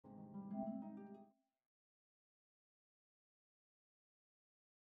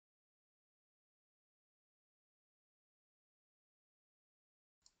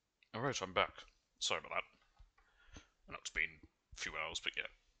Alright, I'm back. Sorry about that. I know it's been a few hours, but yeah.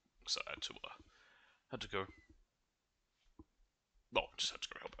 So I had to go. Well, just had to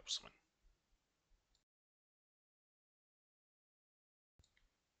go help out with something.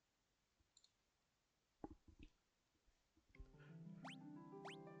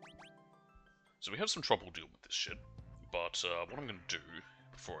 So we have some trouble dealing with this shit, but what I'm gonna do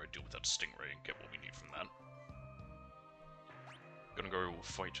before I deal with that stingray and get what we need from that, I'm gonna go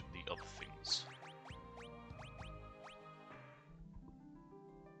fight the other things.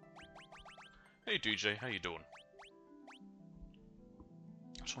 Hey DJ, how you doing?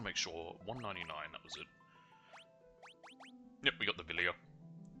 I just want to make sure, 199, that was it. Yep, we got the Villia.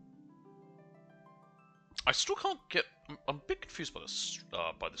 I still can't get... I'm a bit confused by this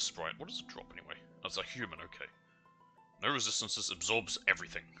sprite. What does it drop anyway? As a human, okay. No resistances, absorbs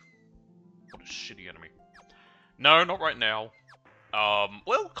everything. What a shitty enemy. No, not right now.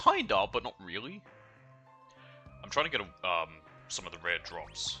 Well, kinda, but not really. I'm trying to get some of the rare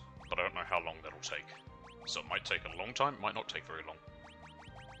drops, but I don't know how long that'll take. So it might take a long time, it might not take very long.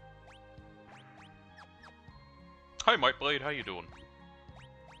 Hi, Mightblade, how you doing?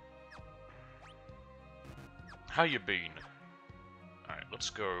 How you been? Alright, let's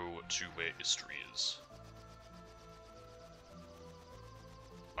go to where Istri is.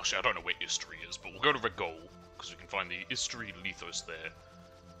 Actually, I don't know where Istri is, but we'll go to Regol, because we can find the Istri Lethos there.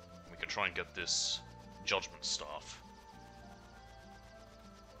 And we can try and get this Judgment Staff.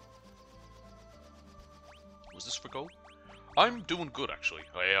 Was this Regol? I'm doing good, actually.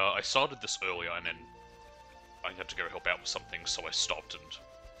 I started this earlier, and then I had to go help out with something, so I stopped and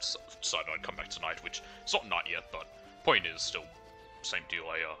decided I'd come back tonight, which it's not night yet, but point is still same deal.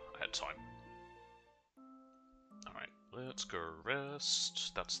 I had time. All right, let's go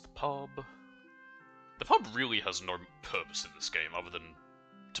rest. That's the pub. The pub really has no purpose in this game other than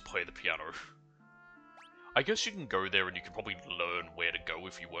to play the piano. I guess you can go there and you can probably learn where to go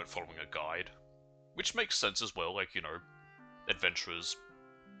if you weren't following a guide, which makes sense as well. Like, you know, adventurers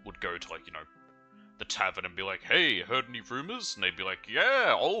would go to, like, you know, the tavern and be like, hey, heard any rumors? And they'd be like,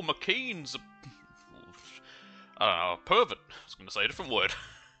 yeah, old McKean's a pervert. I was going to say a different word.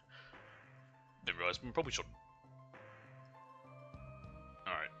 Didn't realise, we probably shouldn't.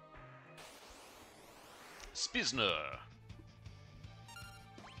 Alright. Spizner.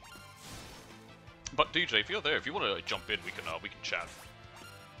 But DJ, if you're there, if you want to jump in, we can chat.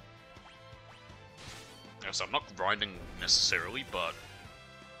 Yeah, so I'm not grinding necessarily, but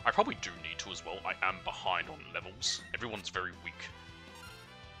I probably do need to as well. I am behind on levels. Everyone's very weak.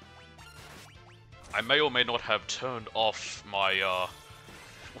 I may or may not have turned off my,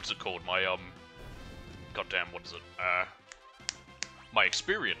 what's it called? My, goddamn, what is it? My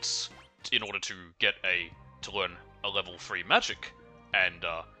experience in order to learn a level 3 magic, and,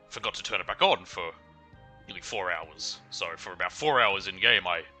 forgot to turn it back on for nearly 4 hours. So for about 4 hours in game,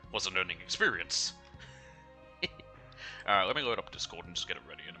 I wasn't earning experience. Alright, let me load up Discord and just get it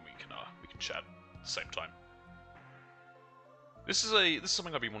ready, and then we can chat at the same time. This is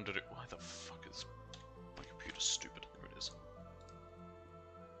something I've been wanting to do. Why the fuck is my computer stupid? There it is.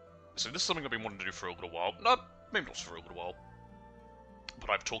 So this is something I've been wanting to do for a little while. Maybe not for a little while, but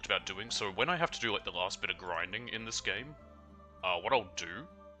I've talked about doing. So when I have to do like the last bit of grinding in this game, what I'll do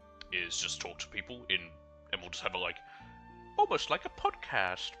is just talk to people and we'll just have a like almost like a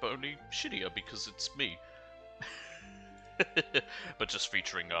podcast, but only shittier because it's me. But just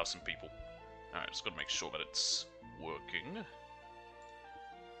featuring some people. Alright, just gotta make sure that it's working.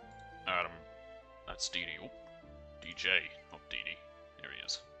 That's DD. Oh, DJ, not DD. There he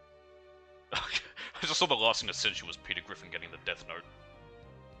is. I just saw the last thing that said she was Peter Griffin getting the Death Note.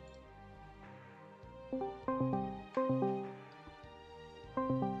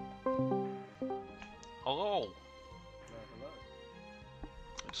 Hello! Hello.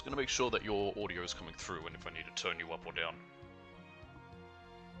 I'm just gonna make sure that your audio is coming through and if I need to turn you up or down.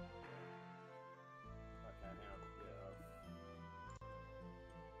 Okay, now, yeah,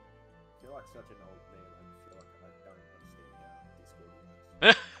 I feel like such an old man. I feel like I don't understand how Discord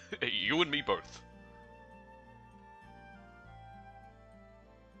works. You and me both.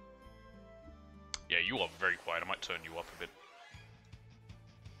 Yeah, you are very quiet. I might turn you up a bit.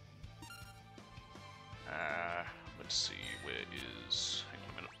 Let's see, where is... Hang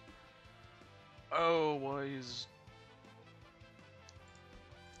on a minute. Oh, why is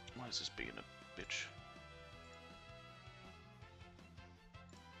this being a bitch?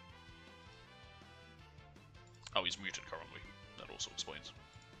 Oh, he's muted currently. That also explains.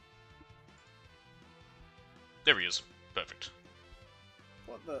 There he is. Perfect.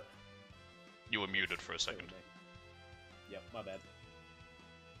 What the? You were muted for a second. Yep, my bad.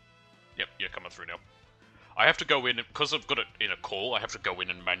 Yep, you're coming through now. I have to go in, because I've got it in a call, I have to go in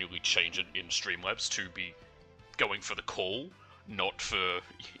and manually change it in Streamlabs to be going for the call, not for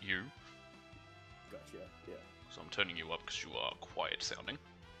you. Gotcha, yeah. So I'm turning you up because you are quiet sounding.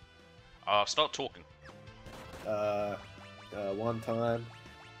 Start talking. One time,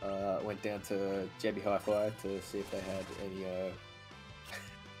 went down to JB Hi-Fi to see if they had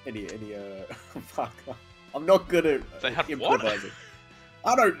any fuck. I'm not good at They had improvising.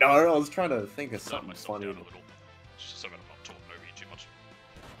 I don't know. I was trying to think of Turn something myself funny. down a little, just so that I'm not talking over you too much.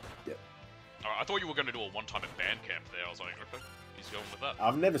 Yep. Alright, I thought you were going to do a one-time at band camp there. I was like, okay, he's going with that.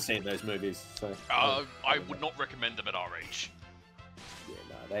 I've never seen those movies, so I would not recommend them at our age. Yeah,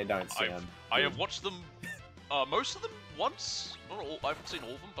 no, they don't sound. I have watched them, most of them once. Not all. I haven't seen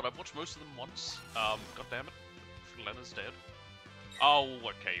all of them, but I've watched most of them once. God damn it, Leonard's dead. Oh,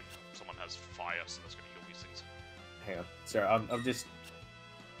 okay. Someone has fire, so that's going to heal these things. Hang on, sorry.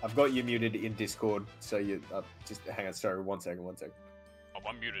 I've got you muted in Discord, so you just hang on. Sorry, one second. Oh,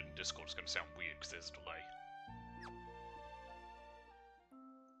 I'm muted in Discord. It's going to sound weird because there's a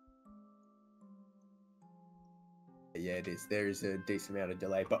delay. Yeah, it is. There is a decent amount of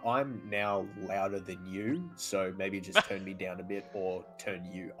delay, but I'm now louder than you, so maybe just turn me down a bit or turn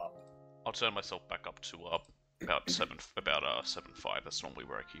you up. I'll turn myself back up to about 7.5. That's normally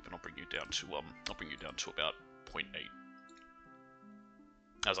where I keep, and I'll bring you down to about 0.8.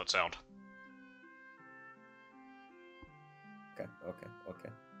 How's that sound? Okay.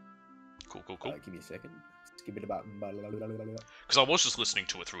 Cool. Give me a second. Skip it about. Because I was just listening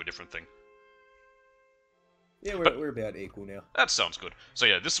to it through a different thing. Yeah, we're about equal now. That sounds good. So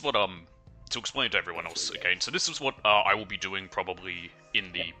yeah, this is what to explain to everyone else again. So this is what I will be doing probably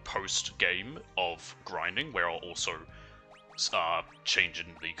in the post game of grinding, where I'll also change in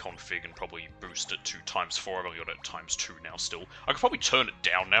the config and probably boost it to ×4. I've only got it at ×2 now still. I could probably turn it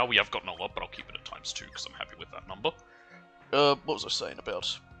down now. We have gotten a lot, but I'll keep it at ×2 because I'm happy with that number. What was I saying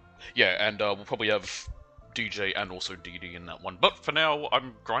about? Yeah, and we'll probably have DJ and also DD in that one. But for now,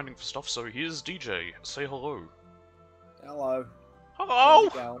 I'm grinding for stuff, so here's DJ. Say hello. Hello. Hello? How's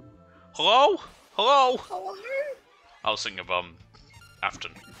it going? Hello? Hello? Hello. I was thinking of,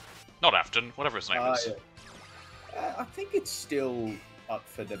 Afton. Not Afton, whatever his name is. Yeah. I think it's still up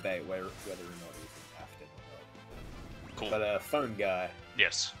for debate whether or not he's Afton or not. Cool. But phone guy.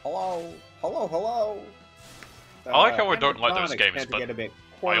 Yes. Hello. I like how I don't like those games, tend to but get a bit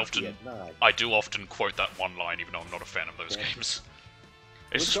I quirky at night. I do often quote that one line, even though I'm not a fan of those games.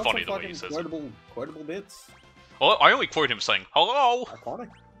 It's just funny the way he says it. Quotable bits. Well, I only quote him saying, hello! Iconic.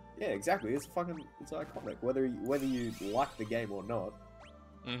 Yeah, exactly. It's iconic. Whether you like the game or not.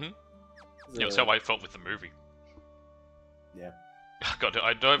 Mm-hmm. Yeah, that's how I felt with the movie. Yeah. God,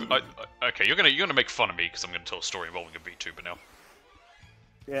 okay, you're gonna make fun of me because I'm gonna tell a story involving a VTuber now.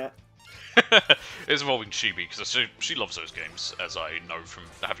 Yeah. It's involving Chibi because she loves those games, as I know from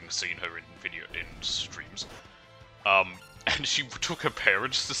having seen her in streams. And she took her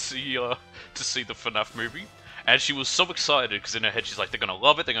parents to see the FNAF movie, and she was so excited because in her head she's like, they're gonna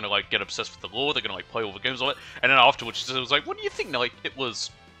love it, they're gonna like get obsessed with the lore, they're gonna like play all the games on it, and then afterwards she was like, what do you think? Like, it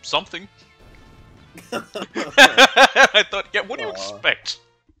was something. I thought, yeah, what do you expect?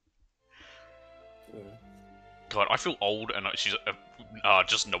 Yeah. God, I feel old, and she's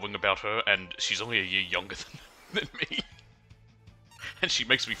just knowing about her, and she's only a year younger than me, and she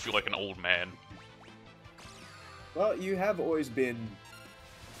makes me feel like an old man. Well, you have always been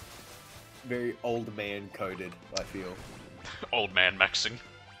very old man coded, I feel. Old man maxing.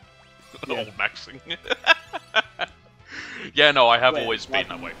 Yeah. Old maxing. Yeah, no, I have always been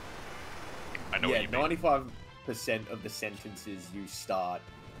that way. I know what you mean. 95% of the sentences you start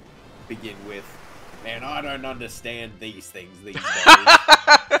begin with, man, I don't understand these things these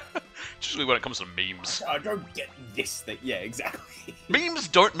days. Especially when it comes to memes. I don't get this thing. Yeah, exactly. Memes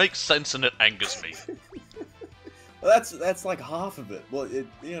don't make sense and it angers me. Well, that's like half of it. Well,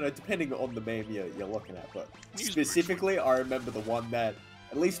 depending on the meme you're looking at, but specifically, I remember the one that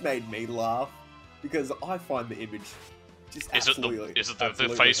at least made me laugh because I find the image just absolutely. Is it the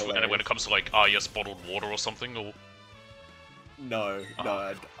face and when it comes to like yes, bottled water or something or? No,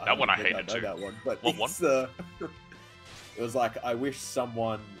 that one I hated too. That one, but what one? It was like, I wish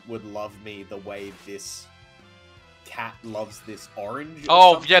someone would love me the way this cat loves this orange.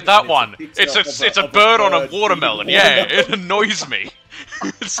 Oh yeah, that one. It's a bird on a watermelon. Yeah, it annoys me.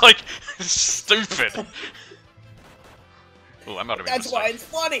 It's like stupid. Oh, I'm not even. That's why it's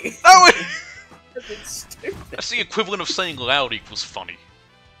funny. No, it's stupid. That's the equivalent of saying loud equals funny.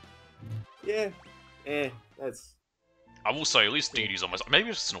 Yeah, that's. I will say, at least Dee Dee's on my side. Maybe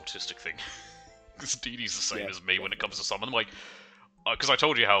it's an autistic thing. Because Dee Dee's the same as me when it comes to some. I'm like, because I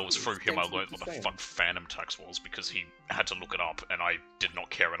told you how it was through him I Extensive learned what the fan. fuck Phantom Tax was, because he had to look it up, and I did not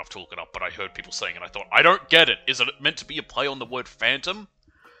care enough to look it up, but I heard people saying it, I thought, I don't get it! Is it meant to be a play on the word phantom?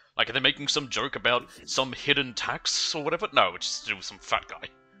 Like, are they making some joke about some hidden tax or whatever? No, it's just to do with some fat guy.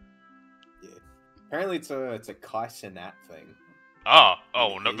 Yeah. Apparently, it's a Kai Cenat thing. Ah, oh,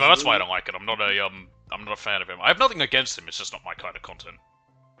 Yeah, no, he's that's why I really- don't like it. I'm not a fan of him. I have nothing against him, it's just not my kind of content.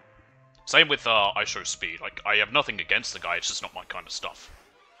 Same with, I Show Speed. Like, I have nothing against the guy, it's just not my kind of stuff.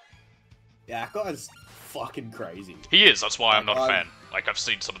 Yeah, that guy's fucking crazy. He is, that's why I'm not a I've- fan. Like, I've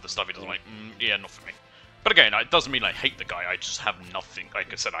seen some of the stuff he does, I'm like, yeah, not for me. But again, it doesn't mean I hate the guy, I just have nothing,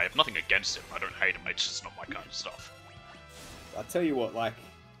 like I said, I have nothing against him. I don't hate him, it's just not my kind of stuff. I'll tell you what, like,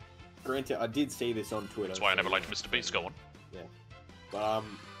 granted, I did see this on Twitter. That's why I never so, liked Mr. Beast, go on. But,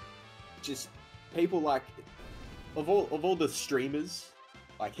 just people like, of all the streamers,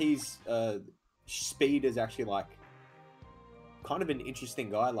 like, he's, Speed is actually, like, kind of an interesting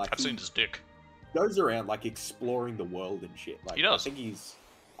guy. Like, I've he seen his dick. goes around, like, exploring the world and shit. Like, He does. I think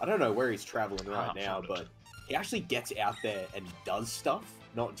I don't know where he's traveling right Ah, now, found it. but he actually gets out there and does stuff,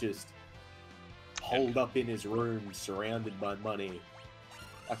 not just holed up in his room, surrounded by money.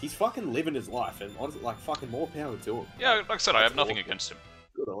 Like, he's fucking living his life, and honestly, like, fucking more power to him. Yeah, like I said, I That's have nothing awesome. against him.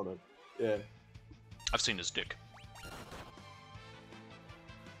 Good on him. Yeah. I've seen his dick.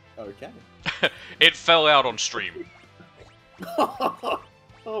 Okay. It fell out on stream.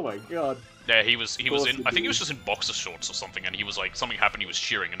 Oh my god. Yeah, he was course in, it I think he did. was just in boxer shorts or something, and he was like, something happened, he was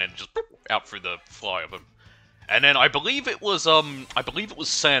cheering, and then just boop, out through the fly of him. And then I believe it was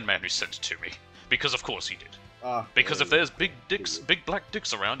Sandman who sent it to me. Because of course he did. Because there if you there's big dicks, big black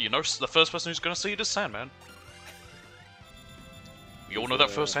dicks around, you know the first person who's gonna see it is Sandman. You all go. know that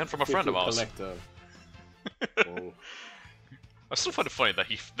firsthand from a friend of ours. Collector. Oh, I still find it funny that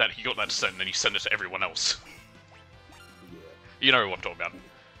he got that sent and then he sent it to everyone else. yeah. You know who I'm talking about.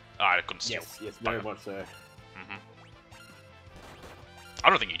 I couldn't steal. Yes, very Bugger. much so. hmm I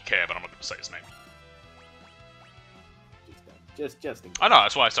don't think he'd care, but I'm not going to say his name. Just in case. I know,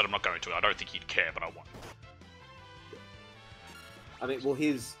 that's why I said I'm not going to. I don't think he'd care, but I won't. I mean, well,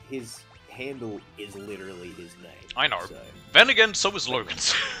 his handle is literally his name. I know. So, Then again, so is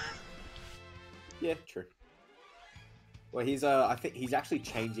Logan's. yeah, true. Well, I think he's actually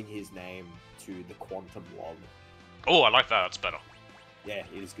changing his name to the Quantum Log. Oh, I like that. That's better. Yeah,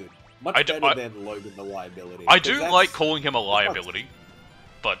 it is good. Much I do- better I- than Logan the Liability. I 'cause do that's- like calling him a liability,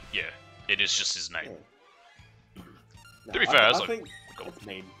 but yeah, it is just his name. Yeah. No, To be fair, I it's like- think Go on. that's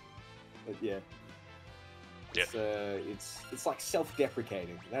mean. But yeah. Yeah. It's like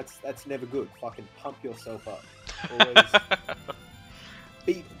self-deprecating. That's never good. Fucking pump yourself up.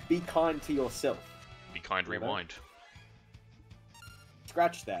 Always be kind to yourself. Be kind, You know? rewind.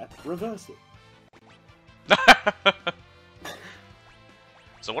 Scratch that. Reverse it.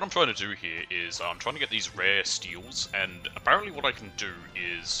 So what I'm trying to do here is I'm trying to get these rare steals, and apparently what I can do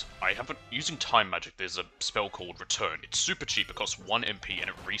is using time magic. There's a spell called Return. It's super cheap. It costs 1 MP and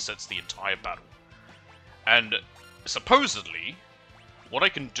it resets the entire battle. And supposedly, what I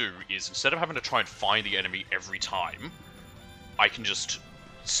can do is instead of having to try and find the enemy every time, I can just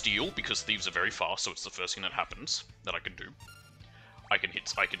steal, because thieves are very fast, so it's the first thing that happens that I can do. I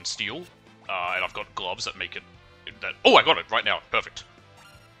can steal, and I've got gloves that make it. Oh, I got it right now. Perfect.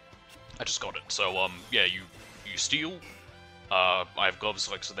 I just got it. So yeah, you steal. I have gloves,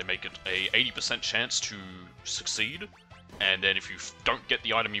 like, so they make it a 80% chance to succeed. And then if you don't get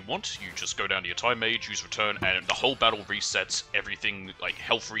the item you want, you just go down to your time mage, use return, and the whole battle resets. Everything, like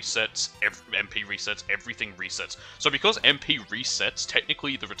health resets, MP resets, everything resets. So because MP resets,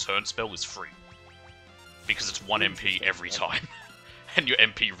 technically the return spell is free. Because it's 1 MP every time. And your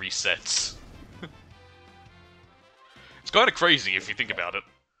MP resets. It's kind of crazy if you think about it.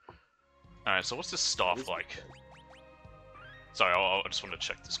 Alright, so what's this staff like? Sorry, I just want to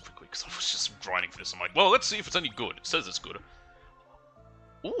check this quickly, because I was just grinding for this. I'm like, well, let's see if it's any good. It says it's good.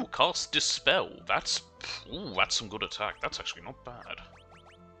 Ooh, cast Dispel. That's some good attack. That's actually not bad.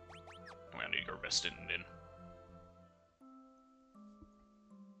 I need to go rest in.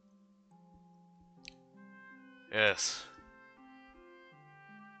 Yes.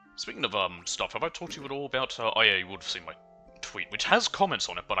 Speaking of stuff, have I talked to you at all about? Oh yeah, you would have seen my tweet, which has comments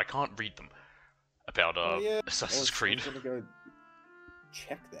on it, but I can't read them. About yeah. Assassin's Creed. I was gonna go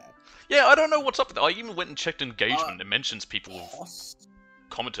check that. Yeah, I don't know what's up with that. I even went and checked engagement. It mentions people have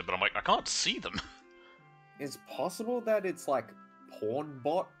commented, but I'm like, I can't see them. It's possible that it's like porn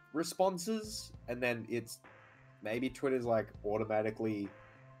bot responses, and then it's maybe Twitter's like automatically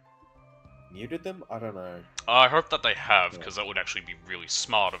muted them. I don't know. I hope that they have, Yeah. because that would actually be really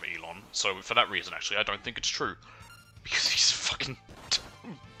smart of Elon. So for that reason, actually, I don't think it's true. Because he's fucking...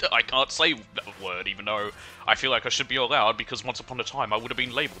 I can't say that word, even though I feel like I should be allowed, because once upon a time I would have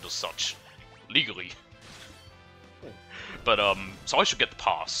been labelled as such. Legally. But, so I should get the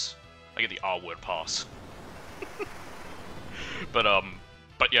pass. I get the R-word pass. But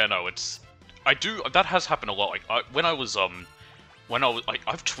yeah, no, it's... that has happened a lot. Like, I've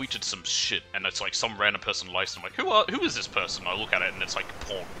tweeted some shit, and it's like some random person likes it. I'm like, who is this person? I look at it, and it's like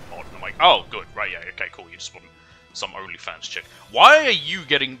porn bot, and I'm like, oh, good, right, yeah, okay, cool, you just want some OnlyFans chick. Why are you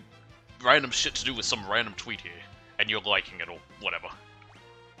getting random shit to do with some random tweet here, and you're liking it or whatever?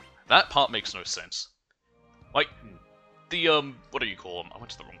 That part makes no sense. Like, the, what do you call them? I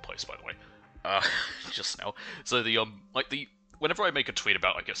went to the wrong place, by the way. Just now. So the, whenever I make a tweet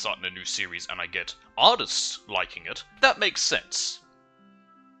about, like, starting a new series and I get artists liking it, that makes sense.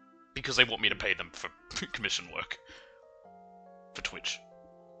 Because they want me to pay them for commission work. For Twitch.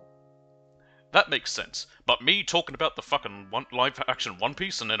 That makes sense. But me talking about the fucking live-action One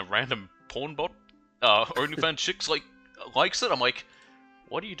Piece and then a random porn bot, OnlyFans chicks, likes it, I'm like,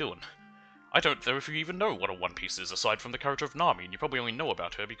 what are you doing? I don't know if you even know what a One Piece is, aside from the character of Nami, and you probably only know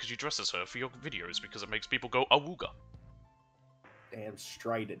about her because you dress as her for your videos, because it makes people go, awooga. Damn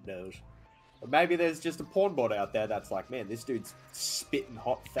straight it does. But maybe there's just a porn bot out there that's like, man, this dude's spitting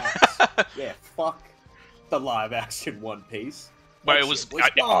hot facts. Yeah, fuck the live-action One Piece. Well, it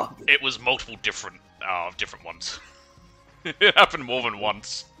was multiple different ones. It happened more than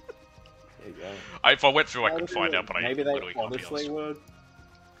once. There you go. If I went through, I could find out, but maybe I literally they honestly were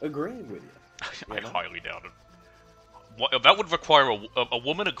agreeing with you. I highly doubt it. That would require a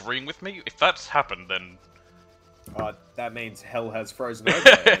woman agreeing with me. If that's happened, then that means hell has frozen over,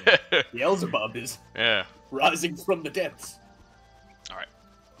 and Beelzebub is rising from the depths. All right,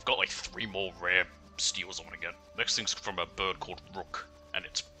 I've got like 3 more rare steals I want to get. Next thing's from a bird called Rook, and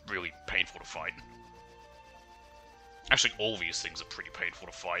it's really painful to fight. Actually, all these things are pretty painful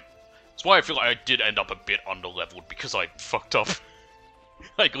to fight. That's why I feel like I did end up a bit under-leveled, because I fucked up.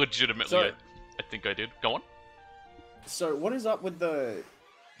 Like, legitimately, I think I did. Go on. So, what is up with the...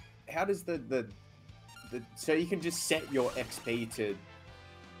 How does so you can just set your XP to...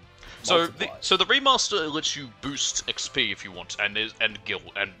 So the remaster lets you boost XP if you want, and gil,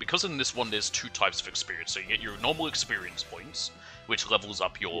 and because in this one there's 2 types of experience. So you get your normal experience points, which levels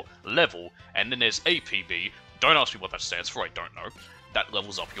up your level, and then there's APB. Don't ask me what that stands for, I don't know. That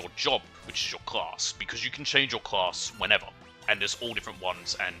levels up your job, which is your class, because you can change your class whenever, and there's all different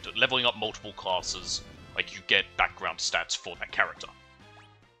ones. And leveling up multiple classes, like, you get background stats for that character.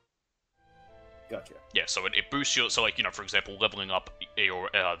 Gotcha. Yeah, so it boosts your... So, like, you know, for example, leveling up your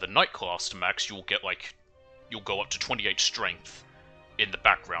the Knight class to max, you'll get, like... You'll go up to 28 strength in the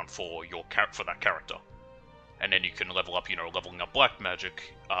background for that character. And then you can level up, you know, leveling up Black Mage,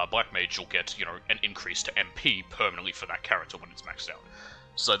 you'll get, you know, an increase to MP permanently for that character when it's maxed out.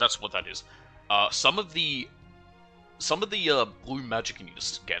 So that's what that is. Some of the blue magic you need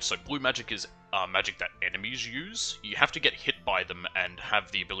to get. So blue magic is magic that enemies use. You have to get hit by them and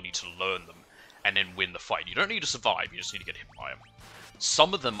have the ability to learn them, and then win the fight. You don't need to survive, you just need to get hit by them.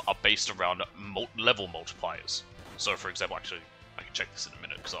 Some of them are based around level multipliers. So, for example, actually, I can check this in a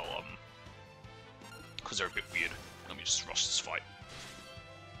minute, because because they're a bit weird. Let me just rush this fight.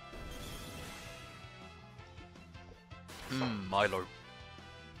 Milo.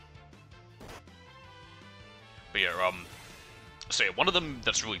 But yeah, so yeah, one of them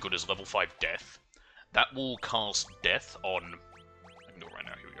that's really good is level 5 Death. That will cast Death on... I can do it right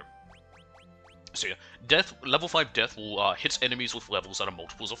now, here we go. So yeah, level 5 Death will hit enemies with levels that are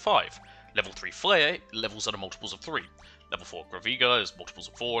multiples of 5. Level 3 Flare, levels that are multiples of 3. Level 4 Graviga is multiples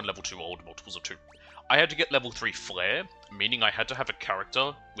of 4, and level 2 Old, multiples of 2. I had to get level 3 Flare, meaning I had to have a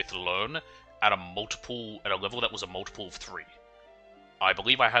character with Learn at a level that was a multiple of 3. I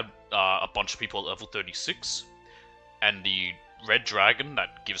believe I had a bunch of people at level 36, and the Red Dragon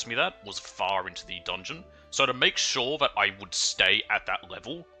that gives me that was far into the dungeon. So to make sure that I would stay at that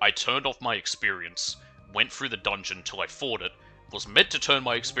level, I turned off my experience, went through the dungeon till I fought it, was meant to turn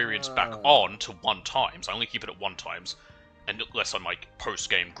my experience back on to 1 times. I only keep it at 1 times, and unless I'm like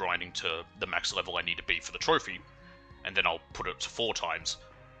post-game grinding to the max level I need to be for the trophy, and then I'll put it to 4 times.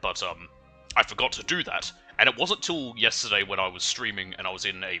 But I forgot to do that, and it wasn't till yesterday when I was streaming and I was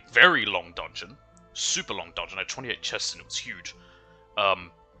in a very long dungeon, super long dungeon, I had 28 chests and it was huge.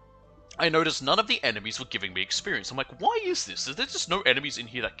 I noticed none of the enemies were giving me experience. I'm like, why is this? Is there just no enemies in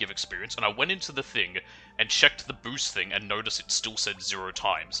here that give experience? And I went into the thing and checked the boost thing and noticed it still said 0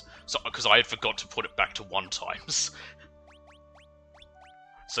 times. So, because I had forgot to put it back to 1 times.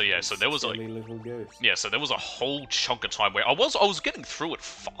 So yeah, so there was like... Yeah, so there was a whole chunk of time where I was getting through it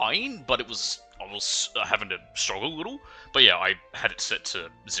fine, but I was was having to struggle a little. But yeah, I had it set to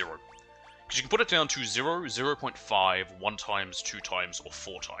 0. Because you can put it down to 0, 0.5, 1 times, 2 times, or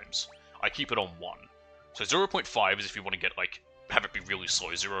 4 times. I keep it on 1. So 0.5 is if you want to get, like, have it be really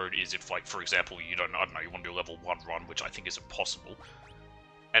slow. 0 is if, like, for example, I don't know, you want to do a level 1 run, which I think is impossible.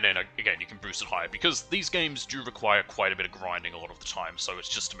 And then, again, you can boost it higher, because these games do require quite a bit of grinding a lot of the time, so it's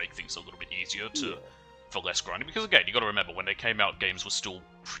just to make things a little bit easier for less grinding. Because, again, you gotta remember, when they came out, games were still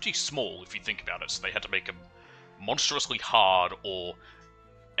pretty small, if you think about it, so they had to make them monstrously hard,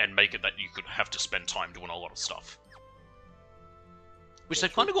 and make it that you could have to spend time doing a lot of stuff. Which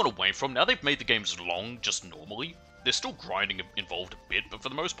they've kind of gone away from. Now they've made the games long, just normally. There's still grinding involved a bit, but for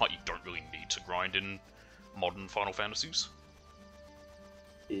the most part, you don't really need to grind in modern Final Fantasies.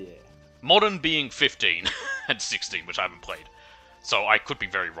 Yeah. Modern being 15 and 16, which I haven't played. So I could be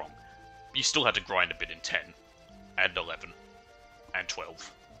very wrong. You still had to grind a bit in 10, and 11, and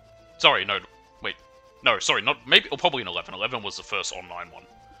 12. Sorry, no, wait. No, sorry, not maybe, or probably in 11. 11 was the first online one.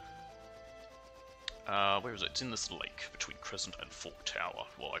 Where is it? It's in this lake between Crescent and Fork Tower.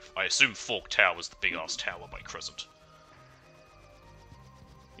 Well, I assume Fork Tower is the big-ass tower by Crescent.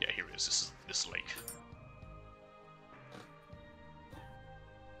 Yeah, here it is. This is this lake.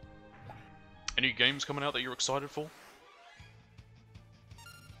 Any games coming out that you're excited for?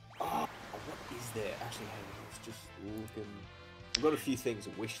 Oh, what is there? Actually, hang on, let's just looking. I've got a few things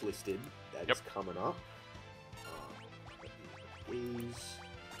wish listed that is coming up. Please.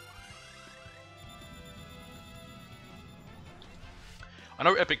 I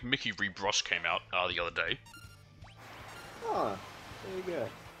know Epic Mickey Rebrush came out the other day. Ah, there you go.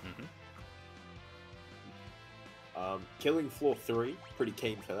 Mm-hmm. Killing Floor 3, pretty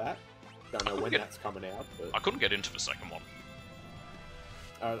keen for that. Don't know when that's coming out, but I couldn't get into the second one.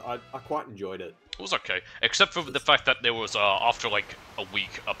 I quite enjoyed it. It was okay, except for the fact that there was, after like a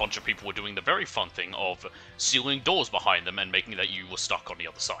week, a bunch of people were doing the very fun thing of sealing doors behind them and making that you were stuck on the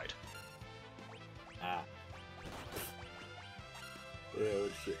other side. Ah. Yeah,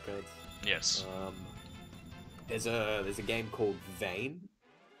 what shit cunts. Yes. There's a game called Vane.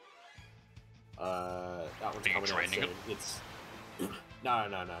 That one's coming out soon. It's no,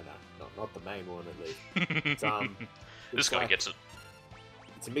 not the main one at least. It's, this guy gets it.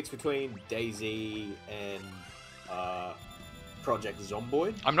 It's a mix between DayZ and Project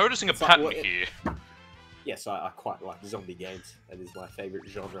Zomboid. I'm noticing a pattern here. Yes, I quite like zombie games. That is my favorite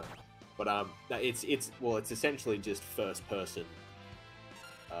genre. But it's essentially just first person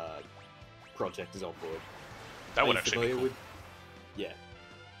Project Zomboid. That would actually be cool. Yeah,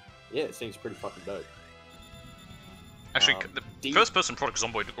 it seems pretty fucking dope. Actually, the first-person Project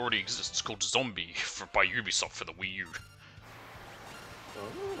Zomboid already exists. It's called Zombie by Ubisoft for the Wii U.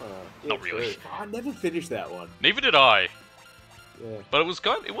 Yeah, not really. I never finished that one. Neither did I. Yeah. But it was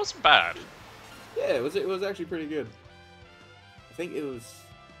good. It wasn't bad. Yeah, it was actually pretty good. I think it was.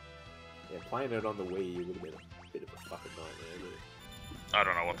 Yeah, playing it on the Wii U would have been a bit of a fucking nightmare. Really. I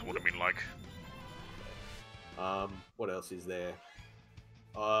don't know what that would have been like. What else is there?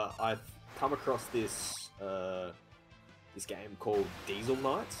 I've come across this this game called Diesel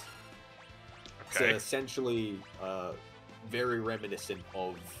Knights. Okay. It's essentially very reminiscent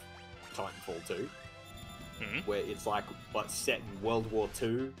of Titanfall 2, where it's like, but set in World War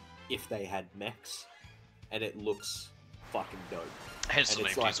II if they had mechs, and it looks fucking dope. Hence and the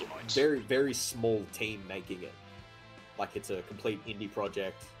it's name like Diesel Knights. very, very small team making it. Like it's a complete indie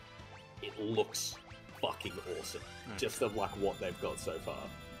project. It looks fucking awesome. Just of like what they've got so far.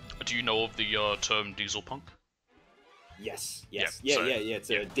 Do you know of the term diesel punk? Yes. Yeah, It's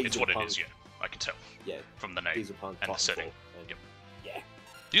a diesel it's what punk. it is. Yeah, I can tell. Yeah, from the name diesel punk and the setting. And, Yep. Yeah.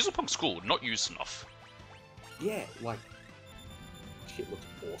 Diesel punk's cool. Not used enough. Yeah, like shit looks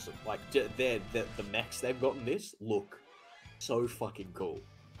awesome. Like the mechs they've got in this look so fucking cool.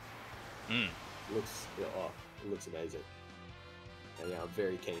 It looks amazing. And yeah, I'm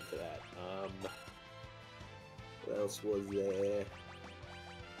very keen for that. What else was there?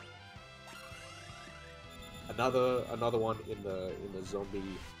 Another one in the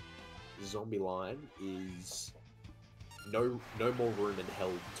zombie line is No More Room in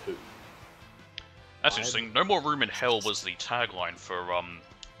Hell 2. That's interesting. No More Room in Hell was the tagline for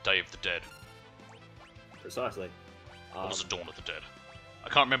Day of the Dead. Precisely. Or was it Dawn of the Dead? I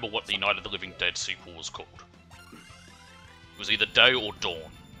can't remember what the Night of the Living Dead sequel was called. It was either Day or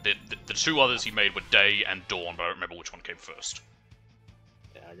Dawn. The two others he made were Day and Dawn, but I don't remember which one came first.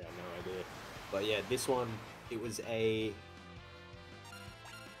 Yeah, I got no idea. But yeah, this one, it was a...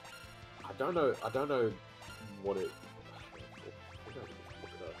 I don't know what it...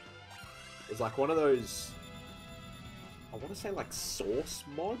 It's like one of those... I want to say like Source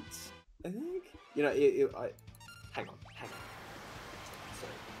mods, I think? You know, hang on.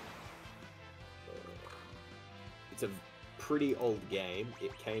 Sorry. It's a pretty old game.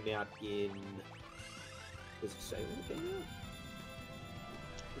 It came out in. Does it say when it came out?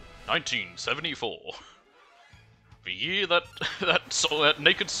 1974. The year that that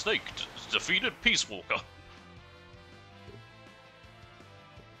naked snake defeated Peace Walker.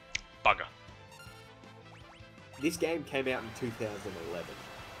 Bugger. This game came out in 2011,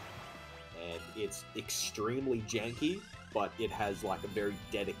 and it's extremely janky, but it has like a very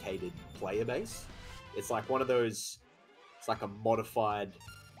dedicated player base. It's like one of those. It's like a modified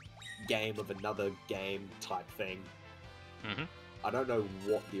game of another game type thing. Mm-hmm. I don't know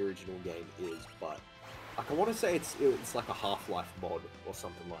what the original game is, but like, I want to say it's like a Half-Life mod or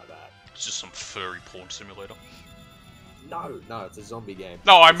something like that. It's just some furry porn simulator. No, it's a zombie game.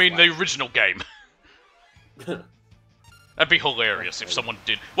 No, I It's mean like- the original game. That'd be hilarious if someone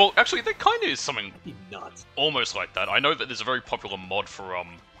did. Well, actually, there kind of is something That'd be nuts. almost like that. I know that there's a very popular mod for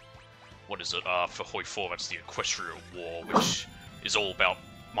what is it? For Hoi 4, that's the Equestria War, which is all about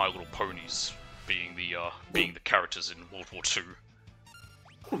My Little Ponies being the characters in World War II.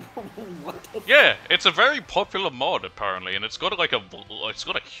 What the Yeah, it's a very popular mod apparently, and it's got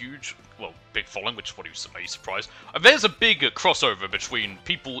a huge, well, big following, which what you may surprise. There's a big crossover between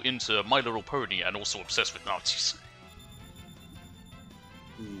people into My Little Pony and also obsessed with Nazis.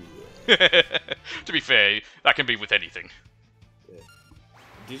 Yeah. To be fair, that can be with anything.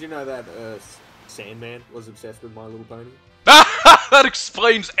 Did you know that Sandman was obsessed with My Little Pony? That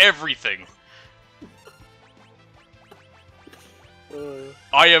explains everything.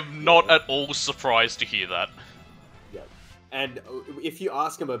 I am not at all surprised to hear that. Yeah. And if you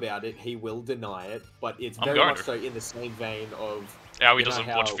ask him about it, he will deny it, but it's I'm very going much to. so in the same vein of... How he you know doesn't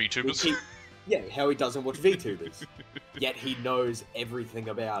how watch we VTubers. keep- Yeah, how he doesn't watch VTubers. Yet he knows everything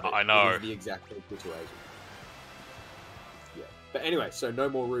about it. I know. It is the exact same situation. Yeah. But anyway, so No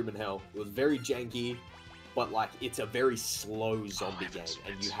More Room in Hell. It was very janky, but like, it's a very slow zombie game,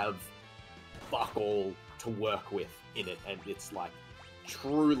 and you have fuck all to work with in it, and it's like,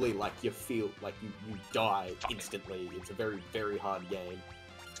 truly like you feel like you die instantly. It's a very, very hard game.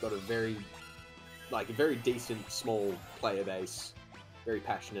 It's got a very decent small player base, very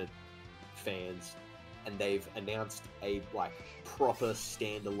passionate fans, and they've announced a like proper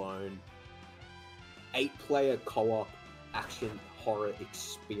standalone 8-player co-op action horror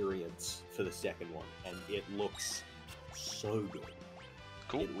experience for the second one, and it looks so good.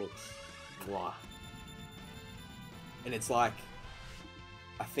 Cool. It looks blah. And it's like,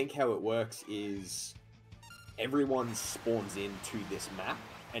 I think how it works is everyone spawns into this map,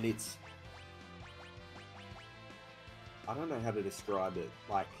 and it's, I don't know how to describe it,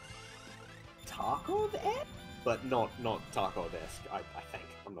 like Tarkov-esque, but not Tarkov-esque, I think.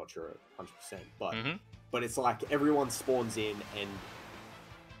 I'm not sure 100%, but Mm-hmm. but it's like everyone spawns in, and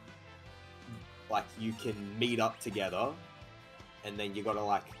like you can meet up together, and then you gotta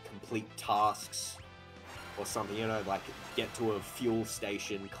like complete tasks or something, you know, like get to a fuel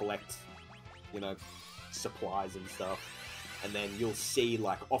station, collect, you know, supplies and stuff, and then you'll see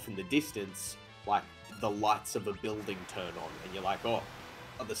like off in the distance, like the lights of a building turn on, and you're like, oh,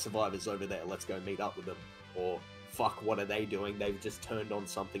 other survivors over there, let's go meet up with them. Or fuck, what are they doing? They've just turned on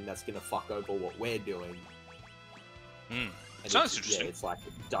something that's gonna fuck over what we're doing. Mm. And Sounds it's, interesting. Yeah, it's like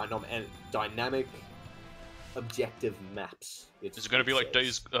dynamic objective maps. Is it going to be like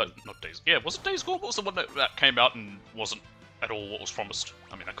Days... not Days... Yeah, was it Days Gone? What was the one that came out and wasn't at all what was promised?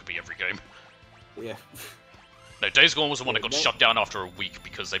 I mean, that could be every game. Yeah. No, Days Gone was the one that got Yeah, shut down after a week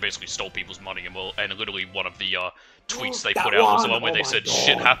because they basically stole people's money, and literally one of the tweets they That put out was the one! one where Oh they my said God.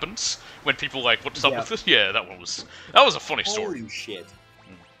 shit happens when people like, what's up Yeah. with this? Yeah, that was a funny story. Holy shit.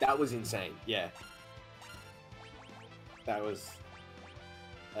 Mm. That was insane, yeah. That was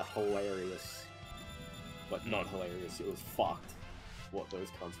a hilarious, but not hilarious, it was fucked what those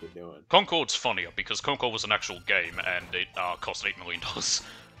cunts were doing. Concord's funnier because Concord was an actual game and it cost $8 million.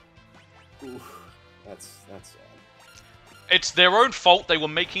 Oof, that's sad. It's their own fault. They were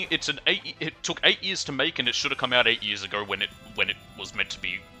making it took 8 years to make, and it should have come out 8 years ago when it was meant to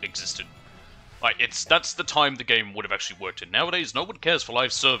be existed. Like that's the time the game would have actually worked in. Nowadays, no one cares for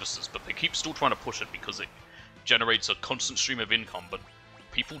live services, but they keep still trying to push it because it generates a constant stream of income. But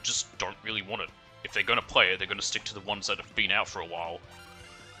people just don't really want it. If they're going to play it, they're going to stick to the ones that have been out for a while.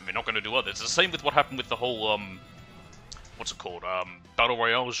 And they're not going to do others. It's the same with what happened with the whole what's it called? Battle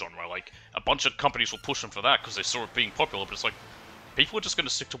Royale genre. Like, a bunch of companies were pushing for that because they saw it being popular, but it's like, people are just going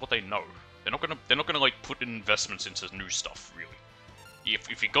to stick to what they know. They're not gonna like put in investments into new stuff, really.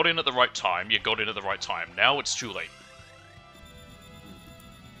 If you got in at the right time, you got in at the right time. Now it's too late.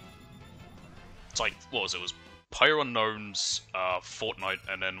 It's like, what was it? It was PlayerUnknown's, Fortnite,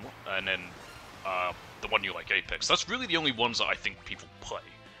 and then the one you like, Apex. That's really the only ones that I think people play.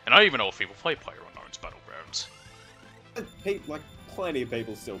 And I don't even know if people play PlayerUnknown's Battlegrounds. Like, plenty of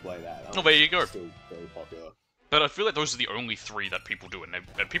people still play that. Oh, there you go. Still very popular. But I feel like those are the only three that people do,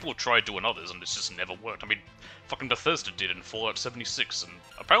 and people have tried doing others, and it's just never worked. I mean, fucking Bethesda did it in Fallout 76, and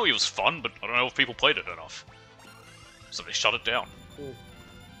apparently it was fun, but I don't know if people played it enough. So they shut it down. Yeah.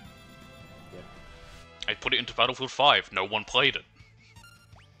 I put it into Battlefield 5, no one played it.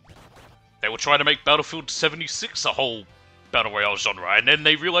 They were trying to make Battlefield 76 a whole Battle Royale genre, and then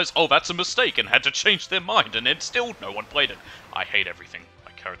they realized, oh, that's a mistake, and had to change their mind, and then still no one played it. I hate everything.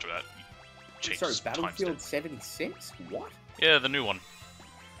 My character that changes Sorry, Battlefield 76? What? Yeah, the new one.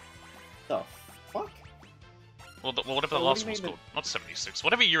 The fuck? Well, whatever the What last do you one was mean called. Not 76.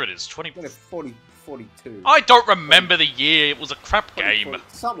 Whatever year it is. 20... 42. I don't remember the year. It was a crap game.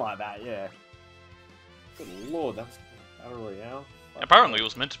 Something like that, yeah. Good lord, that's Battle Royale. Apparently it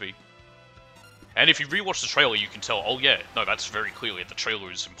was meant to be. And if you rewatch the trailer, you can tell, oh yeah, no, that's very clearly, the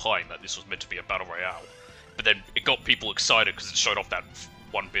trailer is implying that this was meant to be a Battle Royale. But then it got people excited because it showed off that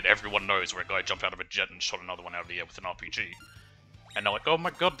one bit everyone knows where a guy jumped out of a jet and shot another one out of the air with an RPG. And they're like, oh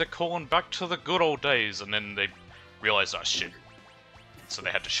my god, they're calling back to the good old days, and then they realized, oh shit. So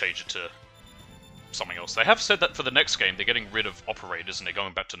they had to change it to something else. They have said that for the next game, they're getting rid of operators and they're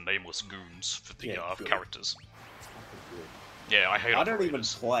going back to nameless goons for the characters. Yeah, I hate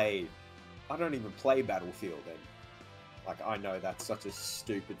operators. I don't even play Battlefield, and like I know that's such a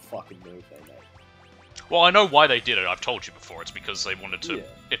stupid fucking move they made. Well, I know why they did it. I've told you before. It's because they wanted to. Yeah.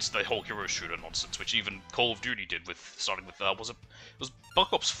 It's the whole hero shooter nonsense, which even Call of Duty did with starting with it was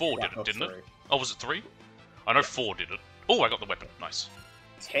Black Ops 4 did it, didn't it? Oh, was it 3? I know 4 did it. Oh, I got the weapon. Nice.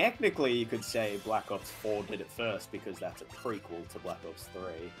 Technically, you could say Black Ops 4 did it first because that's a prequel to Black Ops 3.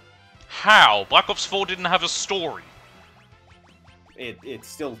 How? Black Ops 4 didn't have a story. It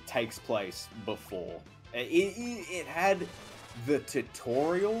still takes place before. It had the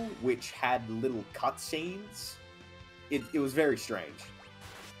tutorial, which had little cutscenes. It was very strange.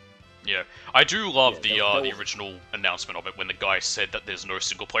 Yeah, I do love the original announcement of it when the guy said that there's no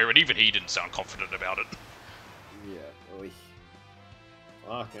single player, and even he didn't sound confident about it. Yeah, really.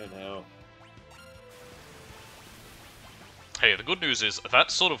 Fucking hell. Hey, the good news is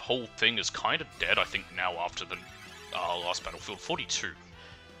that sort of whole thing is kind of dead, I think, now after the last Battlefield 42.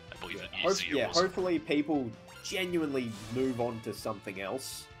 I believe it was. Hopefully people genuinely move on to something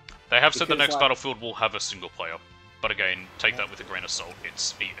else. They have said the next Battlefield will have a single player, but again, take that with a grain of salt.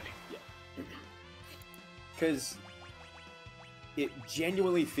 It's EA. Yeah. Because it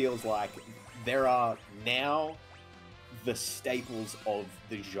genuinely feels like there are now the staples of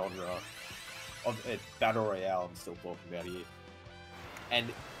the genre of Battle Royale I'm still talking about here. And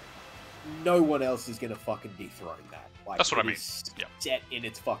no one else is going to fucking dethrone that. Like, that's what I mean. Yeah. Set in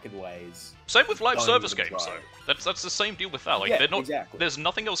its fucking ways. Same with live service games, though. That's the same deal with that. Like, they're not. Exactly. There's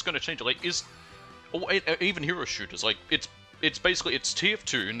nothing else going to change. Like, even hero shooters. Like, it's basically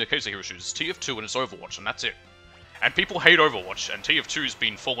TF2. In the case of hero shooters, it's TF2 and it's Overwatch, and that's it. And people hate Overwatch, and TF2's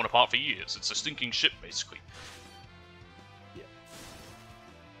been falling apart for years. It's a stinking ship, basically. Yeah.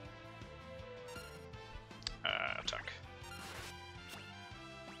 Attack.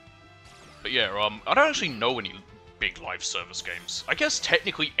 But yeah, I don't actually know any big live service games. I guess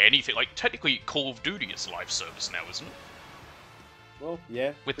technically anything, like technically Call of Duty is live service now, isn't it? Well,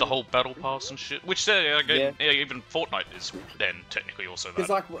 yeah. With the whole Battle Pass and shit, which even Fortnite is then technically also that.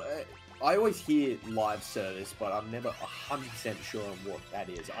 Because like, I always hear live service, but I'm never 100% sure on what that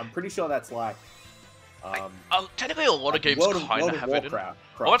is. I'm pretty sure that's like, technically a lot of games kind of have it in. Oh,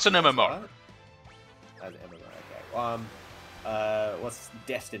 that's an MMO. Right? That's an MMO, okay. What's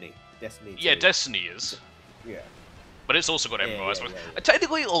Destiny? Destiny 2. Yeah, Destiny is. Yeah. But it's also got MMO, I suppose. Yeah.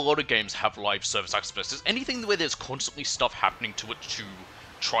 Technically, a lot of games have live service access. There's anything where there's constantly stuff happening to it to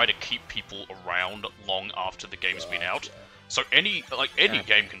try to keep people around long after the game's been out. So any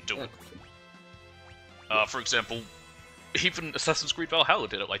game can do it. For example, even Assassin's Creed Valhalla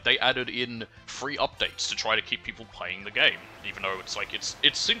did it. Like, they added in free updates to try to keep people playing the game, even though it's like it's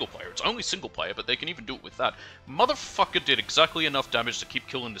single player. It's only single player, but they can even do it with that. Motherfucker did exactly enough damage to keep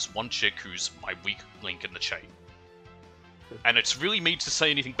killing this one chick who's my weak link in the chain. And it's really mean to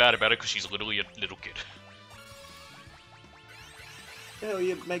say anything bad about it because she's literally a little kid. Hell,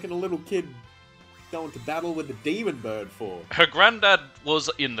 you're making a little kid going to battle with the demon bird for? Her granddad was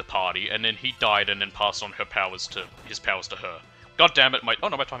in the party, and then he died, and then passed on his powers to her. God damn it, my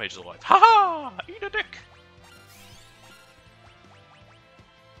time age is alive. Haha! Eat a dick!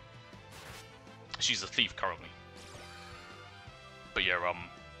 She's a thief currently. But yeah,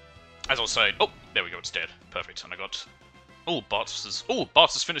 as I was saying, There we go, it's dead. Perfect. And I got... Oh, Bartz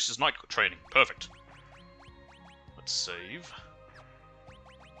has finished his night training. Perfect. Let's save.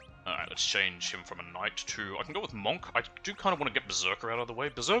 Alright, let's change him from a knight to... I can go with monk. I do kind of want to get Berserker out of the way.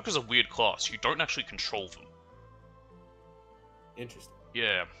 Berserker's a weird class. You don't actually control them. Interesting.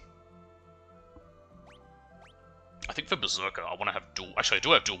 Yeah. I think for Berserker, I want to have dual... Actually, I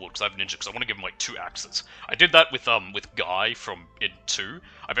do have dual wield because I have ninja, because I want to give him, like, 2 axes. I did that with Guy from id 2.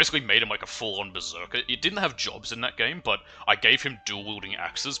 I basically made him, like, a full-on Berserker. It didn't have jobs in that game, but I gave him dual-wielding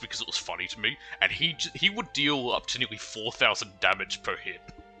axes because it was funny to me, and he would deal up to nearly 4,000 damage per hit.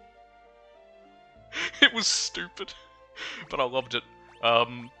 It was stupid, but I loved it.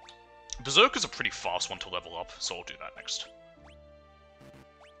 Berserker's a pretty fast one to level up, so I'll do that next.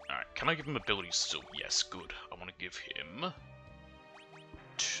 Alright, can I give him abilities still? Yes, good. I want to give him...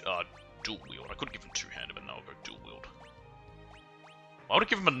 dual wield. I could give him two-handed, but no, I'll go dual wield. I want to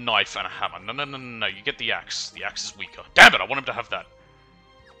give him a knife and a hammer. No, you get the axe. The axe is weaker. Damn it, I want him to have that.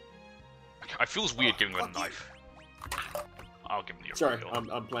 I feels weird giving him a knife. I'll give him the Sorry, wield.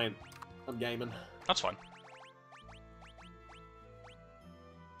 I'm playing. I'm gaming. That's fine.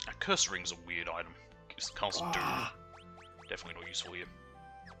 A curse ring's a weird item. It's the Castle Doom. Definitely not useful here.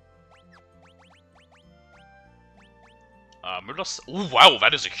 Oh wow,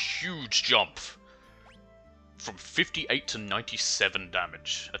 that is a huge jump. From 58 to 97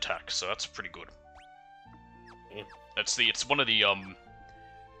 damage attack, so that's pretty good. Yeah. It's one of the,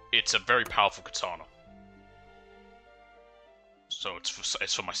 it's a very powerful katana. So it's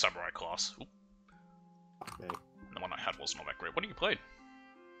for my samurai class. Oop. Okay. And the one I had wasn't all that great. What do you play?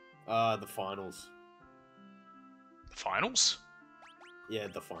 The finals. The finals? Yeah,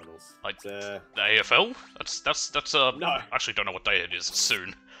 the finals. Like the AFL? That's No. I actually don't know what day it is. It's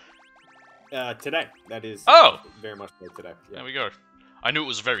soon. Today. That is. Oh! Very much so today. Yeah. There we go. I knew it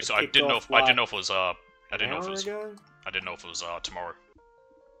was very soon. I kicked didn't know off, if it was An hour ago? I didn't know if it was tomorrow.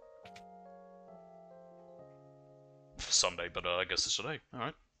 For Sunday, but I guess it's today.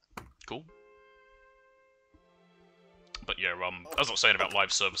 Alright. Cool. But yeah, as I was saying about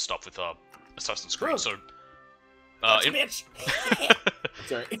live service stuff with Assassin's Creed, so Bitch!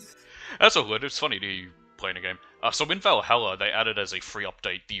 Sorry. that's all good. It's funny to hear you playing a game. So in Valhalla, they added as a free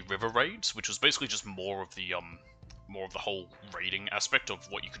update the river raids, which was basically just more of the whole raiding aspect of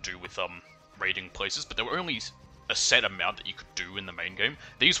what you could do with raiding places. But there were only a set amount that you could do in the main game.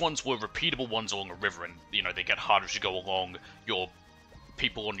 These ones were repeatable ones along a river, and you know they get harder as you go along. Your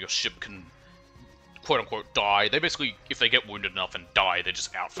people on your ship can quote-unquote die. They basically, if they get wounded enough and die, they're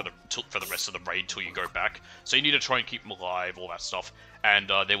just out for the rest of the raid till you go back. So you need to try and keep them alive, all that stuff. And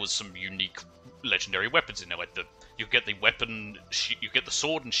there was some unique legendary weapons in there, like you get the weapon, you get the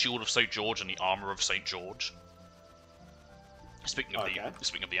sword and shield of St. George and the armor of St. George. Speaking of the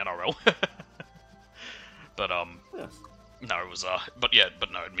NRL. But Yes. no, it was but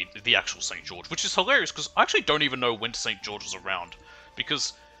no, I mean the actual St. George, which is hilarious because I actually don't even know when St. George was around,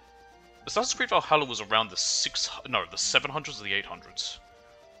 because Assassin's Creed Valhalla was around the 700s or the 800s.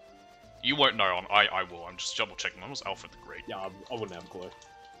 You won't know. I will. I'm just double checking. When was Alfred the Great? Yeah, I wouldn't have a clue.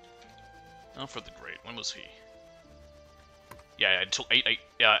 Alfred the Great. When was he? Yeah, until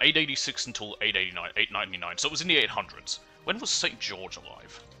 886 until 889, 899. So it was in the 800s. When was St. George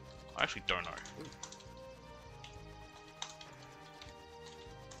alive? I actually don't know.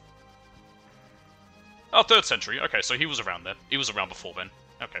 Oh, 3rd century. Okay, so he was around then. He was around before then.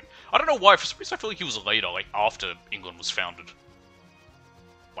 Okay. I don't know why, for some reason I feel like he was later, like after England was founded.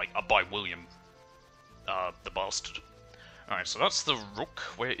 Like, by William, the Bastard. Alright, so that's the Rook.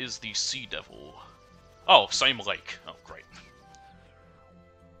 Where is the Sea Devil? Oh, same lake. Oh, great.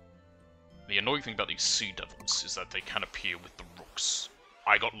 The annoying thing about these Sea Devils is that they can appear with the Rooks.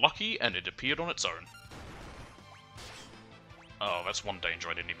 I got lucky, and it appeared on its own. Oh, that's one danger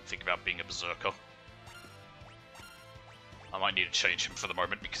I didn't even think about being a Berserker. I might need to change him for the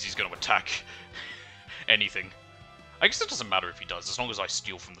moment because he's going to attack anything. I guess it doesn't matter if he does, as long as I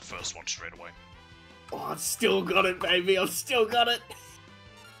steal from the first one straight away. Oh, I've still got it, baby. I've still got it.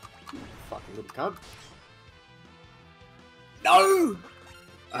 Fucking little cunt. No!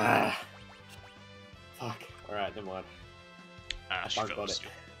 Fuck. Alright, never mind. She I fell got it.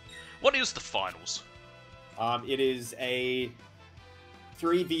 steal. What is the finals? It is a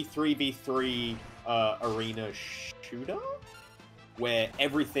 3v3v3 arena shooter where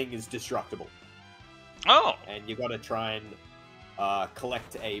everything is destructible. Oh! And you gotta try and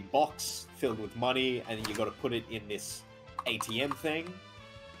collect a box filled with money, and then you gotta put it in this ATM thing.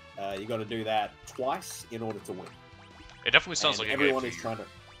 You gotta do that twice in order to win. It definitely sounds like everyone a game is for trying to.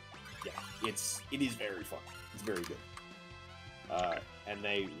 Yeah, it is very fun. It's very good. and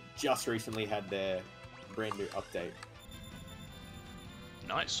they just recently had their brand new update.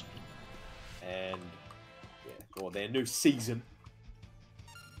 Nice. And yeah, or their new season.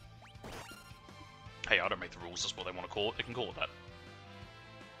 Hey, I don't make the rules. That's what they want to call it. They can call it that.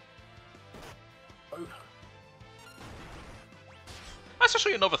 Oh. That's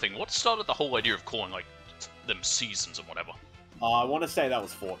actually another thing. What started the whole idea of calling like them seasons and whatever? I want to say that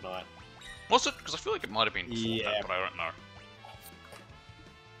was Fortnite. Was it? Because I feel like it might have been before Yeah. that, but I don't know.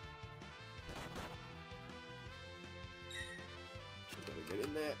 Gotta get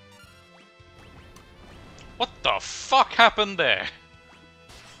in there. What the fuck happened there?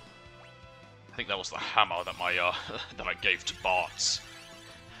 I think that was the hammer that my that I gave to Bartz.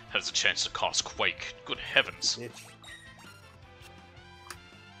 Has a chance to cast Quake. Good heavens! Bitch.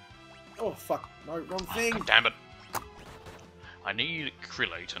 Oh fuck! No, wrong thing. God damn it! I need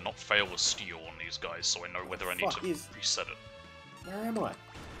Krille to not fail a steal on these guys, so I know whether I need to reset it. Where am I?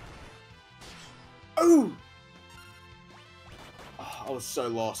 Oh! Oh! I was so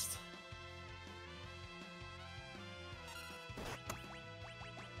lost.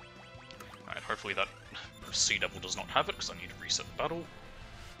 Alright, hopefully that Sea Devil does not have it, because I need to reset the battle.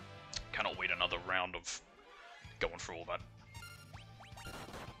 Cannot wait another round of going through all that.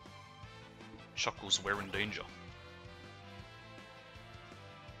 Chuckles, we're in danger.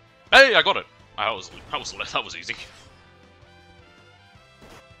 Hey, I got it! That was easy.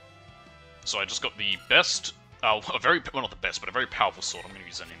 So I just got the best, well not the best, but a very powerful sword. I'm gonna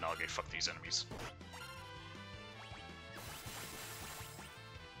use Zenninage, fuck these enemies.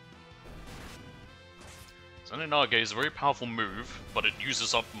 Zenninage is a very powerful move, but it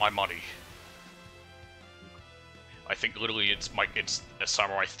uses up my money. I think literally it's a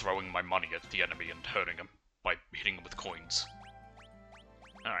samurai throwing my money at the enemy and hurting him by hitting him with coins.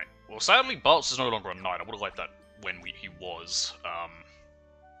 Alright, well sadly Bartz is no longer a knight. I would have liked that when he was,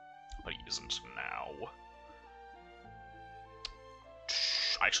 but he isn't now.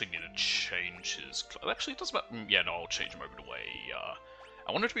 I actually need to change his... Actually, it doesn't matter. Yeah, no, I'll change him over to a...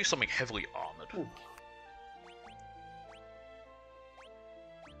 I want it to be something heavily armored. Ooh.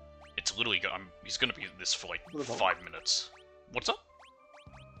 It's literally... he's gonna be in this for like 5 minutes. What's up?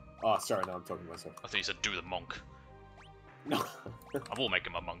 Oh, sorry, no, I'm talking to myself. I thought you said do the monk. No. I will make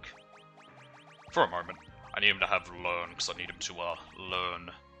him a monk. For a moment. I need him to have learn, because I need him to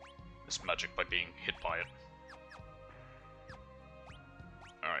learn this magic by being hit by it.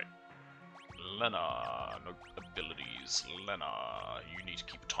 Alright. Lena, no abilities. Lena, you need to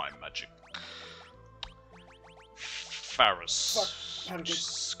keep time magic. Faris, which is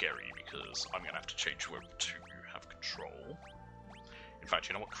scary because I'm gonna have to change whoever to have control. In fact,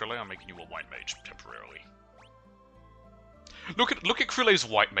 you know what, Krille? I'm making you a white mage temporarily. Look at Krille's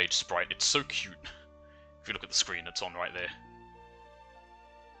white mage sprite. It's so cute. If you look at the screen, it's on right there.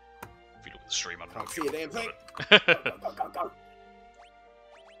 If you look at the stream, I don't know if see a damn got thing. it. Go, go, go, go.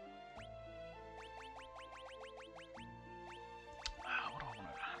 What do I want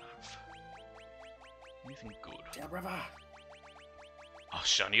to have? Anything good? Yeah, brother. Oh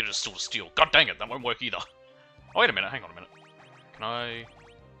shit, I needed to still steal. God dang it, that won't work either. Oh, wait a minute, hang on a minute. Can I...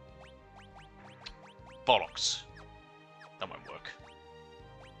 Bollocks. That won't work.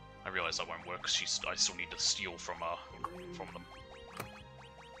 I realise that won't work, because I still need to steal from them.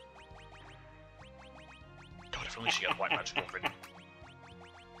 God, if only she had white magic already.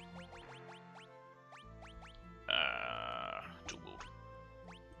 Dual wield.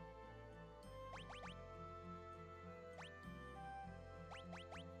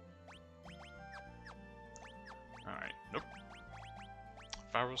 Alright, nope.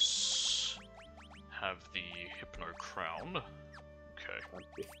 Faris, have the Hypno Crown. Okay.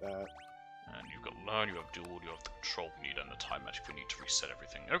 If that. And you've got Learn, you have Duel, you have the Control we need, and the Time Magic we need to reset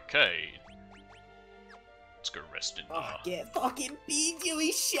everything. Okay. Let's go rest in... Oh, get fucking big,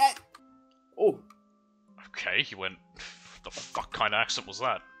 you shit! Oh. Okay, he went... The fuck kind of accent was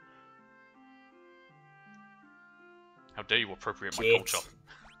that? How dare you appropriate my culture?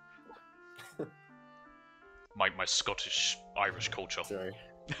 my Scottish, Irish culture. Sorry.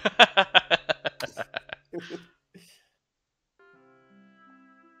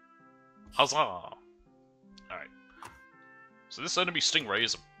 Huzzah! Alright. So this enemy Stingray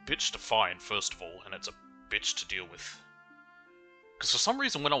is a bitch to find, first of all, and it's a bitch to deal with. Because for some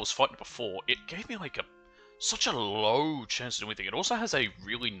reason when I was fighting before, it gave me like such a low chance to do anything. It also has a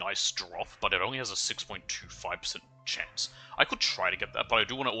really nice drop, but it only has a 6.25% chance. I could try to get that, but I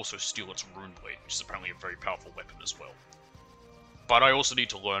do want to also steal its Rune Blade, which is apparently a very powerful weapon as well. But I also need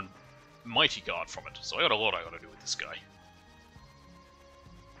to learn Mighty Guard from it, so I got a lot I gotta do with this guy.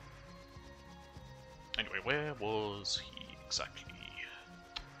 Anyway, where was he exactly?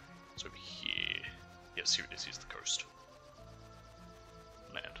 It's over here. Yes, here it is. Here's the coast.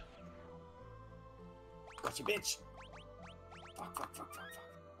 Land. Gotcha, bitch. Fuck.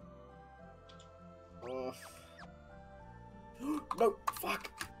 No,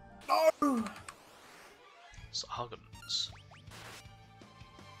 fuck. No! Sahagans.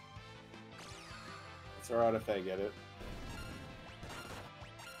 It's alright if they get it.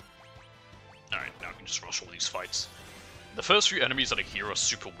 Alright, now I can just rush all these fights. The first few enemies that are here are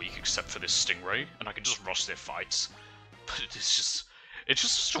super weak except for this Stingray, and I can just rush their fights. But it's just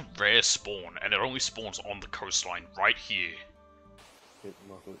such a rare spawn, and it only spawns on the coastline, right here. Keep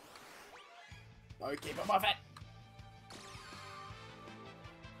them off it. No, keep them off it!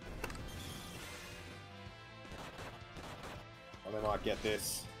 Oh, they might get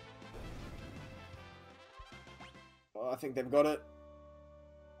this. Oh, I think they've got it.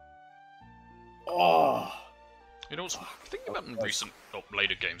 Oh! You know, I was thinking about in recent,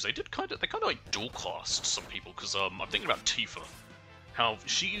 later games, they kind of like dual classed some people, because I'm thinking about Tifa. How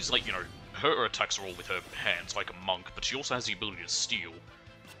she's like, you know, her attacks are all with her hands, like a monk, but she also has the ability to steal.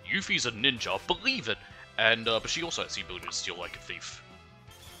 Yuffie's a ninja, believe it, and but she also has the ability to steal like a thief.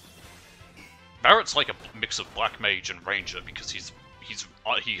 Barrett's like a mix of Black Mage and Ranger because he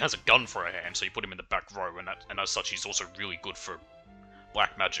has a gun for a hand, so you put him in the back row, and as such he's also really good for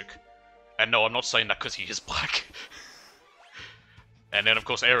black magic. And no, I'm not saying that because he is black. And then of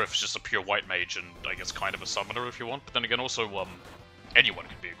course Aerith is just a pure white mage, and I guess kind of a summoner if you want. But then again, also anyone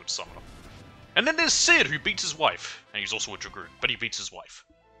can be a good summoner. And then there's Sid, who beats his wife, and he's also a Dragoon, but he beats his wife.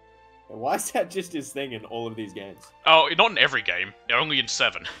 Why is that just his thing in all of these games? Oh, not in every game. Only in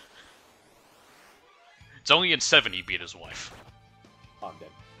 7. It's only in 7 he beat his wife. I'm dead.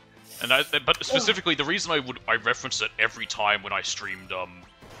 And but specifically, the reason I reference it every time when I streamed,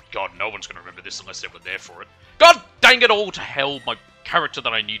 God, no one's gonna remember this unless they were there for it. God dang it all to hell! My character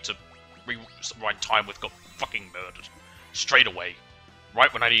that I need to rewind time with got fucking murdered straight away,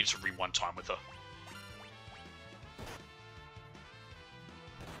 right when I needed to rewind time with her.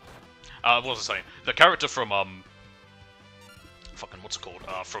 What was I saying? The character from fucking what's it called?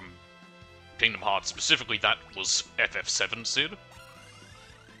 From Kingdom Hearts, specifically that was FF7 Sid.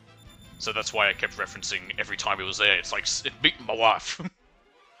 So that's why I kept referencing every time he was there. It's like, it beat my wife.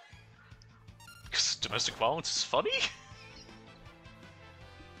 Because domestic violence is funny?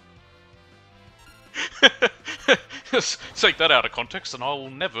 Just take that out of context and I'll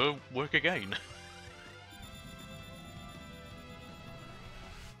never work again.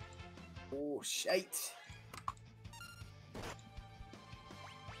 Oh, shite.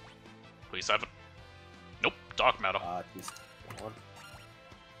 Please have it. Nope, dark matter. Just one.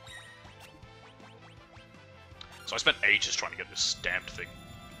 So I spent ages trying to get this damned thing.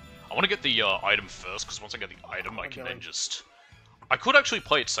 I want to get the item first, because once I get the item, I can then just... I could actually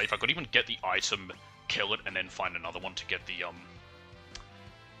play it safe. I could even get the item, kill it, and then find another one to get the other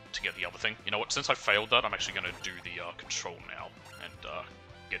thing. You know what? Since I failed that, I'm actually going to do the control now and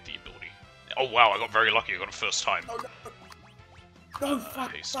get the ability. Oh wow! I got very lucky. I got it first time. Oh, no! No!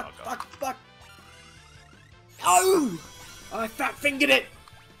 Fuck! Hey, Fuck! No! I fat fingered it.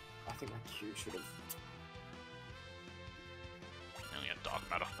 I think my Q should have. Yeah, dark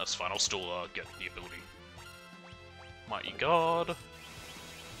matter. That's fine. I'll still get the ability. Mighty God.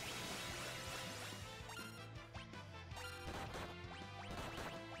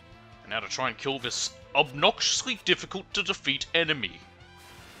 And now to try and kill this obnoxiously difficult to defeat enemy.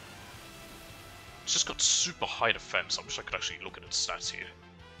 It's just got super high defense. I wish I could actually look at its stats here.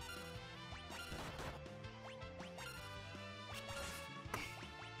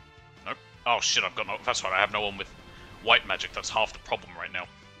 Nope. Oh shit, I've got no... That's right, I have no one with white magic. That's half the problem right now.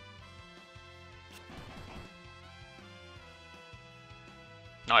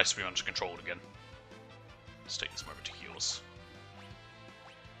 Nice, we managed to control it again. Let's take this moment to heal us.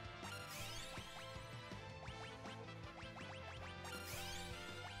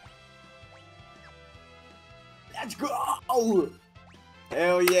 Let's go!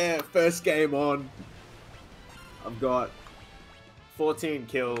 Hell yeah, first game on. I've got 14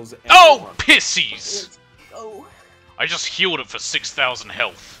 kills. And Oh, pissies! Let's go. I just healed it for 6,000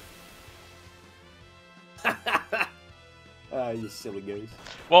 health. You silly goose.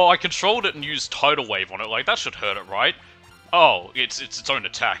 Well, I controlled it and used Tidal Wave on it, like, that should hurt it, right? Oh, it's its own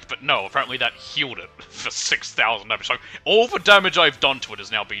attack, but no, apparently that healed it for 6,000 damage. So, all the damage I've done to it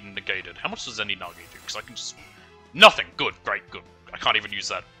has now been negated. How much does any Nagi do? Because I can just... Nothing! Good, great, good. I can't even use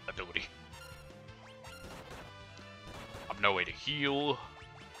that ability. I've no way to heal.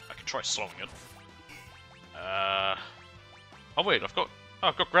 I can try slowing it. Oh wait, I've got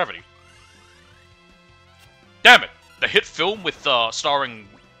gravity. Damn it! The hit film with, starring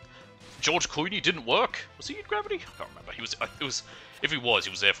George Clooney didn't work. Was he in Gravity? I can't remember. He was. If he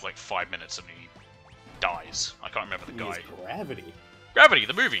was there for like 5 minutes and he dies. I can't remember the guy. Gravity. Gravity,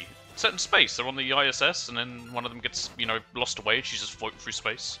 the movie, set in space. They're on the ISS, and then one of them gets, lost away, and she's just floating through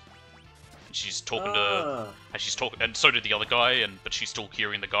space. And she's talking and so did the other guy, but she's still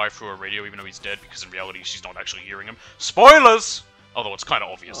hearing the guy through a radio, even though he's dead, because in reality she's not actually hearing him. Spoilers! Although it's kind of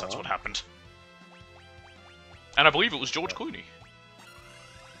obvious that's what happened. And I believe it was George Clooney.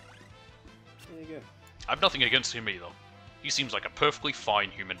 There you go. I have nothing against him either. He seems like a perfectly fine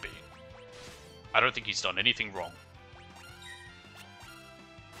human being. I don't think he's done anything wrong.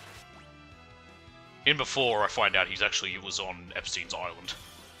 In Before, I find out he was on Epstein's Island.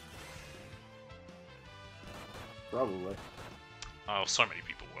 Probably. Oh, so many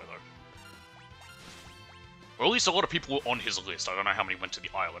people were, though. Or at least a lot of people were on his list. I don't know how many went to the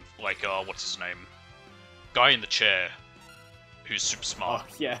island. Like, what's his name? Guy in the chair, who's super smart.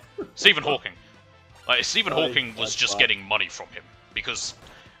 Oh, yeah. Stephen Hawking. Stephen Hawking was just getting money from him, because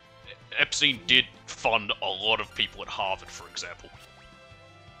Epstein did fund a lot of people at Harvard, for example.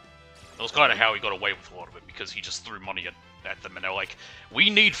 That was kind of how he got away with a lot of it, because he just threw money at them, and they're like, we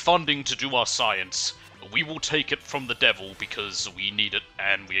need funding to do our science, we will take it from the devil because we need it,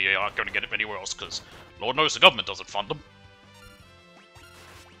 and we aren't going to get it anywhere else, because Lord knows the government doesn't fund them.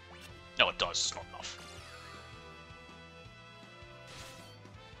 No, it does, it's not enough.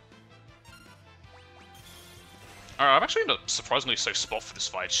 Alright, I'm actually in a surprisingly safe spot for this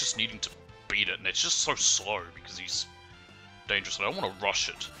fight. It's just needing to beat it, and it's just so slow because he's dangerous. I don't want to rush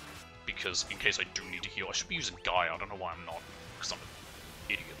it, because in case I do need to heal, I should be using Gaia. I don't know why I'm not, because I'm an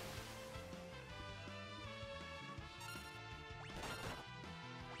idiot.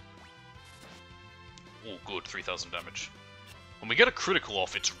 Oh, good, 3,000 damage. When we get a critical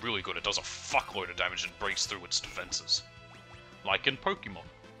off, it's really good. It does a fuckload of damage and breaks through its defenses. Like in Pokemon.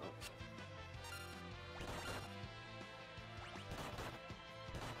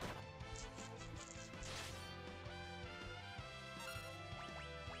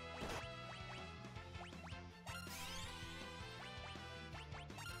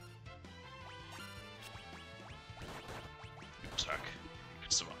 Attack.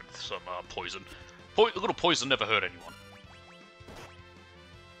 Get some poison. A little poison never hurt anyone.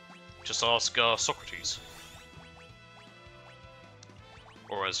 Just ask Socrates.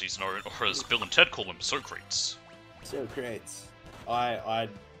 Or as he's known, or as Bill and Ted call him, Socrates. Socrates. I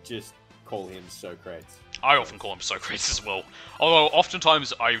just call him Socrates. I often call him Socrates as well. Although,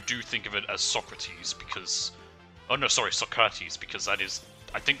 oftentimes I do think of it as Socrates because... Oh no, sorry, Socrates, because that is,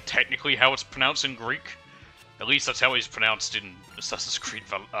 I think, technically how it's pronounced in Greek. At least that's how he's pronounced in Assassin's Creed,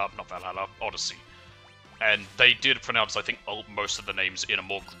 not Valhalla, Odyssey. And they did pronounce, I think, most of the names in a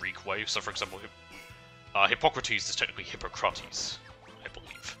more Greek way. So, for example, Hippocrates is technically Hippocrates, I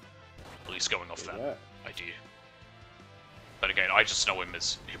believe. At least going off that idea. But again, I just know him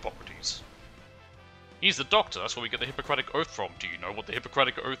as Hippocrates. He's the doctor, that's where we get the Hippocratic Oath from. Do you know what the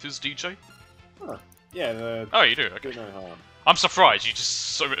Hippocratic Oath is, DJ? Huh. Yeah, Oh, you do? Okay. Do no harm. I'm surprised, you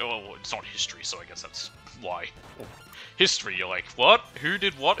just... well, it's not history, so I guess that's why. Yeah. History, you're like, what? Who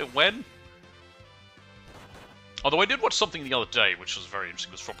did what and when? Although I did watch something the other day, which was very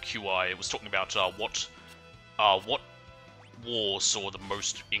interesting. It was from QI. It was talking about what war saw the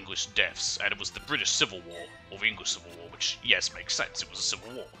most English deaths, and it was the British Civil War, or the English Civil War, which, yes, makes sense. It was a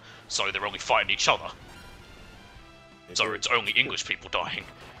civil war. So they're only fighting each other. So it's only English people dying.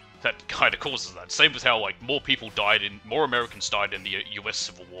 That kind of causes that. Same with how, like, more Americans died in the US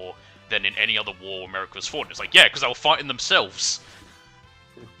Civil War than in any other war America was fought. It's like, yeah, because they were fighting themselves.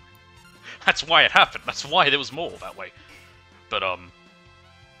 That's why it happened. That's why there was more that way. But,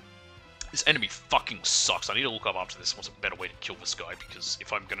 this enemy fucking sucks. I need to look up after this what's a better way to kill this guy, because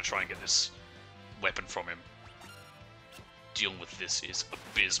if I'm gonna try and get this weapon from him, dealing with this is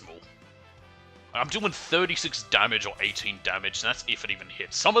abysmal. I'm doing 36 damage or 18 damage, and that's if it even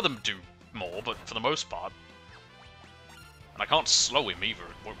hits. Some of them do more, but for the most part. And I can't slow him either,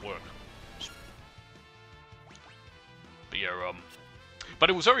 it won't work. But yeah, but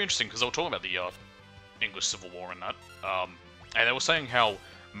it was very interesting, because they were talking about the English Civil War and that, and they were saying how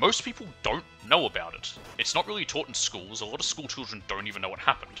most people don't know about it. It's not really taught in schools. A lot of school children don't even know what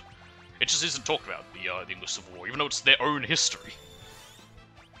happened. It just isn't talked about, the English Civil War, even though it's their own history.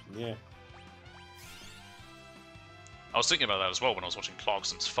 Yeah. I was thinking about that as well when I was watching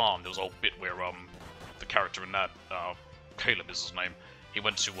Clarkson's Farm. There was a whole bit where, the character in that, Caleb is his name, he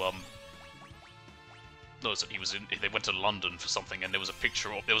went to, they went to London for something, and there was a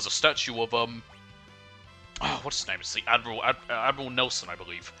picture of, there was a statue of, what's his name? It's the Admiral Nelson, I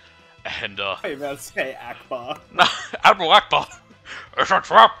believe. And, I'm about to say Akbar. Admiral Akbar! It's a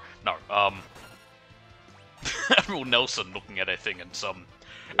trap! No, Admiral Nelson looking at a thing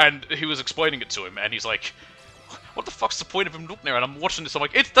and he was explaining it to him, and he's like, what the fuck's the point of him looking there? And I'm watching this, I'm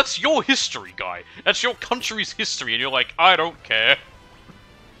like, that's your history, guy. That's your country's history, and you're like, I don't care.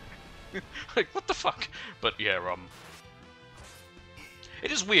 Like, what the fuck? But yeah,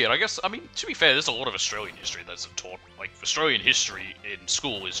 it is weird. I guess, I mean, to be fair, there's a lot of Australian history that isn't taught. Like, Australian history in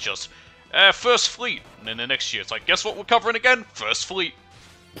school is just, First Fleet. And then the next year, it's like, guess what we're covering again? First Fleet.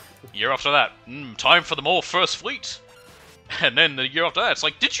 Year after that, time for the more First Fleet. And then the year after that, it's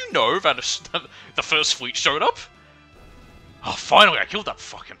like, did you know that the First Fleet showed up? Oh, finally, I killed that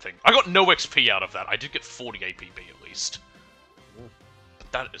fucking thing. I got no XP out of that. I did get 40 APB at least.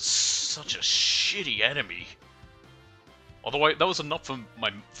 But that is such a shitty enemy. Although that was enough for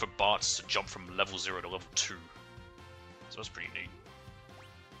Bartz to jump from level 0 to level 2. So that's pretty neat.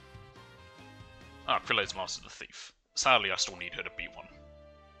 Ah, Krille's Master the Thief. Sadly, I still need her to beat one.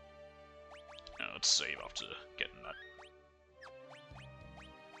 Let's save after getting that.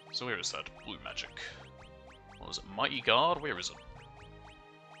 So where is that? Blue magic. What was it? Mighty Guard? Where is it?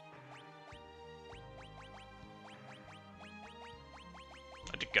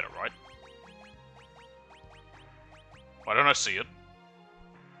 I did get it right. Why don't I see it?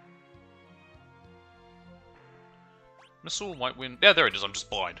 Missile, White Wind... Yeah, there it is, I'm just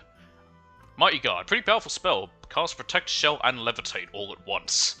blind. Mighty Guard. Pretty powerful spell. Cast Protect, Shell, and Levitate all at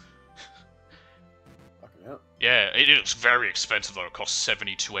once. Fucking hell. Yeah, it is very expensive though. It costs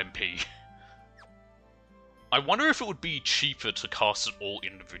 72 MP. I wonder if it would be cheaper to cast it all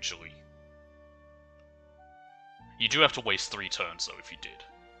individually. You do have to waste 3 turns though if you did.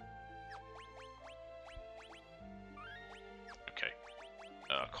 Okay.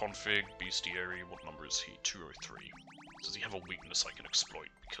 Config, Bestiary, what number is he? 203. Does he have a weakness I can exploit?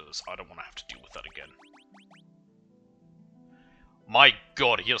 Because I don't want to have to deal with that again. My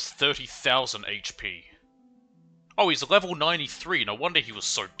god, he has 30,000 HP. Oh, he's level 93. No wonder he was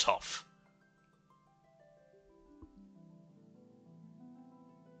so tough.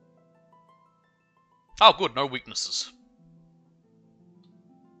 Oh, good. No weaknesses.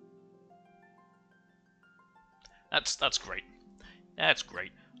 That's great. That's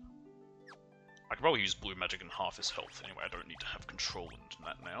great. I can probably use blue magic and half his health. Anyway, I don't need to have control into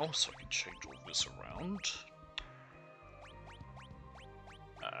that now, so I can change all this around.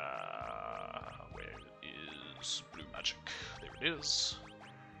 Where is blue magic? There it is.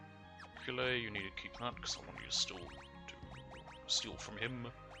 Krille, you need to keep that, because I want you to still steal from him.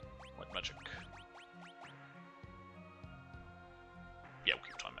 White magic. Yeah, we'll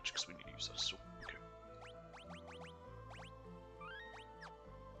keep time magic, because we need to use that still. Okay.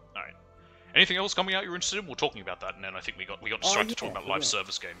 Alright. Anything else coming out you're interested in? We're talking about that, and then I think we got distracted talking about live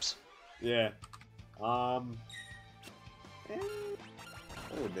service games. Yeah. Call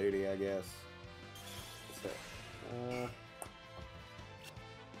of Duty, I guess. What's that?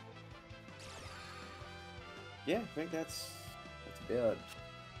 Yeah, I think that's about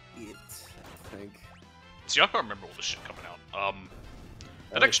it, I think. See, I can't remember all this shit coming out.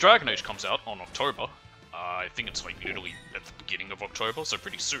 The next Dragon Age comes out on October. I think it's like literally at the beginning of October, so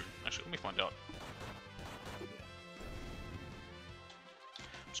pretty soon. Actually, let me find out. I'm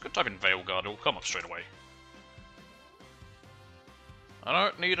just gonna type in Veilguard, it'll come up straight away. I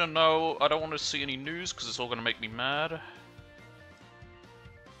don't need to know, I don't want to see any news, because it's all gonna make me mad.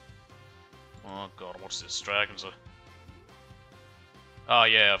 Oh god, what's this? Dragons are... Oh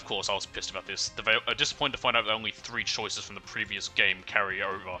yeah, of course, I was pissed about this. Disappointed to find out that only 3 choices from the previous game carry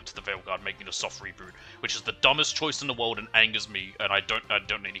over to the Veilguard, making it a soft reboot, which is the dumbest choice in the world and angers me, and I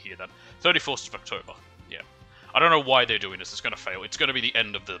don't need to hear that. 31st of October, yeah. I don't know why they're doing this, it's gonna fail. It's gonna be the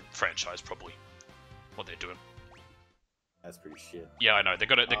end of the franchise, probably. What they're doing. That's pretty shit. Yeah, I know, they're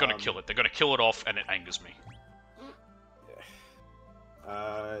gonna kill it. They're gonna kill it off, and it angers me.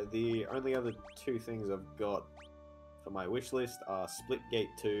 Yeah. The only other 2 things I've got for my wish list are Splitgate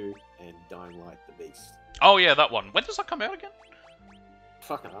 2 and Dying Light the Beast. Oh yeah, that one. When does that come out again?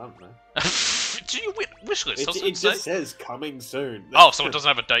 Fucking I don't know. Do you wish list? It just says coming soon. Oh, so it doesn't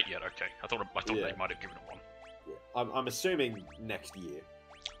have a date yet. Okay, I thought Yeah. they might have given it one. Yeah. I'm assuming next year.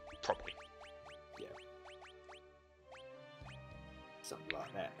 Probably. Yeah. Something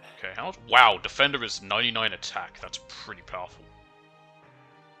like that. Okay, wow, Defender is 99 attack. That's pretty powerful.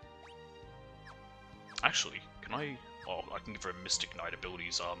 Actually, can I... Oh, I can give her a Mystic Knight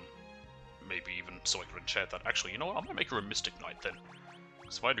abilities, maybe even so I can enchant that. Actually, you know what? I'm gonna make her a Mystic Knight then.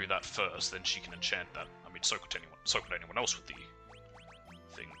 So if I do that first, then she can enchant that. I mean, so could anyone else with the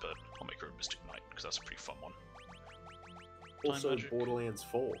thing, but I'll make her a Mystic Knight, because that's a pretty fun one. Also, Borderlands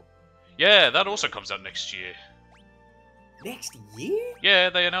 4. Yeah, that also comes out next year. Next year? Yeah,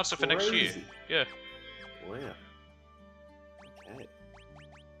 they announced it for next year. Crazy. Yeah. Wow. Okay.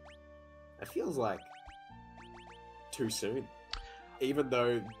 That feels like too soon. Even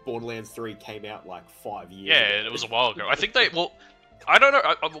though Borderlands 3 came out like 5 years Yeah, ago. it was a while ago. I think they, well, I don't know,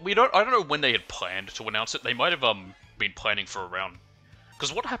 I don't know when they had planned to announce it. They might have, been planning for around,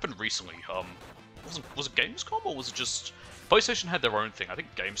 because what happened recently, was it Gamescom, or was it just, PlayStation had their own thing. I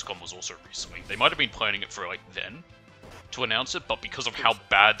think Gamescom was also recently. They might have been planning it for, like, then, to announce it, but because of how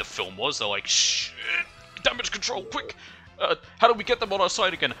bad the film was, they're like, shit, damage control, quick! How do we get them on our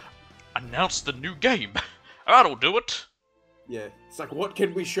side again? Announce the new game! That'll do it! Yeah, it's like, what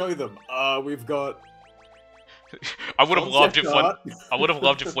can we show them? We've got... I would have loved if when art. I would have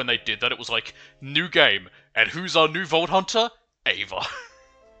loved if when they did that it was like, new game, and who's our new Vault Hunter? Ava.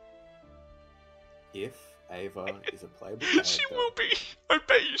 If Ava is a playable character... She will be. I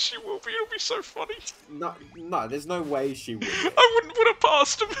bet you she will be. It'll be so funny. No, there's no way she would. I wouldn't put it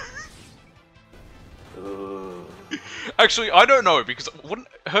past him. Ugh. Actually, I don't know, because wouldn't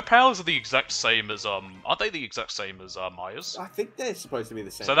her powers are the exact same as aren't they the exact same as Maya's? I think they're supposed to be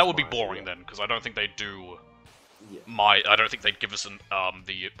the same. So that as would be Maya, boring yeah. then, because I don't think they do. Yeah. I don't think they'd give us an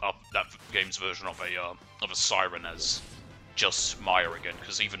that game's version of a siren as just Maya again,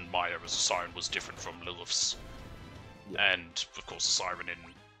 because even Maya as a siren was different from Lilith's, Yeah. and of course the siren in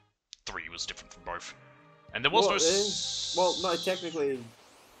 3 was different from both. And there was no. Technically,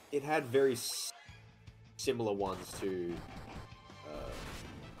 it had very similar ones to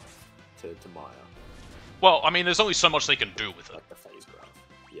Maya, Well, I mean, there's only so much they can do with it. like the phase graph.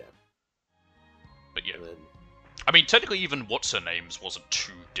 Yeah. But yeah, And then, I mean, technically, even what's her name's wasn't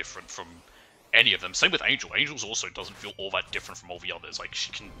too different from any of them. Same with Angel. Angel's also doesn't feel all that different from all the others. Like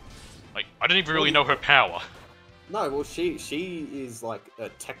she can, like I don't even really know her power. no, well, she is like a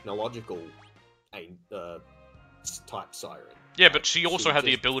technological type siren. Yeah, but she also had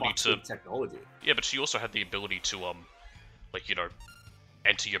the just ability fucks to. with technology. Yeah, but she also had the ability to like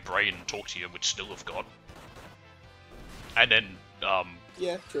enter your brain and talk to you, which still have got. And then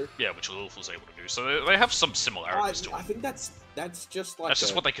Yeah, true. yeah, which Lilith was able to do. So they have some similarities to I it. think that's just like That's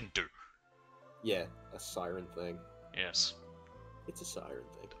just what they can do. Yeah, a siren thing. Yes. It's a siren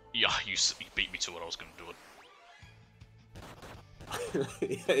Yeah, you beat me to it. I was going to do it.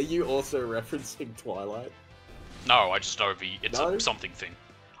 thing. Are you also referencing Twilight? No, I just know it's No? a something thing.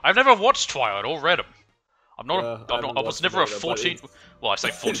 I've never watched Twilight or read them. I'm not. I I'm not haven't I was watched never them a either, but 14. it's- Well, I say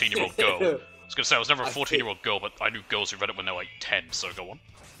 14-year-old girl. I was gonna say I was never a I think- 14-year-old girl, but I knew girls who read it when they were like 10. So go on.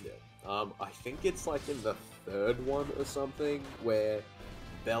 Yeah. I think it's like in the third one or something where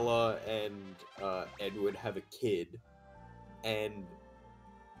Bella and Edward have a kid, and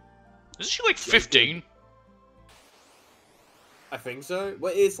Isn't she like Jacob- 15? I think so.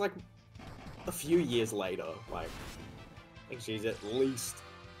 Well, it's like a few years later. Like, I think she's at least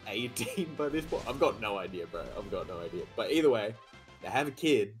 18 by this point. I've got no idea, bro. I've got no idea. But either way, they have a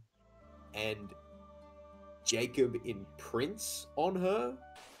kid, and Jacob imprints on her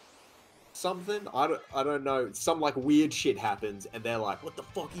something. I don't know. Some like weird shit happens, and they're like, "What the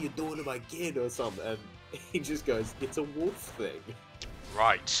fuck are you doing to my kid?" or something. And he just goes, "It's a wolf thing."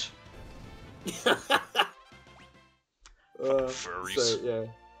 Right. Furries. So yeah.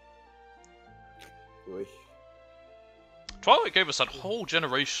 Oy. Twilight gave us that whole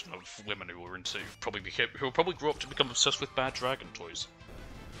generation of women who were into who probably grew up to become obsessed with bad dragon toys.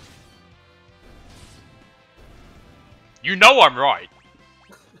 You know I'm right.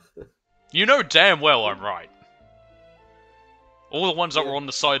 You know damn well I'm right. All the ones that were on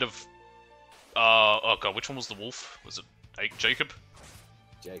the side of oh god, which one was the wolf? Was it Jacob?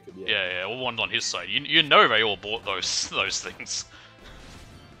 Jacob, yeah. Yeah, all the ones on his side. You know they all bought those things.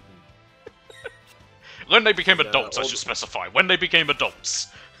 When they became adults, I should specify. When they became adults.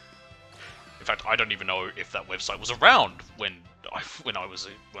 In fact, I don't even know if that website was around when I was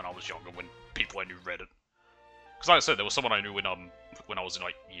younger, when people I knew read it. Because like I said, there was someone I knew when I was in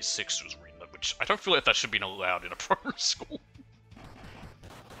like year 6 who was reading that, which I don't feel like that should be allowed in a primary school.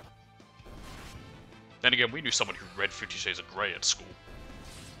 Then again, we knew someone who read 50 Shades of Grey at school.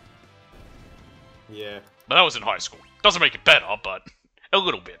 Yeah. But that was in high school. Doesn't make it better, but a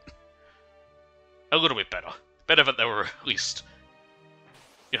little bit. A little bit better. Better that they were at least,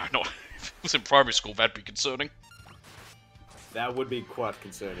 not. If it was in primary school, that'd be concerning. That would be quite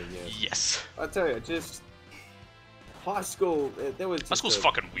concerning, yeah. Yes. I tell you, just high school. There was. High school's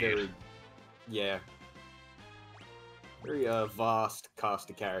fucking weird. Yeah. Very vast cast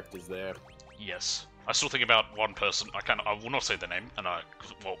of characters there. Yes. I still think about one person. I will not say their name, and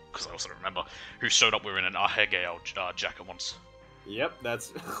because I also don't remember, who showed up wearing an Arhegao jacket once. Yep,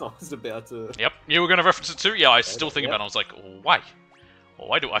 that's. I was about to. Yep, you were going to reference it too? Yeah, I still think Yep. about it. I was like, why? Well,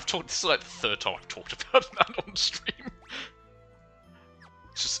 why do I've talked? This is like the third time I've talked about that on stream.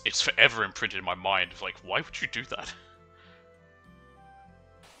 It's just, it's forever imprinted in my mind. Like, why would you do that?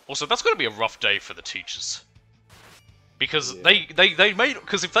 Also, that's going to be a rough day for the teachers. Because Yeah. they made...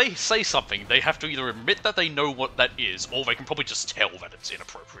 Because if they say something, they have to either admit that they know what that is, or they can probably just tell that it's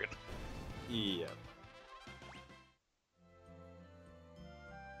inappropriate. Yeah.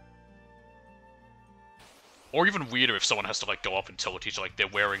 Or even weirder if someone has to, like, go up and tell a teacher, like, they're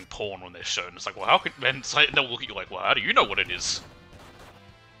wearing porn on their shirt, and it's like, well, how could... And it's like, they'll look at you like, well, how do you know what it is?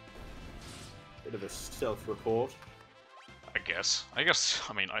 Bit of a self-report. I guess. I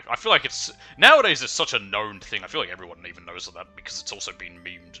mean, I feel like it's... Nowadays, it's such a known thing. I feel like everyone even knows of that, because it's also been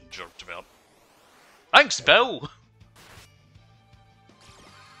memed and joked about. Thanks, Belle!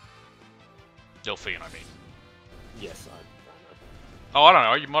 Delphine, I mean. Yes, I know. Oh, I don't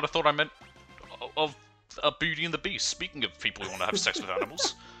know, you might have thought I meant... of Beauty and the Beast. Speaking of people who want to have sex with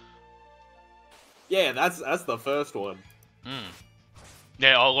animals. Yeah, that's the first one.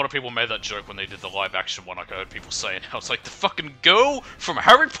 Yeah, a lot of people made that joke when they did the live action one. Like, I heard people saying, I was like, the fucking girl from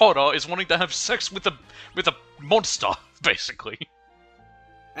Harry Potter is wanting to have sex with a monster, basically.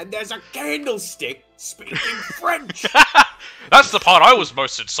 And there's a candlestick speaking French. That's the part I was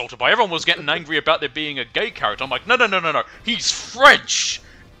most insulted by. Everyone was getting angry about there being a gay character. I'm like, no, he's French.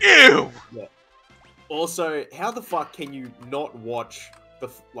 Ew. Yeah. Also, how the fuck can you not watch the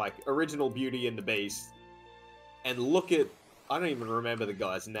original Beauty and the Beast and look at, I don't even remember the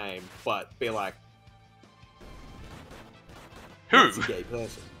guy's name, but be like, Who? that's a gay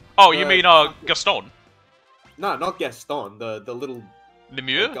person. Oh, you mean Gaston? No, not Gaston. The little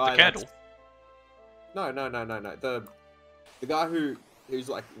Lemieux, the guy the candle. No. The guy who's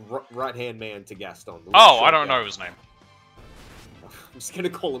like right hand man to Gaston. the Oh, short I don't guy. know his name. I'm just gonna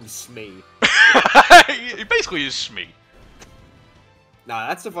call him Smee. He basically is Shmee. Nah,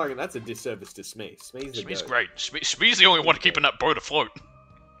 that's a disservice to Smee. Smee's the Shmee's goat. great. Shmee's the only one keeping that boat afloat.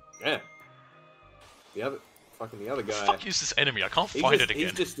 Yeah. The other The guy. fuck is this enemy? I can't He's find just, it again.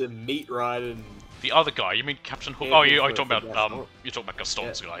 He's just a meat riding. The other guy, you mean Captain Hook? Yeah, Oh, yeah, you're for talking about Gaston. you're talking about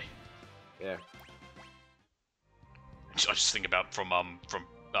Gaston's guy. Yeah. I just think about from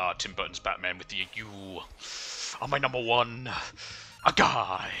Tim Burton's Batman with the "You are my number one, a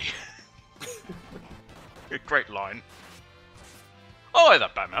guy." A great line. Oh, I like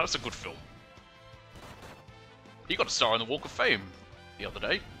that Batman. That's a good film. He got a star on the Walk of Fame the other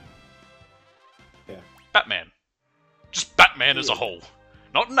day. Yeah. Batman. Just Batman as a Yeah. whole.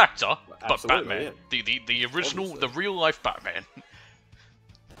 Not an actor, but Absolutely, Batman. The original, Obviously. the real life Batman.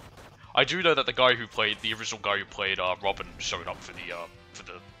 I do know that the original guy who played Robin showed up for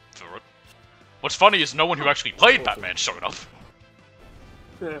it. What's funny is no one who actually played Awesome. Batman showed up.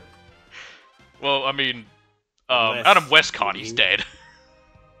 Yeah. Well, I mean, Unless Adam Westcott, he's you- dead.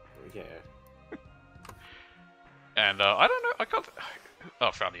 Yeah. And I don't know, I can't. Oh,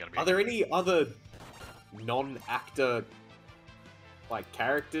 I found the enemy. Are there any other non-actor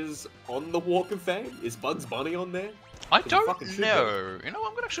characters on the Walk of Fame? Is Bugs Bunny on there? I He don't fucking should know. You know,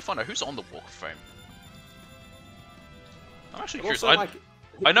 I'm gonna actually find out who's on the Walk of Fame. I'm actually And curious. also,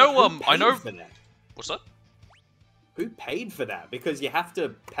 I know, who I paid know- for that? What's that? Who paid for that? Because you have to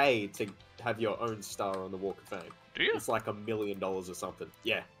pay to have your own star on the Walk of Fame. Do you? It's like $1 million or something.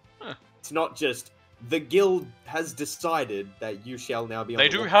 Yeah. Huh. It's not just the guild has decided that you shall now be on They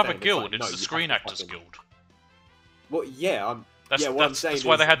the do Walk of have a Fame. guild. like, It's no, the you have Screen to Actors fucking- Guild. Well, yeah, That's what I'm saying that's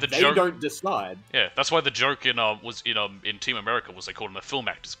why is they had the they joke. don't decide. Yeah, that's why the joke in was in Team America was they called them the Film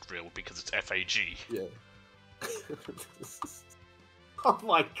Actors Guild because it's FAG. Yeah. Oh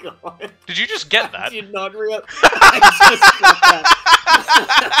my god. Did you just get I that? did not real. I just got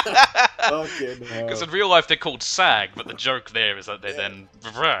that. Fucking hell. Because in real life they're called SAG, but the joke there is that they then.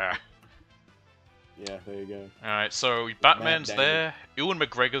 Yeah, there you go. Alright, so Batman's Damon. there, Ewan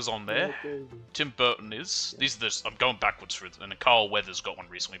McGregor's on there, Tim Burton is. These are the. I'm going backwards through it, and Carl Weathers got one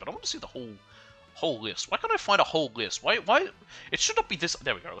recently, but I want to see the whole list. Why can't I find a whole list? Why? It should not be this.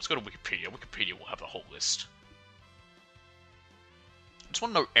 There we go. Let's go to Wikipedia. Wikipedia will have the whole list. I just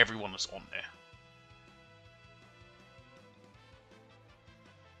want to know everyone that's on there.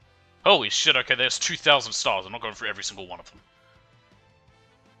 Holy shit, okay, there's 2,000 stars. I'm not going through every single one of them.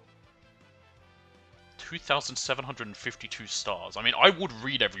 2,752 stars. I mean, I would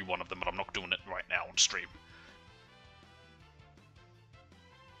read every one of them, but I'm not doing it right now on stream.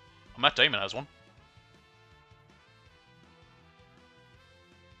 Matt Damon has one.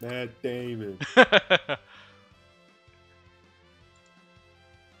 Matt Damon.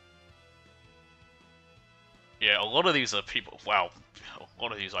 Yeah, lot of these are people. Wow, a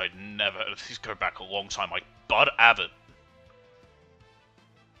lot of these I never. These go back a long time. Like Bud Abbott.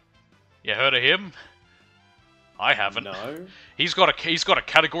 You heard of him? I haven't. No. He's got a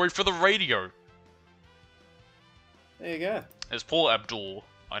category for the radio. There you go. There's Paul Abdul.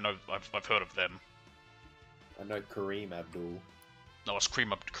 I know. I've heard of them. I know Kareem Abdul. No, it's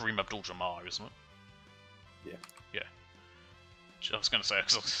Kareem Abdul-Jabbar, isn't it? Yeah. Yeah. I was gonna say. I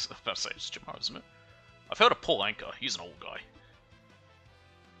was about to say it's Jabbar, isn't it? I've heard of Paul Anka. He's an old guy.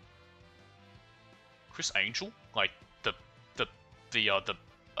 Chris Angel, like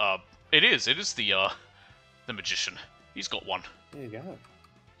it is the magician. He's got one. There you go.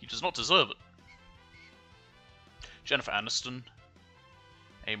 He does not deserve it. Jennifer Aniston,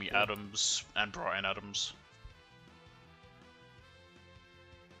 Amy Adams, and Bryan Adams.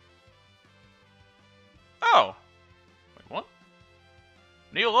 Oh! Wait, what?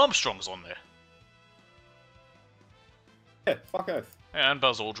 Neil Armstrong's on there. Yeah, fuck oath. Yeah, and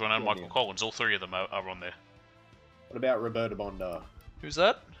Buzz Aldrin and Yeah, Michael Collins, all three of them are on there. What about Roberta Bondar? Who's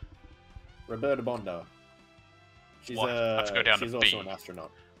that? Roberta Bondar. She's What? I have to go down to she's B. also an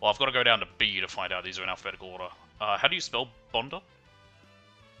astronaut. Well, I've got to go down to B to find out these are in alphabetical order. How do you spell Bonda?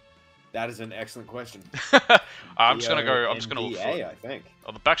 That is an excellent question. I'm just gonna go. I'm just gonna look for. B-O-N-D-A, I think.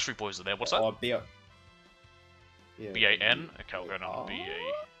 Oh, the Backstreet Boys are there. What's that? Or B-O. B-A-N. Okay, I'll go down to B-A.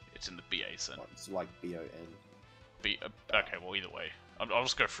 It's in the B-A then. It's like B-O-N. B. Okay, well either way, I'll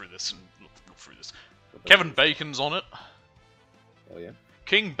just go through this and look through this. Kevin Bacon's on it. Oh yeah.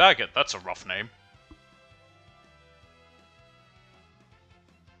 King Baggett. That's a rough name.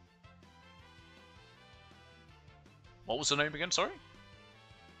 What was the name again? Sorry.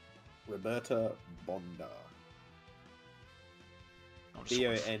 Roberta Bondar.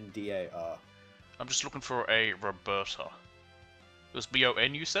 B-O-N-D-A-R. I'm just looking for a Roberta. It was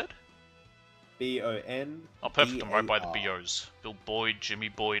B-O-N, you said? B-O-N. Oh, perfect. I'm right by the B-O's. Bill Boyd, Jimmy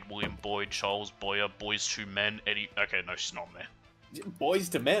Boyd, William Boyd, Charles Boyer, Boys to Men, Eddie... Okay, no, she's not on there. Boys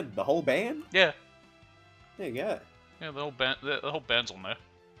to Men, the whole band? Yeah. There you go. Yeah, the whole band's on there.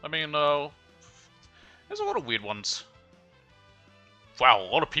 I mean, there's a lot of weird ones. Wow,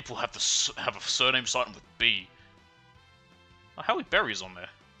 a lot of people have have a surname starting with B. Oh, Halle Berry's on there.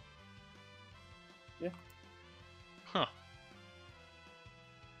 Yeah. Huh.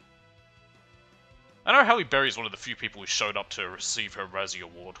 I know Halle Berry's one of the few people who showed up to receive her Razzie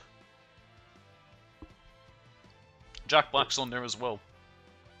Award. Jack Black's on there as well.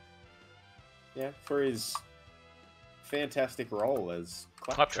 Yeah, for his fantastic role as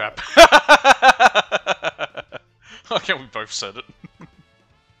Claptrap. Okay, we both said it.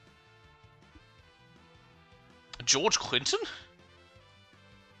 George Clinton?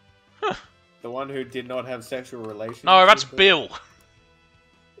 Huh. The one who did not have sexual relations? No, that's with her? Bill.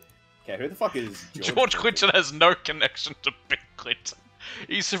 Okay, who the fuck is George Clinton has no connection to Bill Clinton.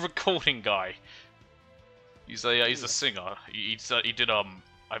 He's a recording guy. He's a singer. He did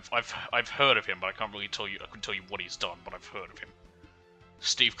I've heard of him, but I can't really tell you. I can tell you what he's done, but I've heard of him.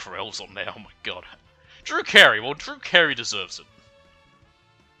 Steve Carell's on there. Oh my god. Drew Carey. Well, Drew Carey deserves it.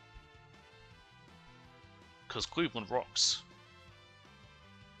 Because Cleveland rocks.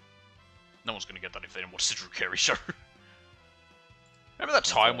 No one's gonna get that if they didn't watch the Drew Carey show. Remember that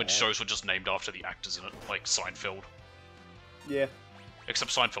time when shows were just named after the actors in it, like Seinfeld? Yeah.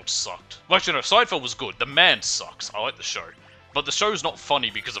 Except Seinfeld sucked. Well, actually, no, Seinfeld was good. The man sucks. I like the show. But the show's not funny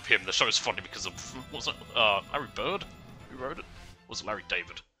because of him. The show's funny because of... Was it Larry Bird? Who wrote it? Was it Larry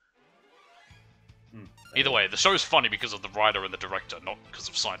David? Either way, the show's funny because of the writer and the director, not because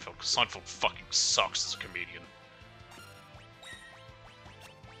of Seinfeld. Because Seinfeld fucking sucks as a comedian.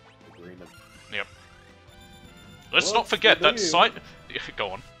 Agreement. Yep. Let's not forget that Go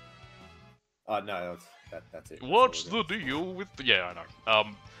on. Oh, no, that's it. What's the deal with... Yeah, I know.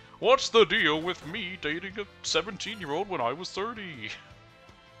 What's the deal with me dating a 17-year-old when I was 30?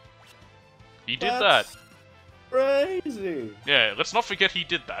 He did that. Crazy. Yeah, let's not forget he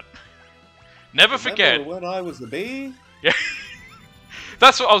did that. Never forget. When I was a bee? Yeah.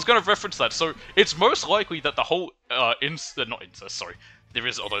 That's what I was going to reference that. So, it's most likely that the whole, not incest, sorry.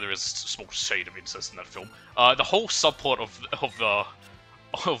 Although there is a small shade of incest in that film. The whole subplot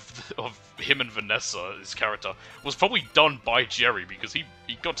of him and Vanessa, his character, was probably done by Jerry because he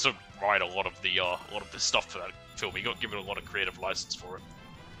got to write a lot of the stuff for that film. He got given a lot of creative license for it.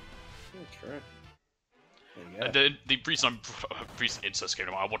 Yeah, true. The reason incest came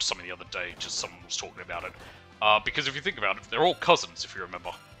to mind, I watched something the other day, just someone was talking about it. Because if you think about it, they're all cousins, if you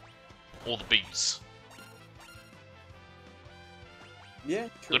remember. All the bees. Yeah,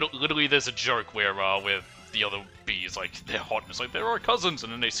 true. Literally, there's a joke where the other bees, like, they're hot, and it's like, they're our cousins,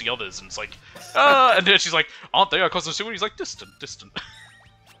 and then they see others, and it's like, ah, and then she's like, aren't they our cousins too? And he's like, distant, distant.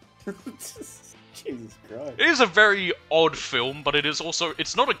 Jesus Christ. It is a very odd film, but it is also,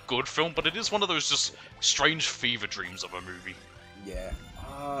 it's not a good film, but it is one of those just strange fever dreams of a movie. Yeah.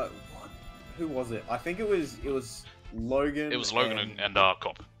 What? Who was it? I think it was Logan. It was Logan and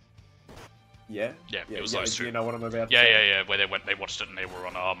Cop. Yeah? Yeah, it was those two. Do you know what I'm about to Yeah, say? yeah, yeah, where they watched it and they were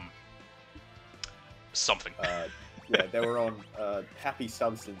on, something. Yeah, they were on Happy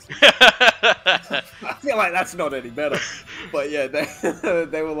Substances. I feel like that's not any better. But yeah,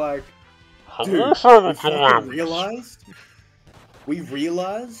 they were like, dude, we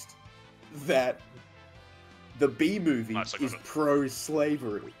realized that the B movie is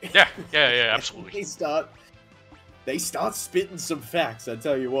pro-slavery. Yeah, absolutely. They start spitting some facts, I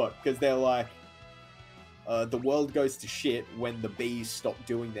tell you what, because they're like, the world goes to shit when the bees stop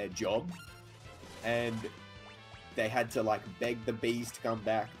doing their job, and they had to like beg the bees to come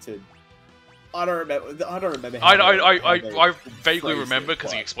back to. I don't remember. I vaguely remember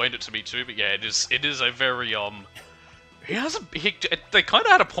because he explained it to me too. But yeah, it is a very they kind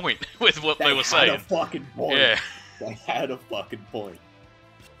of had a point with what they were saying. They had a fucking point. Yeah, they had a fucking point.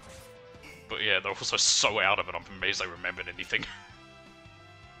 But yeah, they're also so out of it. I'm amazed they remembered anything.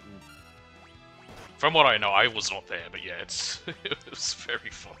 From what I know, I was not there, but yeah, it was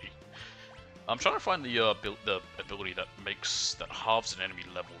very funny. I'm trying to find the ability that halves an enemy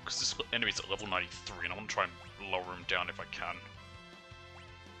level, because this enemy's at level 93, and I want to try and lower him down if I can.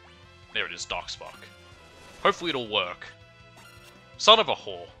 There it is, Darkspark. Hopefully it'll work. Son of a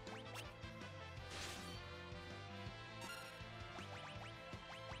whore.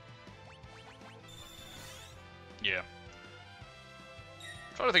 Yeah.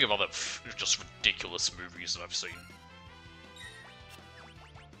 I'm trying to think of other just ridiculous movies that I've seen.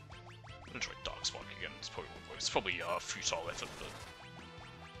 I'm gonna try Darkspark again. It's probably a futile effort, but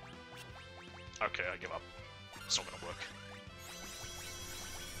okay, I give up. It's not gonna work.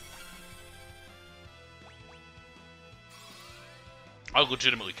 I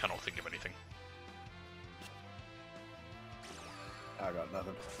legitimately cannot think of anything. I got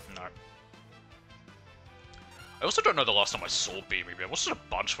nothing. No. I also don't know the last time I saw B movie. I watched it a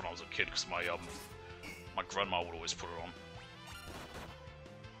bunch when I was a kid because my grandma would always put it on.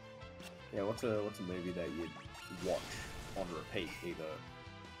 Yeah, what's a movie that you'd watch on repeat, either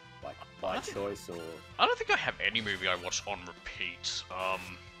like by choice or? I don't think I have any movie I watch on repeat.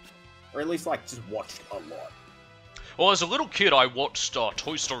 Or at least like just watched a lot. Well, as a little kid, I watched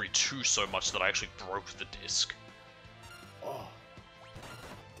Toy Story 2 so much that I actually broke the disc. Oh,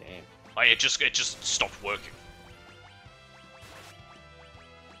 damn! It just stopped working.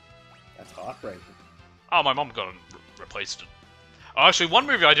 That's heartbreaking. Oh, my mom got and replaced it. Actually, one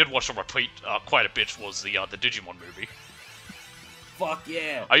movie I did watch on repeat quite a bit was the Digimon movie. Fuck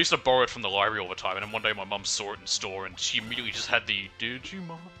yeah! I used to borrow it from the library all the time, and then one day my mum saw it in store, and she immediately just had the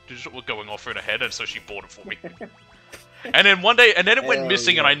Digimon going off in her head, and so she bought it for me. And then one day, it went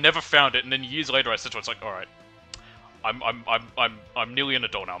missing, and I never found it. And then years later, I said to her, "It's like, all right, I'm nearly an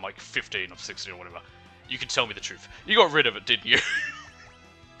adult now. I'm like 15 or 16 or whatever. You can tell me the truth. You got rid of it, didn't you?"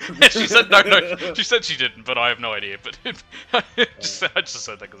 And she said, "No." She said she didn't, but I have no idea. But I just said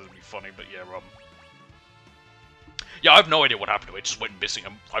that because it'd be funny. But yeah, yeah, I have no idea what happened to it. It just went missing.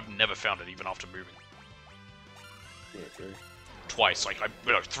 I've never found it even after moving. Yeah, true. Twice, like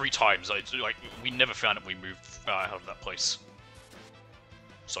 3 times. We never found it when we moved out of that place.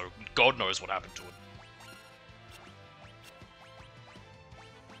 So God knows what happened to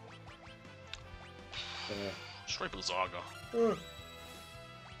it. Straight Blizzaga. Maybe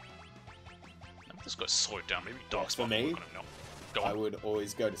this guy's slowed down. Maybe Darkspark. For me, I don't know. Go on. I would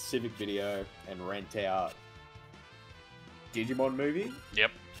always go to Civic Video and rent out Digimon movie.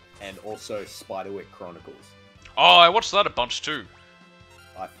 Yep. And also Spiderwick Chronicles. Oh, I watched that a bunch too.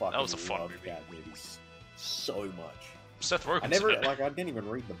 I fucking that was a fun loved movie. That movie so much. Seth Rogen. I didn't even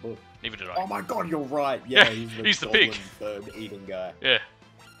read the book. Neither did I. Oh my god, you're right. Yeah, he's the pig. Bird-eating guy. Yeah.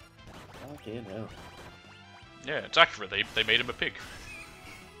 Fucking hell. Yeah, it's accurate. They made him a pig.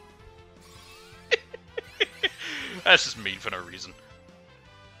 That's just mean for no reason.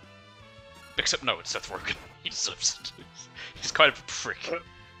 Except no, it's Seth Rogen. He deserves it. He's kind of a prick.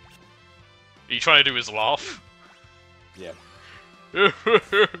 Are you trying to do his laugh? Yeah.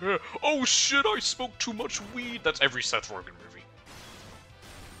 Oh shit, I smoked too much weed. That's every Seth Rogen movie.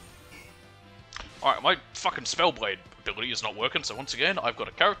 Alright, my fucking Spellblade ability is not working, so once again, I've got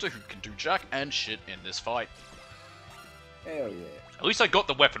a character who can do jack and shit in this fight. Hell yeah. At least I got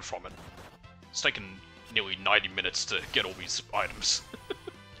the weapon from it. It's taken nearly 90 minutes to get all these items.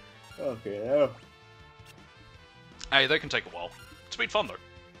 Okay. Hey, they can take a while. It's been fun though.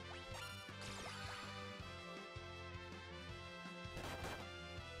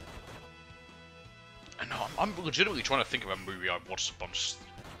 And no, I'm legitimately trying to think of a movie I've watched a bunch,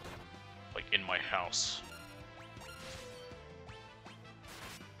 like, in my house.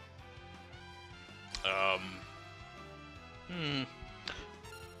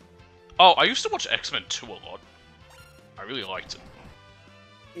 Oh, I used to watch X-Men 2 a lot. I really liked it.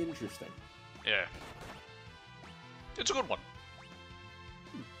 Interesting. Yeah. It's a good one.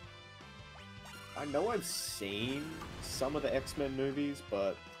 I know I've seen some of the X-Men movies,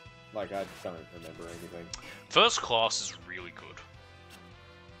 but like I don't remember anything. First Class is really good.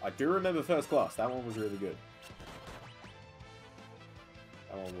 I do remember First Class. That one was really good.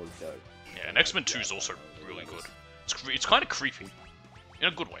 That one was dope. Yeah, and X-Men 2 is also really good. It's kind of creepy. In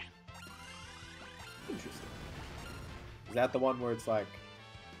a good way. Interesting. Is that the one where it's like,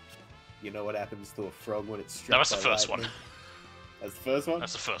 you know what happens to a frog when it's struck? No, that's the by first lightning? one. That's the first one?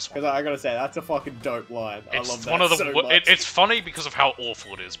 That's the first one. Because I gotta say, that's a fucking dope line. I It's love that one of the. so much. It's funny because of how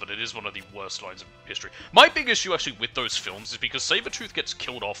awful it is, but it is one of the worst lines of history. My big issue actually with those films is because Sabretooth gets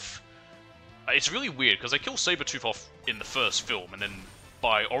killed off. It's really weird because they kill Sabretooth off in the first film, and then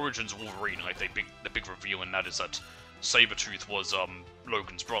by Origins Wolverine, like the big reveal in that is that Sabretooth was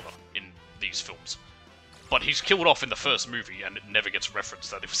Logan's brother in these films. But he's killed off in the first movie, and it never gets referenced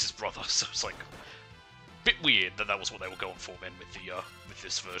that it was his brother. So it's like a bit weird that that was what they were going for then with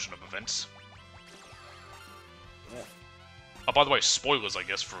this version of events. Yeah. Oh, by the way, spoilers, I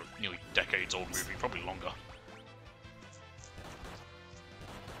guess, for a nearly decades-old movie, probably longer.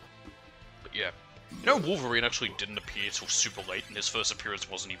 But yeah. You know, Wolverine actually didn't appear till super late, and his first appearance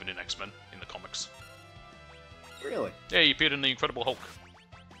wasn't even in X-Men in the comics. Really? Yeah, he appeared in The Incredible Hulk.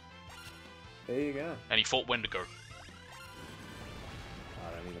 There you go. And he fought Wendigo.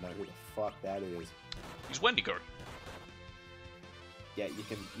 I don't even know who the fuck that is. He's Wendigo. Yeah, you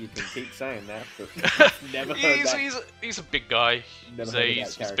can keep saying that, but I've never heard that. He's a big guy. Never He's heard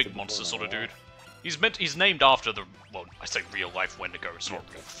of that a big character monster before in sort of my dude. He's named after the, well, I say real life Wendigo. It's not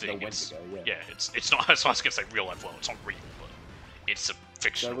a real thing. The It's, Wendigo, yeah, it's not. I was gonna say real life. Well, it's not real, but it's a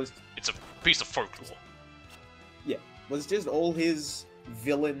fiction. So It's a piece of folklore. yeah, was just all his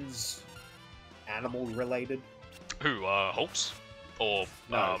villains animal related? Who? Hulks or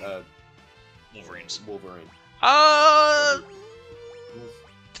No, Wolverines? Wolverine. I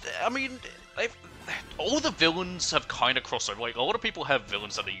mean, all the villains have kind of crossed over. Like, a lot of people have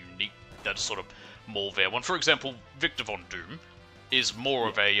villains that are unique, that are sort of more their one. For example, Victor Von Doom is more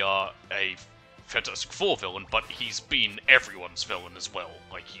of a Fantastic Four villain, but he's been everyone's villain as well.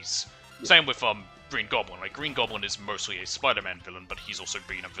 Like, he's... Same with Green Goblin. Like, Green Goblin is mostly a Spider-Man villain, but he's also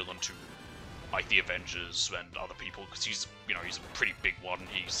been a villain to, like, the Avengers and other people, because he's, you know, he's a pretty big one.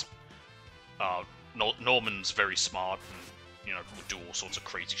 He's... Norman's very smart and, you know, will do all sorts of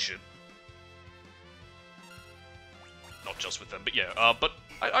crazy shit. Not just with them, but yeah, but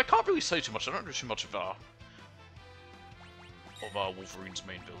I can't really say too much. I don't know too much of Wolverine's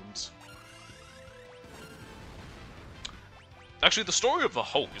main villains. Actually, the story of the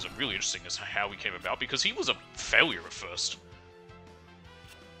Hulk is really interesting as to how he came about, because he was a failure at first.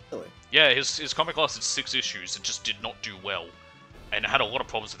 Really? Yeah, his comic lasted 6 issues and just did not do well. And had a lot of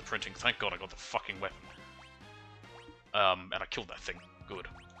problems with the printing. Thank God I got the fucking weapon. And I killed that thing. Good.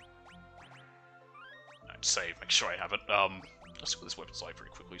 I'd save, make sure I have it. Let's look at this weapon's life very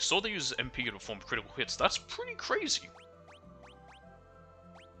quickly. Saw they use MP to perform critical hits. That's pretty crazy.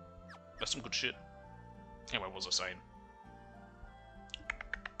 That's some good shit. Anyway, what was I saying?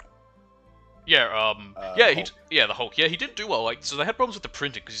 Yeah, yeah, the Hulk. Yeah, he didn't do well. Like, so they had problems with the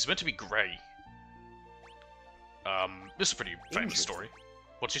printing because he's meant to be grey. This is a pretty famous story.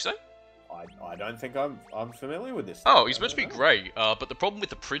 What'd you say? I don't think I'm familiar with this. Oh, he's meant to be grey, but the problem with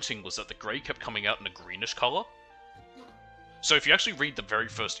the printing was that the grey kept coming out in a greenish colour. So if you actually read the very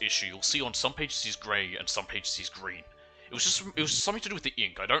first issue, you'll see on some pages he's grey and some pages he's green. It was just something to do with the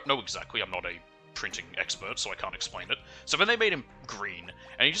ink. I don't know exactly. I'm not a printing expert, so I can't explain it. So then they made him green,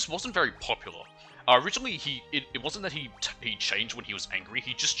 and he just wasn't very popular. Originally, it wasn't that he changed when he was angry.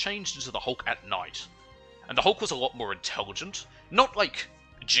 He just changed into the Hulk at night. And the Hulk was a lot more intelligent. Not, like,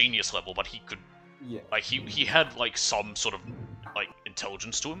 genius level, but he could... Yeah. Like, he had, like, some sort of, like,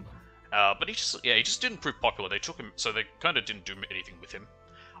 intelligence to him. But he just didn't prove popular. They took him... So they kind of didn't do anything with him.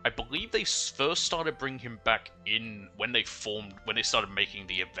 I believe they first started bringing him back in when they started making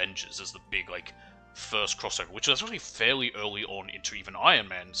the Avengers as the big, like, first crossover. Which was actually fairly early on into even Iron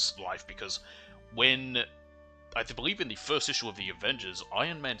Man's life, because when... I believe in the first issue of the Avengers,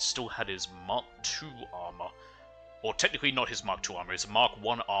 Iron Man still had his Mark II armor. Or technically not his Mark II armor, his Mark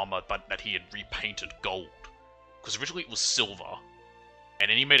I armor, but that he had repainted gold. because originally it was silver, and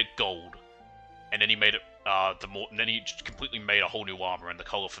then he made it gold, and then he made it and then he completely made a whole new armor, and the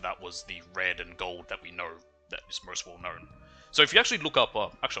color for that was the red and gold that we know that is most well known. So if you actually look up,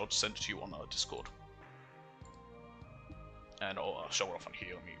 actually I'll just send it to you on Discord, and I'll show it off on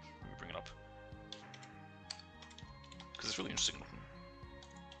here. Let me bring it up because it's really interesting looking.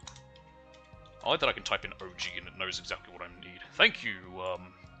 I like that I can type in OG and it knows exactly what I need. Thank you.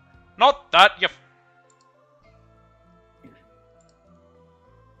 Not that you. My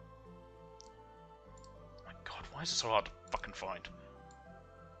God, why is it so hard to fucking find?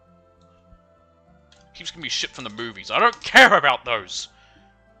 Keeps giving me shit from the movies. I don't care about those.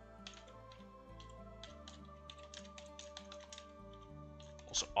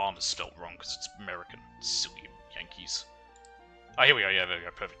 Also, arm is spelled wrong because it's American. Silly Yankees. Ah, here we go. Yeah, there we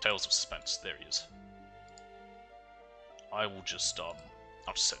go. Perfect. Tales of Suspense. There he is. I will just I'll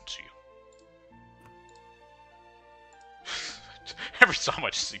just send it to you. Every time I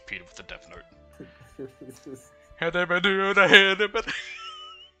just see Peter with the Death Note. I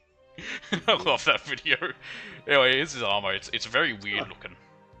love that video. Anyway, here's his armor. It's very weird looking.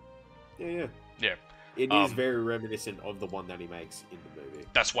 Yeah. Yeah. It is very reminiscent of the one that he makes in the movie.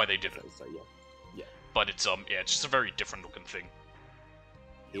 That's why they did it. So yeah. But it's yeah, it's just a very different looking thing.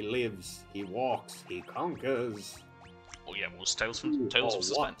 He lives, he walks, he conquers. Oh yeah, well, it's Tales of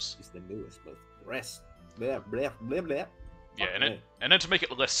Suspense. Is the newest, but rest. Blah blah blah blah. Yeah, and then to make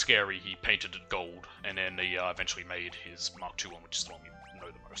it less scary, he painted it gold, and then he eventually made his Mark II one, which is the one we know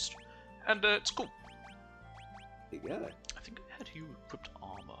the most. And it's cool. You got it. I think I had you equipped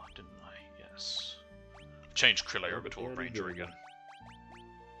armor, didn't I? Yes. Changed Krillay over to a ranger again.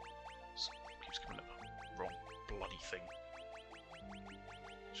 So, keeps giving it the wrong bloody thing.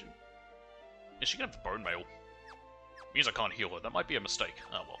 Is she gonna have the bone mail? Means I can't heal her. That might be a mistake.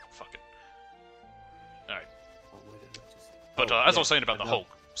 Oh well, fuck it. Alright. But as I was saying about the Hulk,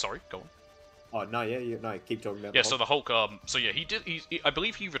 sorry, go on. Oh no, no, keep talking about. Yeah, so the Hulk. So yeah, he did. I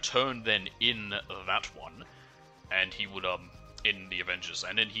believe he returned then in that one, and he would in the Avengers,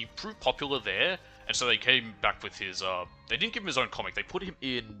 and then he proved popular there, and so they came back with his. They didn't give him his own comic. They put him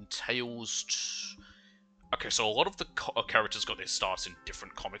in Tales. Okay, so a lot of the characters got their starts in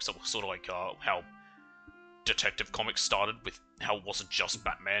different comics. That was sort of like how Detective Comics started with how it wasn't just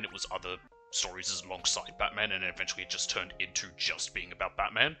Batman, it was other stories alongside Batman, and eventually it just turned into just being about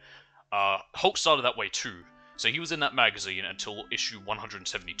Batman. Hulk started that way too. So he was in that magazine until issue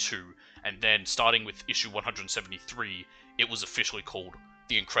 172, and then starting with issue 173, it was officially called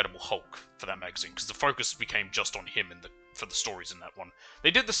The Incredible Hulk for that magazine, because the focus became just on him for the stories in that one.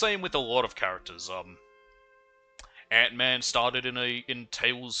 They did the same with a lot of characters. Ant-Man started in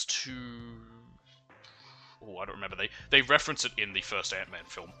Tales to... Oh, I don't remember. They reference it in the first Ant-Man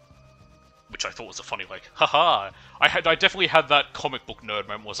film, which I thought was a funny, like, haha. I definitely had that comic book nerd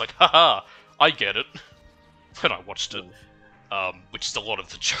moment. Was like, haha, I get it. When I watched it, which is a lot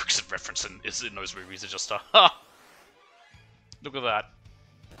of the jokes and reference in those movies are just ha. Look at that.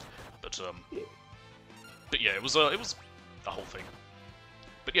 But yeah, it was a whole thing.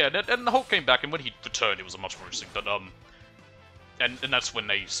 But yeah, and the Hulk came back, and when he returned, it was a much more interesting. But and that's when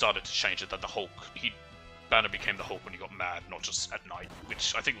they started to change it. That the Hulk, Banner became the Hulk when he got mad, not just at night,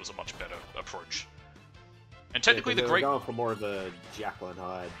 which I think was a much better approach. And technically, they were going for more of a Jekyll and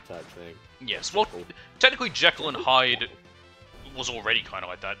Hyde type thing. Yes, well, technically Jekyll and Hyde was already kind of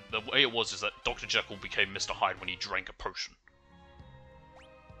like that. The way it was is that Dr. Jekyll became Mr. Hyde when he drank a potion.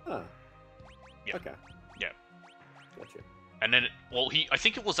 Oh. Yeah. Okay. Yeah. Gotcha. And then, I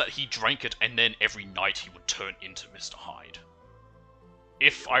think it was that he drank it, and then every night he would turn into Mr. Hyde.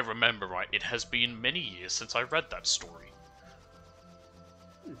 If I remember right, it has been many years since I read that story.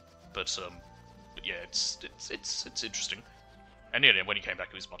 But yeah, it's interesting. And yeah, when he came back,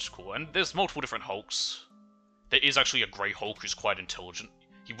 it was much cooler. And there's multiple different Hulks. There is actually a Grey Hulk who's quite intelligent.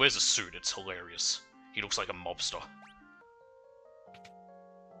 He wears a suit. It's hilarious. He looks like a mobster.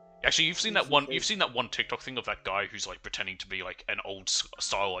 Actually, you've seen that one TikTok thing of that guy who's like pretending to be like an old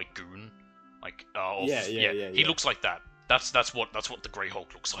style like goon, like yeah. He looks like that. That's what the Grey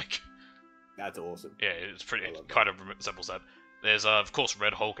Hulk looks like. That's awesome. Yeah, it's pretty. It kind of resembles that. There's of course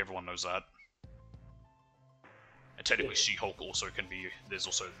Red Hulk. Everyone knows that. And technically, She-Hulk also can be. There's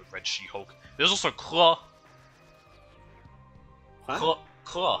also the Red She-Hulk. There's also Claw. Huh?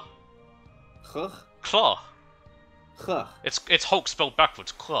 Claw. Huh? Claw. Huh. It's Hulk spelled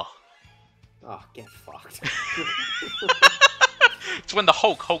backwards. Claw. Oh, get fucked. It's when the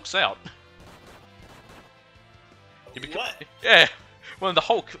Hulk hulks out. What? Yeah, when the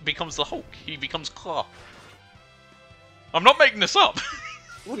Hulk becomes the Hulk, he becomes Claw. I'm not making this up.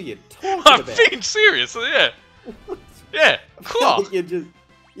 What are you talking I'm about? being serious. Yeah. Yeah, claw.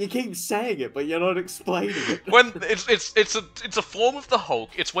 You keep saying it, but you're not explaining it. When it's a form of the Hulk.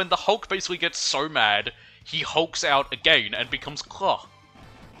 It's when the Hulk basically gets so mad he hulks out again and becomes claw.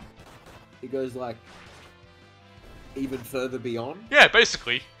 He goes like even further beyond. Yeah,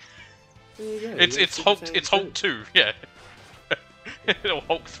 basically. There you go. It's Hulk 2. Yeah. Or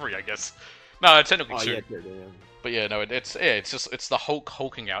Hulk 3, I guess. No, technically 2. Yeah, yeah. But yeah, no, it's the Hulk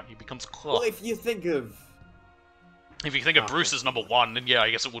hulking out. He becomes claw. Well, if you think of Bruce as number 1, then yeah,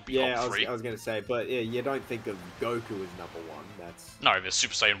 I guess it would be Hulk 3. I was gonna say, but yeah, you don't think of Goku as number 1. That's no, there's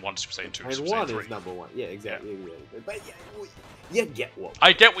Super Saiyan 1, Super Saiyan 2, and Super 1 Saiyan 3. is number 1. Yeah, exactly. Yeah. But yeah, you get what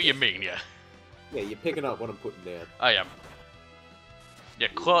I get what you mean. Yeah. Yeah, you're picking up what I'm putting down. I am. Yeah,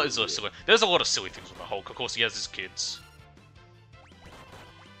 Claw is a silly. There's a lot of silly things with the Hulk. Of course, he has his kids.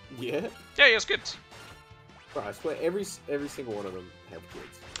 Yeah. Yeah, he has kids. Right, I swear every single one of them have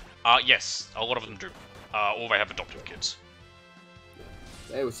kids. Yes, a lot of them do. Or they have adoptive kids.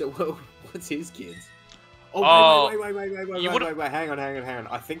 Hey, so what's his kids? Oh, wait, hang on.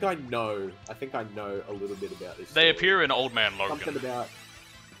 I think I know a little bit about this story. They appear in Old Man Logan. Something about...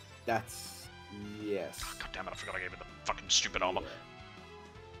 That's... Yes. God damn it, I forgot I gave it the fucking stupid armor.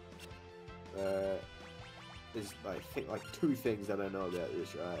 Yeah. There's, I think, like, 2 things that I know about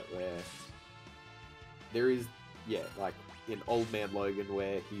this, right? Where... There is... Yeah, like, in Old Man Logan,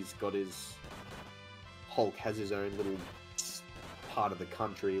 where he's got his... Hulk has his own little part of the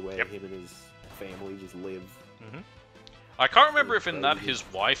country where him and his family just live. I can't remember if in that his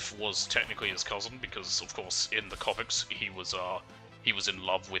wife was technically his cousin, because of course in the comics he was in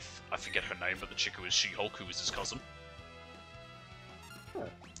love with, I forget her name, but the chick who is She-Hulk, who was his cousin. Huh.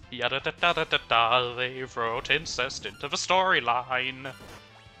 Yada da da da da da, they wrote incest into the storyline.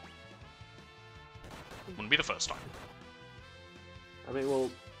 Wouldn't be the first time. I mean, well,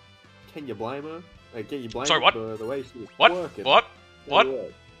 can you blame her? Like, can you blame Sorry, her what? for the way she was What? working? What? What? Yeah.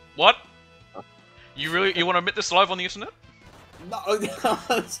 What? You want to admit this live on the internet? No, I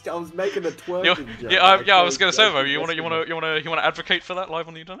was making a twerking joke. Yeah, I was gonna say though. You want to advocate for that live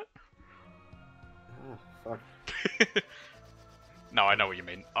on the internet? Fuck. No, I know what you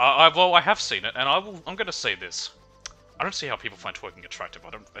mean. Well, I have seen it, and I'm gonna say this. I don't see how people find twerking attractive.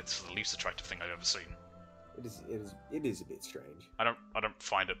 It's the least attractive thing I've ever seen. It is a bit strange. I don't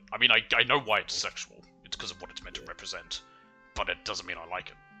find it. I mean, I know why it's sexual. It's because of what it's meant to represent, but it doesn't mean I like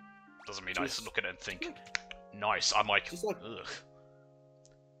it. Doesn't mean I look at it and think, nice. I'm like, ugh.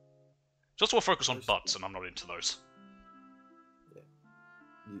 Just will focus on butts, and I'm not into those. Yeah.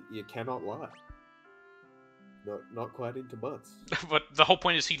 You cannot lie. Not quite into butts. But the whole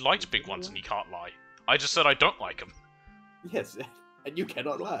point is he likes big ones, and he can't lie. I just said I don't like them. Yes, and you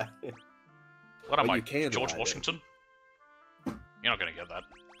cannot lie. What am Well, I, you can George lie, Washington? You're not gonna get that.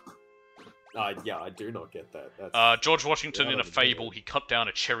 Yeah, I do not get that. George Washington in a fable, he cut down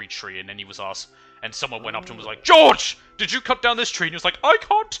a cherry tree, and then he was asked, and someone went up to him and was like, George! Did you cut down this tree? And he was like, I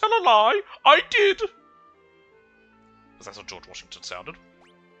can't tell a lie! I did! Because that's how George Washington sounded.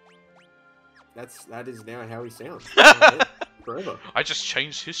 That is now how he sounds. Forever. I just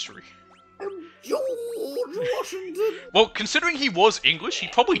changed history. I'm George Washington! Well, considering he was English, he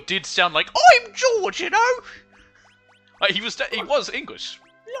probably did sound like, I'm George, you know? Like, he was English.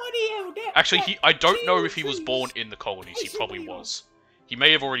 Actually, I don't know if he was born in the colonies. He probably was. He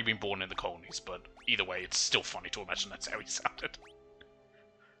may have already been born in the colonies, but either way, it's still funny to imagine that's how he sounded.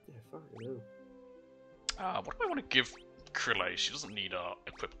 Yeah, fucking hell. What do I want to give Krillay? She doesn't need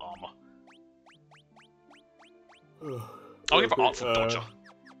equip armor. I'll give her Art for Dodger.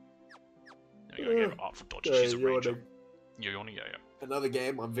 There you go, give her Art for Dodger. She's a ranger. Yeah. Another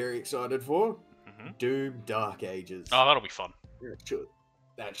game I'm very excited for. Doom Dark Ages. Oh, that'll be fun. Yeah, sure.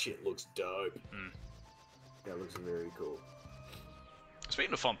 That shit looks dope. Mm. That looks very cool.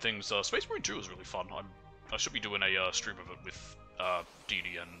 Speaking of fun things, Space Marine 2 is really fun. I should be doing a stream of it with Dee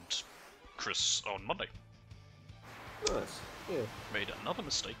Dee and Chris on Monday. Nice. Yeah. Made another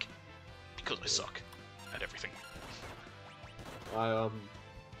mistake because I suck at everything. I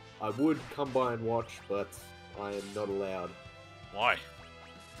would come by and watch, but I am not allowed. Why?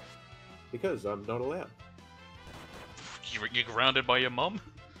 Because I'm not allowed. You're grounded by your mum?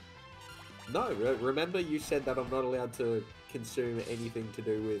 No, remember you said that I'm not allowed to consume anything to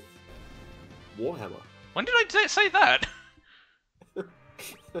do with Warhammer. When did I say that?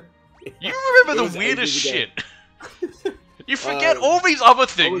 You remember the weirdest shit. You forget all these other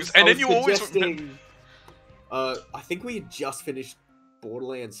things, and then you always remember. I think we had just finished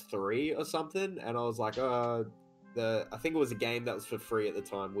Borderlands 3 or something, and I was like, I think it was a game that was for free at the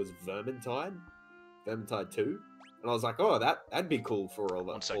time, was Vermintide 2. And I was like, oh, that'd be cool for all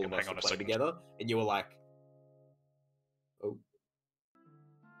of us to play together. And you were like,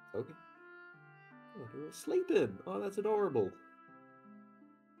 They're all sleeping. Oh, that's adorable.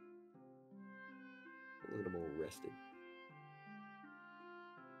 Look at them all resting.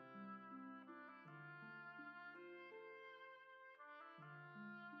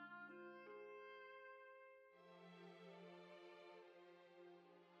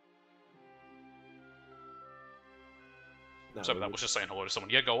 No, So that was just saying hello to someone.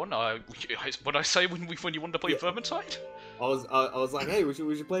 Yeah, go on. What did I say when you wanted to play Vermintide? I was like, hey, we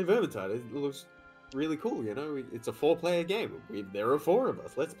should play Vermintide. It looks really cool, you know. It's a 4-player game. There are 4 of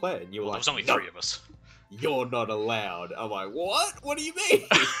us. Let's play it. And you were Well, like, there was only "No, 3 of us. You're not allowed." I'm like, what? What do you mean?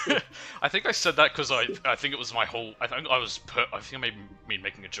 I think I said that because I think it was my whole. I think I made me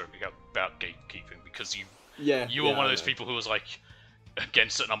making a joke about gatekeeping because you were one of those people who was like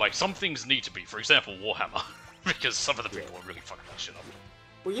against it, and I'm like, some things need to be. For example, Warhammer, because some of the people are really fucking that shit up.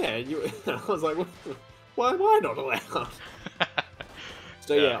 Well, yeah, I was like, why am I not allowed?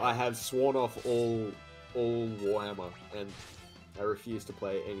 So yeah, I have sworn off all Warhammer, and I refuse to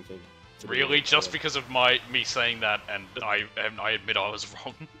play anything. Really, just because of me saying that, and I admit I was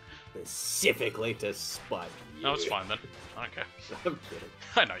wrong. Specifically to spite you. No, it's fine then. Okay. I'm kidding.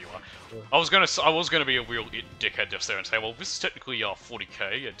 I know you are. Yeah. I was gonna be a real dickhead just there and say, well, this is technically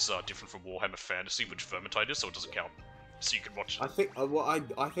 40k. It's different from Warhammer Fantasy, which Vermintide is, so it doesn't count. So you can watch it. I think,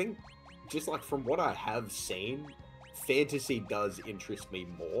 I think, just like from what I have seen, fantasy does interest me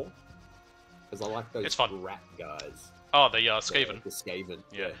more because I like those It's fun. rat guys. Oh, the Skaven. The Skaven.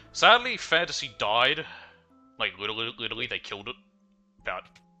 Yeah. Sadly, Fantasy died. Like literally, they killed it about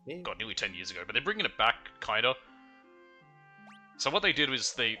nearly 10 years ago. But they're bringing it back, kinda. So what they did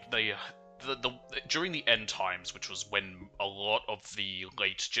was during the end times, which was when a lot of the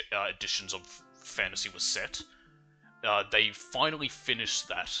late editions of Fantasy was set, they finally finished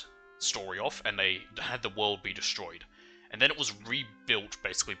that story off, and they had the world be destroyed, and then it was rebuilt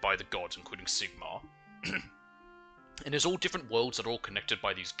basically by the gods, including Sigmar. And there's all different worlds that are all connected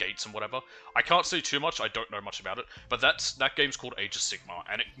by these gates and whatever. I can't say too much, I don't know much about it, but that game's called Age of Sigmar,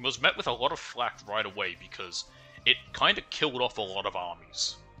 and it was met with a lot of flack right away because it kind of killed off a lot of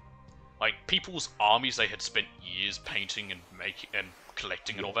armies. Like, people's armies they had spent years painting and making and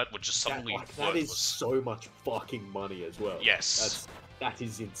collecting and all that were just suddenly that is so much fucking money as well. Yes. That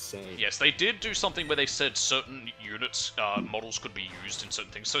is insane. Yes, they did do something where they said certain units, models could be used in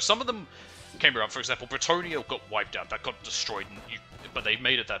certain things. So some of them came around. For example, Bretonnia got wiped out. That got destroyed. But they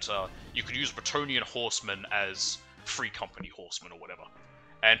made it that you could use Bretonnian horsemen as free company horsemen or whatever.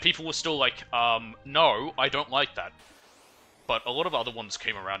 And people were still like, no, I don't like that. But a lot of other ones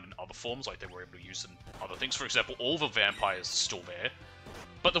came around in other forms, like they were able to use in other things. For example, all the vampires are still there.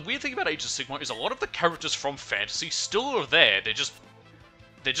 But the weird thing about Age of Sigmar is a lot of the characters from Fantasy still are there. They're just,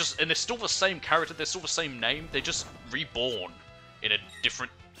 and they're still the same character, they're still the same name, they're just reborn in a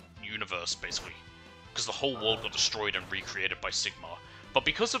different universe, basically. Because the whole world got destroyed and recreated by Sigmar. But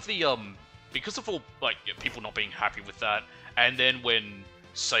because of the, because of all, like, people not being happy with that, and then when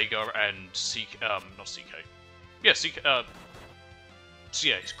Sega and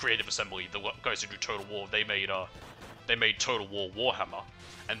Creative Assembly, the guys who do Total War, they made Total War Warhammer,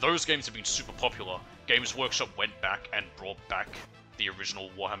 and those games have been super popular. Games Workshop went back and brought back the original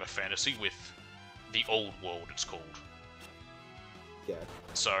Warhammer Fantasy with the old world, it's called. Yeah.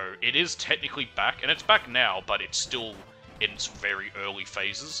 So it is technically back, and it's back now, but it's still in its very early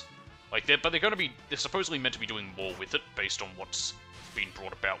phases. Like they're supposedly meant to be doing more with it based on what's been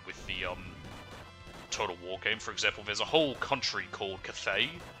brought about with the Total War game. For example, there's a whole country called Cathay,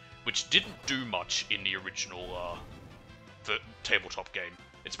 which didn't do much in the original the tabletop game.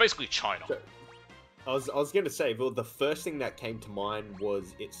 It's basically China. So, I was going to say, well, the first thing that came to mind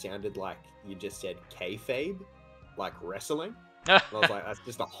was it sounded like you just said kayfabe, like wrestling. And I was like, that's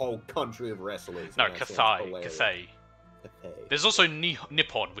just a whole country of wrestlers. No, Cathay. Cathay. There's also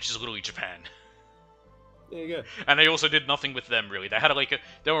Nippon, which is literally Japan. There you go. And they also did nothing with them, really. They had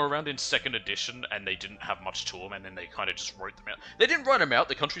they were around in 2nd edition, and they didn't have much to them, and then they kind of just wrote them out. They didn't write them out,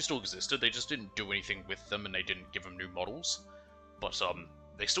 the country still existed, they just didn't do anything with them, and they didn't give them new models. But,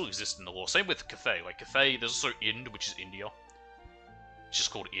 they still exist in the lore. Same with Cathay. Like, Cathay, there's also Ind, which is India. It's just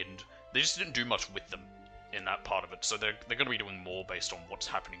called Ind. They just didn't do much with them in that part of it, so they're going to be doing more based on what's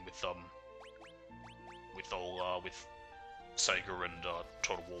happening with Sega and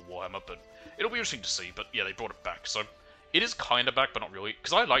Total War Warhammer, but it'll be interesting to see. But yeah, they brought it back, so it is kind of back, but not really.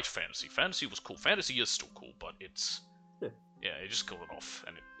 Because I liked Fantasy. Fantasy was cool. Fantasy is still cool, but it's it just killed it off,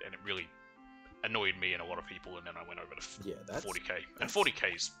 and it really annoyed me and a lot of people. And then I went over to 40k, and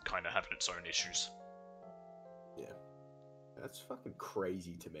 40k's kind of having its own issues. Yeah, that's fucking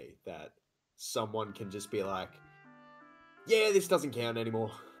crazy to me that someone can just be like, yeah, this doesn't count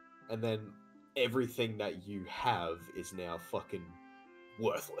anymore, and then everything that you have is now fucking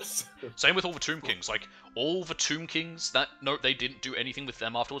worthless. Same with all the Tomb Kings. Like, all the Tomb Kings, they didn't do anything with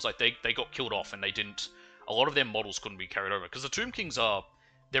them afterwards. Like, they got killed off, and they didn't... A lot of their models couldn't be carried over. Because the Tomb Kings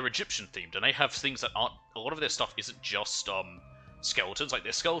they're Egyptian-themed, and they have things that aren't... A lot of their stuff isn't just, skeletons. Like,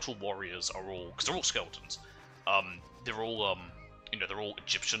 their skeletal warriors are all... Because they're all skeletons. They're all, they're all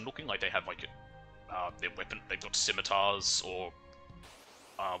Egyptian-looking. Like, they have, like, their weapon... They've got scimitars, or...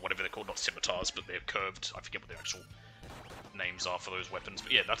 whatever they're called. Not scimitars, but they're curved. I forget what their actual names are for those weapons,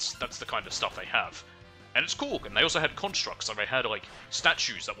 but yeah, that's the kind of stuff they have, and it's cool. And they also had constructs, so they had like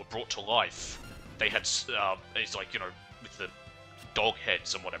statues that were brought to life. They had it's like, with the dog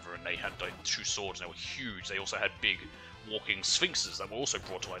heads and whatever, and they had like 2 swords, and they were huge. They also had big walking sphinxes that were also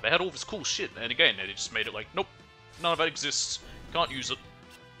brought to life. They had all this cool shit, and again, they just made it like, nope, none of that exists. Can't use it.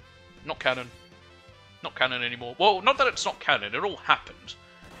 Not canon. Not canon anymore. Well, not that it's not canon. It all happened.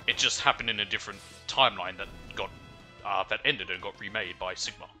 It just happened in a different timeline that got that ended and got remade by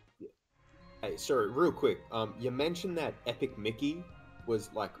Sigma. Hey, sorry, real quick. You mentioned that Epic Mickey was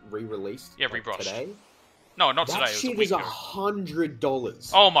like re-released. Yeah, rebrushed Today. No, not that today. Shit it was is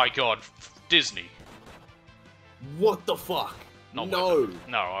 $100. Oh my god, Disney. What the fuck? No,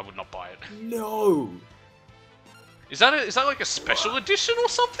 I would not buy it. No. Is that like a special edition or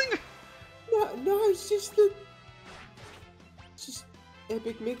something? No, it's just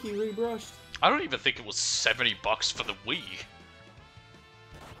Epic Mickey rebrushed. I don't even think it was $70 for the Wii.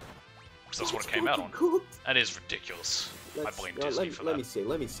 Because that's what it came out on. Cooked. That is ridiculous. I blame Disney for that.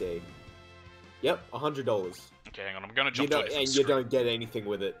 Let me see. Yep, $100. Okay, hang on. I'm gonna jump to a different and screen. you don't get anything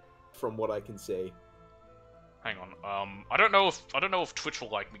with it, from what I can see. Hang on. I don't know if Twitch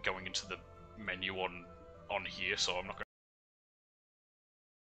will like me going into the menu on here, so I'm not gonna.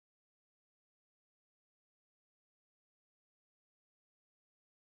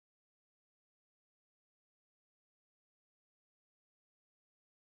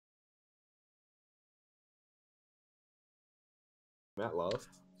 At last.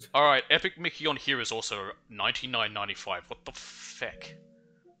 Alright, Epic Mickey on here is also $99.95. What the feck?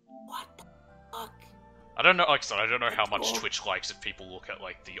 What the fuck? I don't know. Like I said, I don't know how much Twitch likes if people look at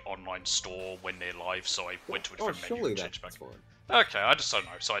like the online store when they're live. So I went to a different menu and changed back. Okay, I just don't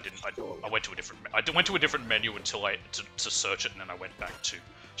know. So I didn't. I went to a different. I went to a different menu until to search it, and then I went back to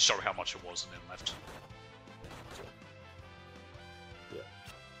show how much it was, and then left.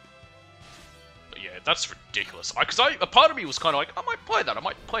 Yeah, that's ridiculous. Because a part of me was kind of like, I might play that. I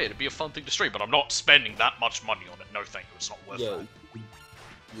might play it. It'd be a fun thing to stream, but I'm not spending that much money on it. No, thank you. It's not worth it.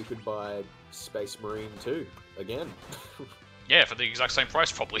 You could buy Space Marine 2 again. Yeah, for the exact same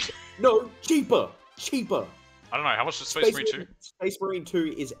price, probably. No, cheaper. I don't know how much is Space Marine 2. Space Marine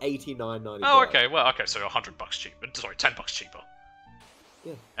 2 is $89.95. Oh, okay. Well, okay. So $100 cheaper. Sorry, $10 cheaper.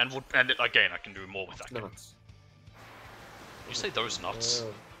 Yeah. And again, I can do more with that. Nuts. You say those nuts?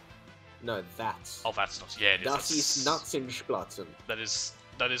 No, that's. Oh, that's nuts. Yeah, it is. Das ist nuts in Splatzen. That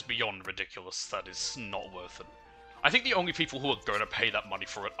is beyond ridiculous. That is not worth it. I think the only people who are going to pay that money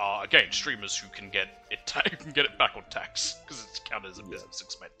for it are, again, streamers who can get it back on tax because it's counted as a business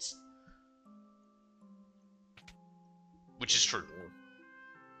expense, which is true.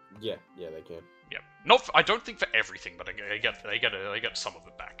 Yeah, they can. Yeah, I don't think for everything, but they get some of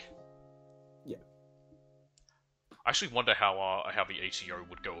it back. Yeah. I actually wonder how the ATO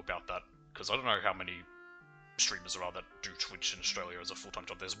would go about that, because I don't know how many streamers there are that do Twitch in Australia as a full-time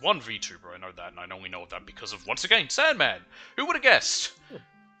job. There's one VTuber, I know that, and I only know that because of, once again, Sandman! Who would have guessed? Yeah.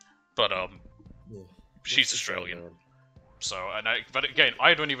 But, she's Australian. So, but again,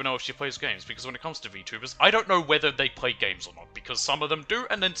 I don't even know if she plays games, because when it comes to VTubers, I don't know whether they play games or not, because some of them do,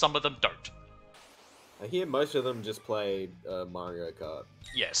 and then some of them don't. I hear most of them just play Mario Kart.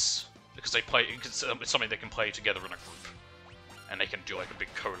 Yes. Because they play, it's something they can play together in a group, and they can do like a big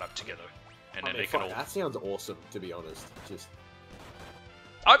collab together, and then they can all. That sounds awesome, to be honest. Just.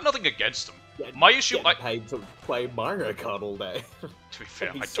 I have nothing against them. My issue, like, paid to play Mario Kart all day. To be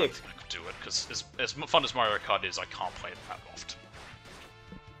fair, I don't think I could do it because as fun as Mario Kart is, I can't play it that often.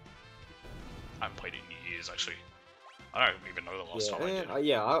 I haven't played it in years, actually. I don't even know the last time I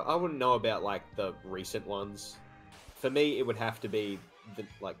did. I wouldn't know about like the recent ones. For me, it would have to be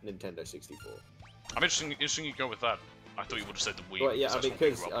like Nintendo 64. I'm interesting you go with that. I thought you would have said the Wii. Well, yeah,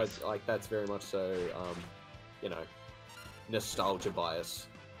 because like that's very much so, nostalgia bias.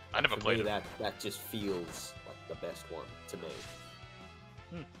 I never played it. That just feels like the best one to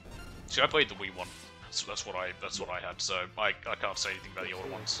me. See, I played the Wii one. So that's what I had. So I can't say anything about the older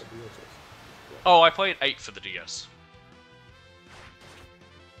ones. Oh, I played 8 for the DS.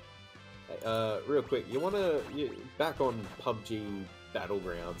 Real quick, back on PUBG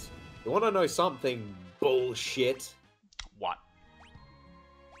Battlegrounds. You want to know something bullshit? What?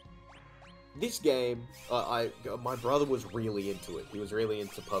 This game, my brother was really into it. He was really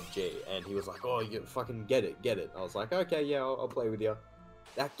into PUBG, and he was like, "Oh, you fucking get it." I was like, "Okay, yeah, I'll play with you."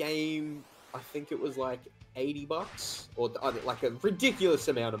 That game, I think it was like $80, or like a ridiculous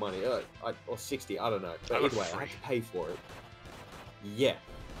amount of money, or 60, I don't know. But either way, I had to pay for it. Yeah.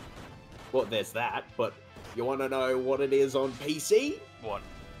 Well, there's that, but you want to know what it is on PC? What?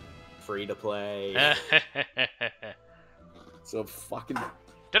 Free to play. So fucking.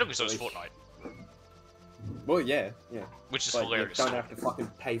 Technically, so is Fortnite. Well, yeah. Which is But hilarious. you don't have to fucking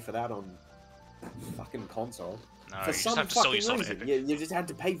pay for that on fucking console. No, For you just some have to sell fucking yourself to reason, Epic. you just had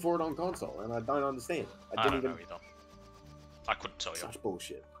to pay for it on console, and I don't understand. I didn't don't know even. either. I couldn't tell you. Such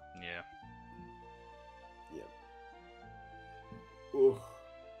bullshit. Yeah. Ooh.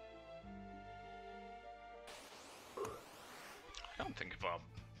 I don't think of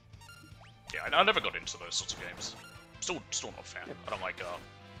yeah, I never got into those sorts of games. Still not a fan. Yeah. I don't like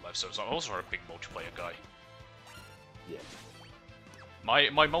live service. I'm also a big multiplayer guy. Yeah. My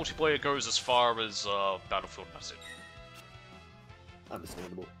multiplayer goes as far as Battlefield, and that's it.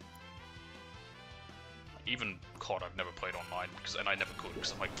 Understandable. Even COD, I've never played online and I never could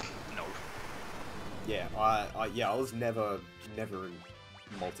because I'm like, no. Yeah, I was never a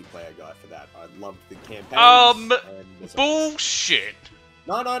multiplayer guy for that. I loved the campaigns. And Bullshit.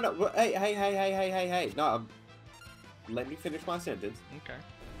 No. Hey. No, let me finish my sentence. Okay.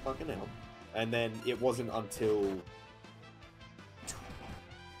 Fucking hell. And then it wasn't until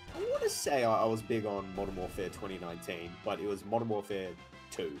I want to say I was big on Modern Warfare 2019, but it was Modern Warfare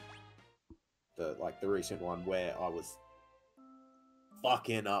 2, the recent one where I was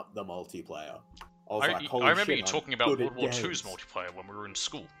fucking up the multiplayer. I was like, holy I remember shit, you I'm talking about good World at War games. II's multiplayer when we were in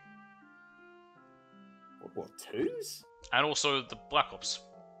school, World War 2's? and also the Black Ops.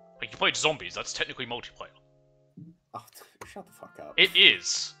 Like you played zombies. That's technically multiplayer. Oh, shut the fuck up. It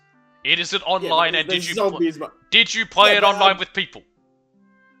is. It is an online, and did you play Yeah, it but, online with people?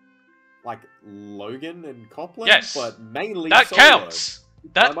 like Logan and Copland? Yes. But mainly That solo. counts.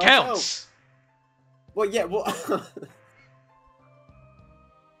 That By counts. myself. Well, yeah, well...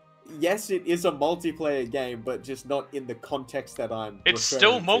 Yes, it is a multiplayer game, but just not in the context that I'm It's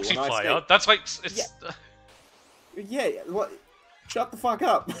still referring to. When I multiplayer. say- That's like it's. Yeah, what? Shut the fuck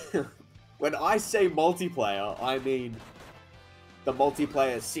up. When I say multiplayer, I mean the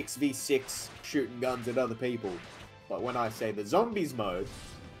multiplayer 6v6 shooting guns at other people. But when I say the zombies mode,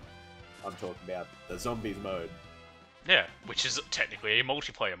 I'm talking about the zombies mode. Yeah, which is technically a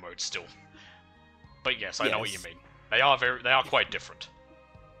multiplayer mode still. But yes, I know what you Yes. mean. They are quite different.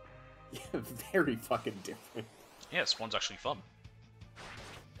 Very fucking different. Yes, one's actually fun.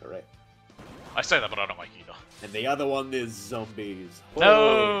 Correct. I say that, but I don't like either. And the other one is zombies.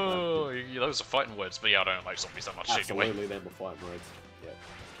 No, those are fighting words, but yeah, I don't like zombies that much anyway. Absolutely, them are fighting words. Yeah.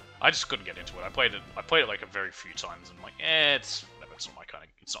 I just couldn't get into it. I played it like a very few times, and I'm like, it's not my kind of,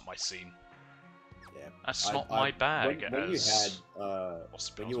 it's not my scene. Yeah. That's not my bag. When you as had,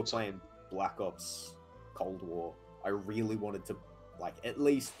 Austin when you were Powers would say. playing Black Ops Cold War, I really wanted to, like, at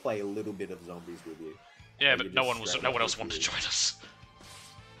least play a little bit of zombies with you. Yeah, Or but you no just one else straight up wanted to with join us.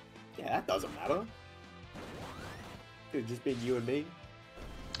 Yeah, that doesn't matter. Could have just been you and me.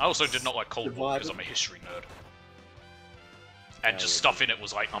 I also did not like Cold War because Survivor. I'm a history nerd. And Oh, just yeah. stuff in it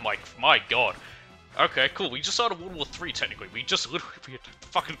was like, I'm like, my god. Okay, cool, we just started World War 3 technically. We just literally attacked the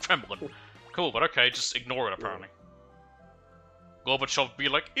fucking Kremlin. Cool, but okay, just ignore it apparently. Gorbachev be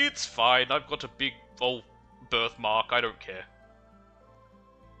like, it's fine, I've got a big old birthmark, I don't care.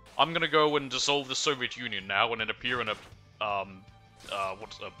 I'm gonna go and dissolve the Soviet Union now and then appear in a,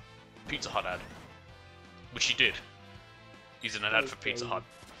 what's a Pizza Hut ad. Which he did. He's in an ad for Pizza Hut.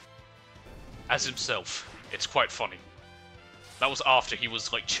 As himself. It's quite funny. That was after he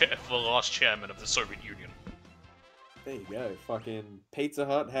was like the last chairman of the Soviet Union. There you go. Fucking Pizza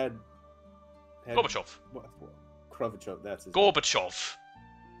Hut had Gorbachev. What? Khrushchev, that's his Gorbachev.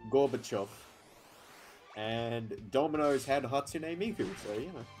 name. Gorbachev. And Domino's had Hatsune Miku, so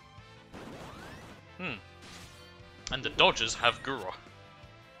you know. And the Dodgers have Gura.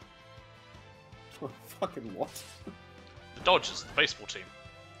 Fucking what? The Dodgers, the baseball team.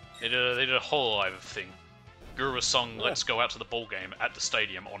 They did a whole live thing. Gura sung Yeah. "Let's Go Out to the Ball Game" at the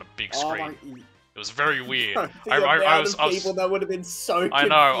stadium on a big Oh screen. my... It was very weird. The amount of people that would have been so I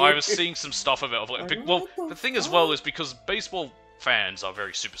know. I was confused. seeing some stuff of it. Of like, Like, well, what the the thing as fuck? well is because baseball fans are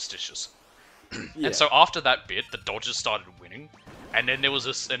very superstitious, Yeah. and so after that bit, the Dodgers started winning, and then there was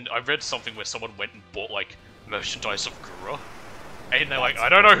this. And I read something where someone went and bought like merchandise of Gura, and they're like, That's I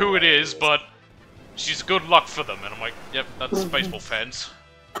don't know who it hilarious. is, but she's good luck for them. And I'm like, yep, that's baseball fans.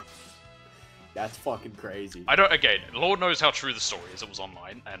 That's fucking crazy. I don't. Again, Lord knows how true the story is. It was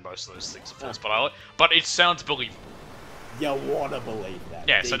online, and most of those things are false. But it sounds believable. You wanna believe that?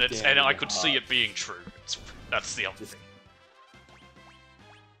 Yes, and deep down in I your could see heart. it being true. That's the other Just- thing.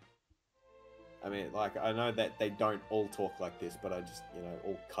 I mean, like, I know that they don't all talk like this, but I just,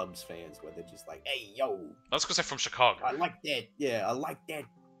 all Cubs fans, where they're just like, hey, yo, That's because they're from Chicago. I like that, I like that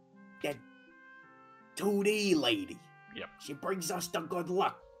 2D lady. Yep. She brings us the good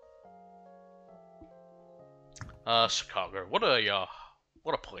luck. Chicago. What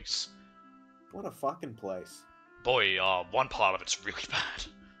a place. What a fucking place. Boy, one part of it's really bad.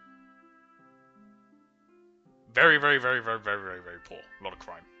 Very, very, very, very, very, very, very poor. A lot of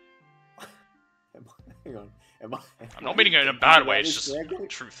crime. Hang on. I'm not meaning it in a bad way, it's just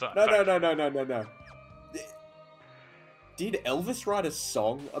truth. No. Did Elvis write a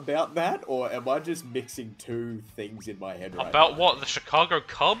song about that, or am I just mixing two things in my head right About now? what? The Chicago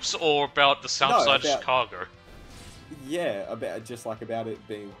Cubs, or about the south No, side of about- Chicago? Yeah, about it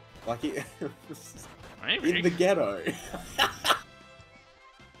being like it Maybe. in the ghetto.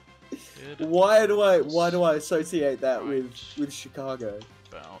 Good why do I associate that Right. with Chicago?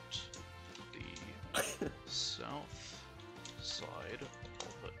 About the south side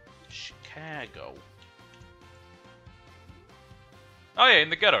of Chicago. Oh yeah, in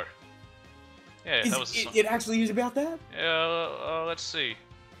the ghetto. Yeah, that was. It actually is about that? Yeah, let's see.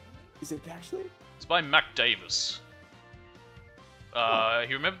 Is it actually? It's by Mac Davis.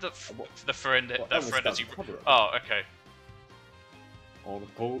 You remember the friend Well, that Elvis friend as does you. cover it. Oh, okay. On a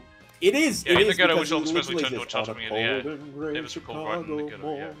cold. It is. Yeah, it in the is, ghetto, because which it ultimately literally turned to a says, touch "On me in cold the and grey It was called right in the ghetto,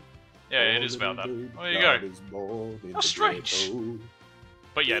 Chicago yeah. morn, Yeah, it is about that. golden Oh, there you God go. is born in How the strange. ghetto.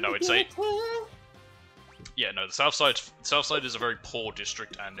 But yeah, In no, the it's a. ghetto. Yeah, no, the south side is a very poor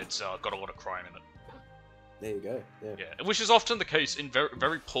district, and it's got a lot of crime in it. There you go. Yeah. Yeah, which is often the case in very,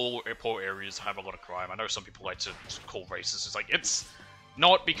 very poor areas have a lot of crime. I know some people like to call racist. It's like, it's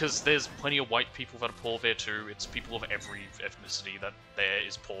not, because there's plenty of white people that are poor there too. It's people of every ethnicity that there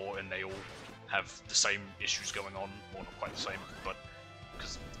is poor, and they all have the same issues going on. Well, not quite the same, but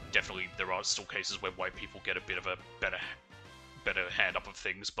because definitely there are still cases where white people get a bit of a better hand up of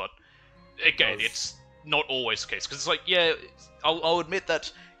things. But again, Does- it's not always the case, because it's like, yeah, I'll admit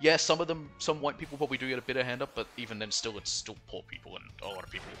that, yeah, some white people probably do get a bit of hand up, but even then still, it's still poor people, and a lot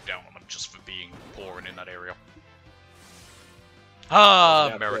of people look down on them just for being poor and in that area. I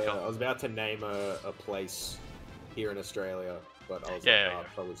was America. I was about to name a place here in Australia, but I was Yeah, like, yeah. I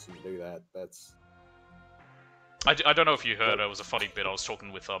probably shouldn't do that. That's I don't know if you heard, it was a funny bit, I was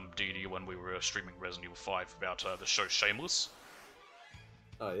talking with Dee when we were streaming Resident Evil 5 about the show Shameless,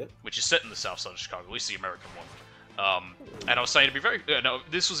 oh yeah. which is set in the south side of Chicago, at least the American one. And I was saying, to be very... no,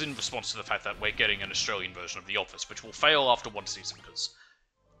 this was in response to the fact that we're getting an Australian version of The Office, which will fail after one season, because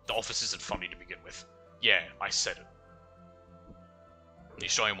The Office isn't funny to begin with. Yeah, I said it. The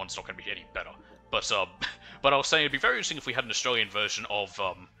Australian one's not going to be any better. But I was saying it'd be very interesting if we had an Australian version of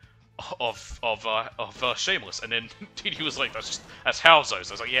Shameless, and then Dee was like, that's Howzos. I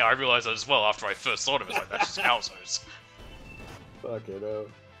was like, yeah, I realised that as well after I first thought of it. Like, that's just Howzos. Fuck it.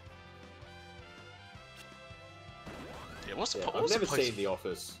 Yeah, what's the Yeah, what I've was never the place? seen The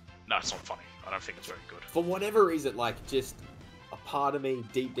Office. No, it's not funny. I don't think it's very good. For whatever reason, like, just a part of me,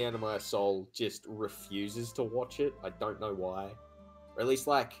 deep down in my soul, just refuses to watch it. I don't know why. Or at least,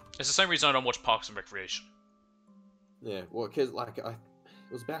 like, It's the same reason I don't watch Parks and Recreation. yeah, well, because, like, it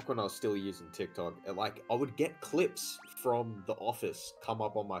was back when I was still using TikTok, and, like, I would get clips from The Office come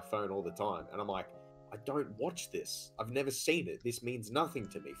up on my phone all the time, and I'm like, I don't watch this. I've never seen it. This means nothing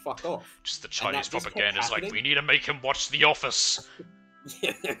to me. Fuck off. Just the And that Chinese just kept propaganda is like, happening? we need to make him watch The Office.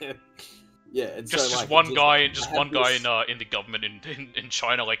 Yeah, and Just so, like, one it guy, I just have one guy this- in the government in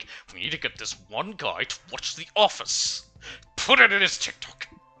China, like, we need to get this one guy to watch The Office. Put it in his TikTok.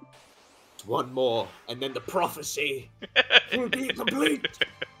 one more, and then the prophecy will be complete.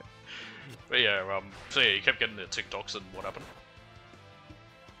 But yeah, so yeah, you kept getting the TikToks, and what happened?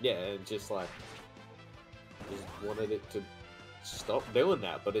 Yeah, and just like, just wanted it to stop doing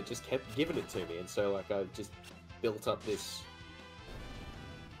that, but it just kept giving it to me, and so like I just built up this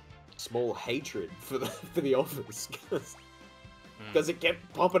small hatred for the Office because it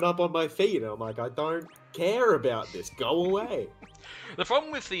kept popping up on my feed, and I'm like, I don't care about this. Go away. The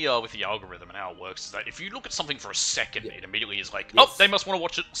problem with the algorithm and how it works is that if you look at something for a second, Yeah. it immediately is like, Yes. oh, they must want to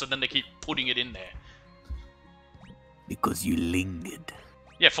watch it, so then they keep putting it in there. Because you lingered.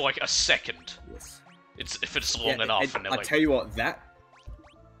 Yeah, for like a second. Yes. If it's long enough, and they're I like, tell you what, that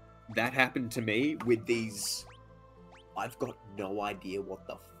happened to me with these. I've got no idea what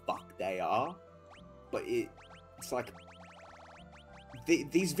the fuck they are, but it's like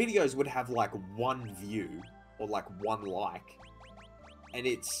these videos would have like one view or like one like, and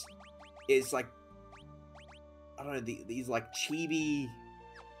it's like, I don't know, these like chibi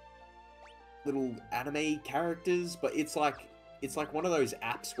little anime characters, but it's like one of those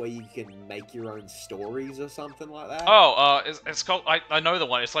apps where you can make your own stories or something like that. Oh, it's called. I know the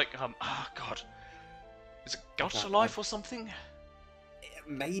one. It's like oh god, is it Gacha Life or something?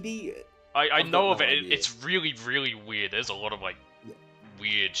 Maybe. I know got of no it. idea. It's really really weird. There's a lot of like Yeah.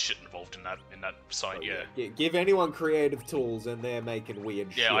 weird shit involved in that site. Oh, yeah. Give anyone creative tools and they're making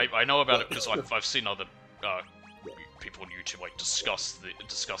weird shit. Yeah, I know about it But- because I've seen other people on YouTube like discuss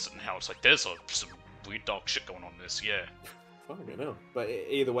it and how it's like there's some weird dark shit going on in this. Yeah. I don't know. But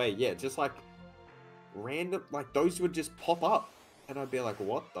either way, yeah, just like random, like those would just pop up, and I'd be like,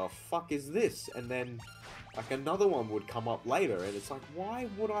 "What the fuck is this?" And then like another one would come up later, and it's like, "Why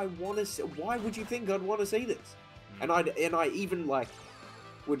would I want to? See, why would you think I'd want to see this?" Mm. And I even like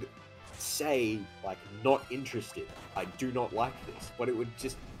would say like not interested. I do not like this, but it wouldn't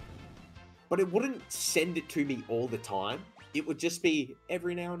send it to me all the time. It would just be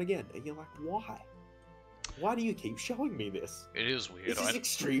every now and again, and you're like, "Why? Why do you keep showing me this? It is weird. This is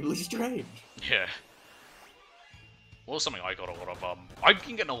extremely strange." Yeah. Well, something I got a lot of. I've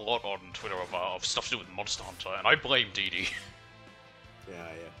been getting a lot on Twitter of stuff to do with Monster Hunter, and I blame DD.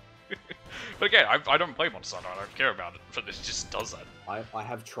 Yeah. But again, I don't play Monster Hunter. I don't care about it, but it just does that. I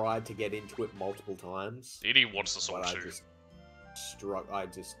have tried to get into it multiple times, DD wants the sort but too. I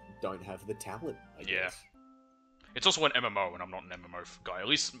just don't have the talent, I Yeah. guess. It's also an MMO, and I'm not an MMO guy. At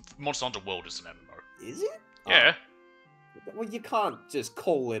least Monster Hunter World is an MMO. Is it? Yeah. Oh. Well, you can't just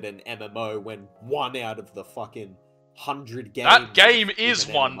call it an MMO when 1 out of the fucking 100 games... That game is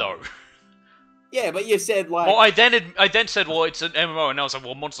an one, MMO. though. Yeah, but you said, like... Well, I then said, well, it's an MMO, and I was like,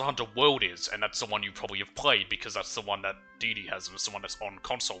 well, Monster Hunter World is, and that's the one you probably have played, because that's the one that DD has, and it's the one that's on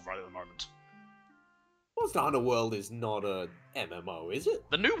console right at the moment. Monster Hunter World is not a MMO, is it?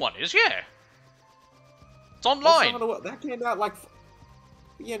 The new one is, yeah. It's Monster online. Hunter World, that came out, like...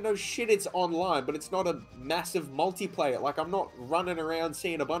 Yeah, no shit, it's online, but it's not a massive multiplayer. Like, I'm not running around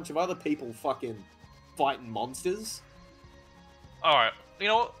seeing a bunch of other people fucking fighting monsters. Alright, you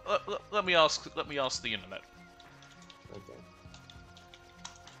know what? Let me ask the internet. Okay.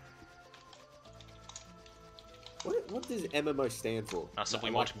 What does MMO stand for?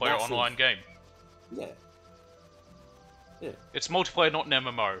 Massively Like multiplayer massive- online game. Yeah. It's multiplayer, not an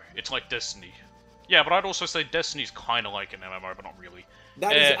MMO. It's like Destiny. Yeah, but I'd also say Destiny's kind of like an MMO, but not really.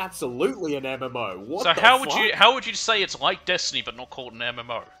 That is absolutely an MMO. What So the how fuck? would you say it's like Destiny but not call it an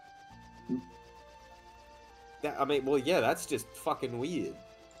MMO? I mean, well, yeah, that's just fucking weird.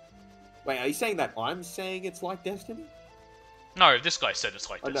 Wait, are you saying that I'm saying it's like Destiny? No, this guy said it's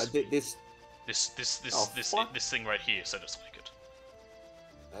like Oh, no, Destiny. this... Oh, fuck. This thing right here said it's like it.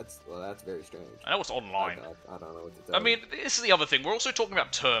 That's very strange. I know it's online. I don't know what to tell I mean, this is the other thing. We're also talking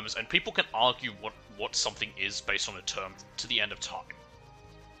about terms, and people can argue what something is based on a term to the end of time.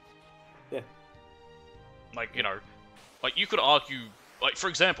 Yeah. Like, you know, like you could argue, like for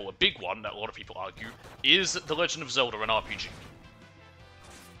example, a big one that a lot of people argue is The Legend of Zelda an RPG.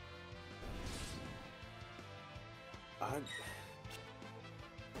 I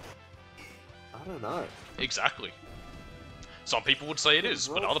don't know. Exactly. Some people would say it is,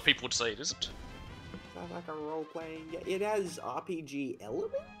 but Role- other people would say it isn't. Sounds like a role-playing game. It has RPG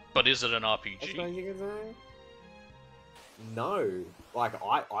element? But is it an That's what RPG? you can say? No. Like,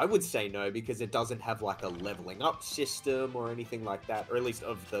 I would say no, because it doesn't have, like, a leveling up system or anything like that, or at least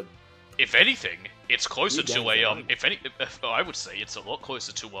of the... If anything, it's closer New to games a are nice. if I would say it's a lot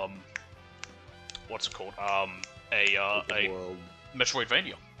closer to what's it called? open A world.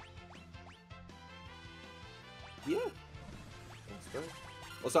 Metroidvania. Yeah. That's great.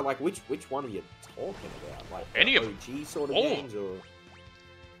 Also, like, which one are you talking about? Like, Any the of them. OG sort of All. games, or...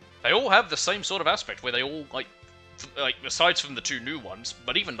 They all have the same sort of aspect where they all like aside from the two new ones,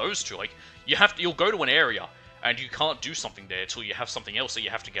 but even those two, like you'll go to an area and you can't do something there until you have something else that you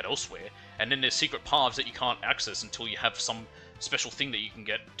have to get elsewhere, and then there's secret paths that you can't access until you have some special thing that you can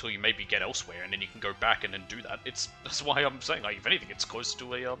get until you maybe get elsewhere, and then you can go back and then do that. That's why I'm saying, like, if anything, it's close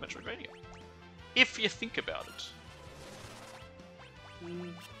to a Metroidvania, if you think about it.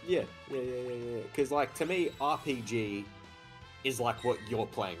 Yeah. Because, like, to me, RPG is like what you're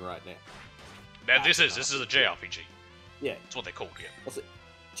playing right now. Now, this is a JRPG. Yeah. That's what they're called, yeah. Also,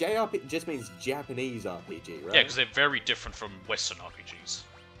 JRPG just means Japanese RPG, right? Yeah, because they're very different from Western RPGs.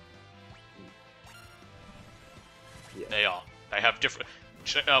 Yeah. They are. They have different...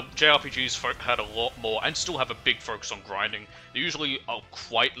 JRPGs had a lot more, and still have a big focus on grinding. They usually are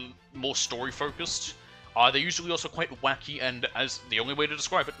quite more story-focused. They're usually also quite wacky and, as the only way to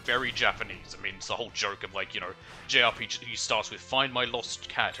describe it, very Japanese. I mean, it's the whole joke of, like, you know, JRPG starts with find my lost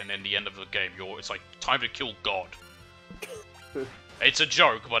cat, and then the end of the game, it's like, time to kill God. It's a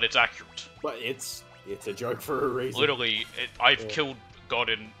joke, but it's accurate. But it's a joke for a reason. Literally, I've killed God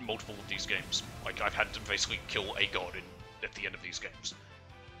in multiple of these games. Like, I've had to basically kill a God at the end of these games.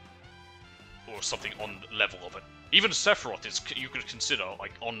 Or something on the level of it. Even Sephiroth is, you could consider,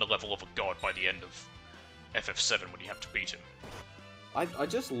 like, on the level of a God by the end of FF7 when you have to beat him. I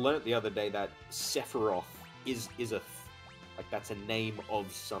just learnt the other day that Sephiroth is like, that's a name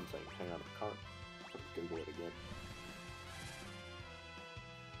of something. Hang on, I can't Google it again.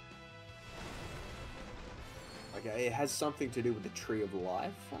 Okay, it has something to do with the Tree of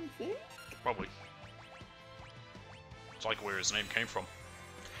Life, I think? Probably. It's like where his name came from.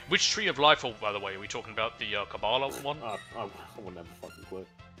 Which Tree of Life, by the way, are we talking about the Kabbalah one? I wouldn't have a fucking clue.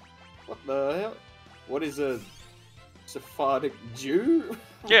 What the hell? What is a Sephardic Jew?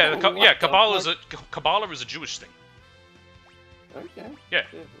 Yeah, Kabbalah is a Jewish thing. Okay. Yeah.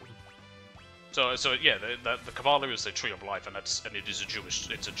 So yeah, the Kabbalah is the Tree of Life, and it is a Jewish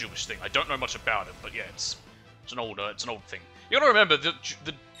thing. I don't know much about it, but yeah, it's an old thing. You gotta remember the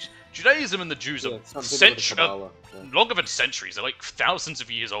Judaism and the Jews are longer than centuries. They're like thousands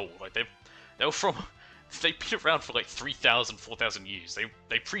of years old. Like they've been around for like 3,000, 4,000 years.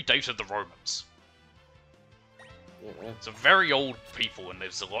 They predated the Romans. Yeah. It's a very old people, and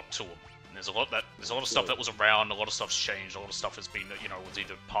there's a lot to them. And there's a lot of stuff that was around. A lot of stuff's changed. A lot of stuff has been, was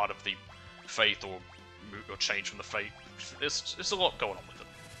either part of the faith or changed from the faith. There's a lot going on with it.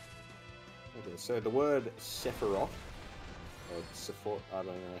 Okay, so the word Sephiroth, or Sephiroth, I don't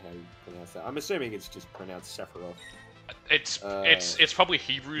know how you pronounce that. I'm assuming it's just pronounced Sephiroth. It's probably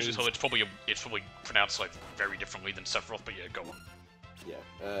Hebrew, so it's probably pronounced like very differently than Sephiroth. But yeah, go on.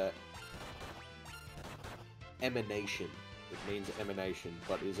 Yeah. Emanation. It means emanation,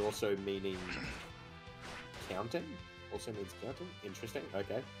 but is also meaning counting. Also means counting. Interesting.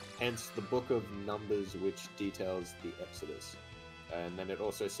 Okay. Hence the Book of Numbers, which details the Exodus. And then it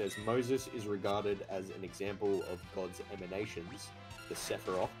also says Moses is regarded as an example of God's emanations, the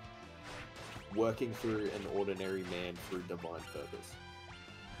Sephiroth, working through an ordinary man through divine purpose.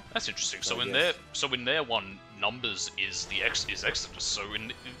 That's interesting. So in their one, Numbers is Exodus. So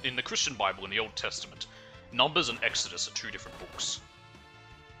in the Christian Bible, in the Old Testament, Numbers and Exodus are two different books.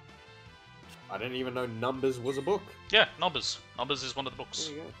 I didn't even know Numbers was a book. Yeah, Numbers. Numbers is one of the books.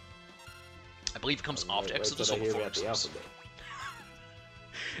 There you go. I believe it comes after Exodus or before Exodus.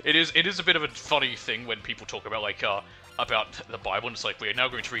 The It is a bit of a funny thing when people talk about about the Bible, and it's like, we are now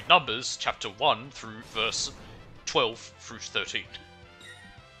going to read Numbers chapter 1 through verse 12 through 13.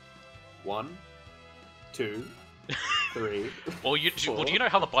 1, 2, 3. Well, do you know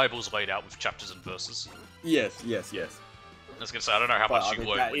how the Bible is laid out with chapters and verses? Yes. I was gonna say, I don't know how much you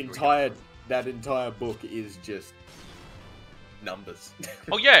learned. That entire book is just numbers.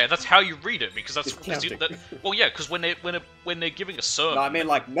 Oh yeah, that's how you read it, because that's counting. well, yeah, because when they're giving a sermon, No, I mean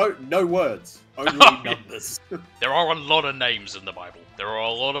like no words, only numbers. there are a lot of names in the Bible. There are a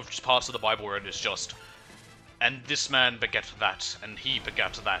lot of parts of the Bible where it is just, and this man begat that, and he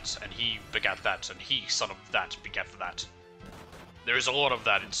begat that, and he begat that, and he, son of that, begat that. There is a lot of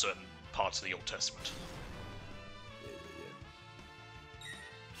that in certain parts of the Old Testament. Yeah.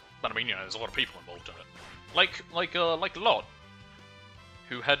 But I mean, there's a lot of people involved in it. Like Lot,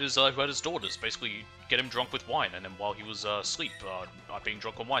 who had his daughters basically get him drunk with wine, and then while he was asleep, not being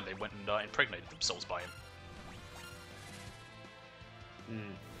drunk on wine, they went and impregnated themselves by him.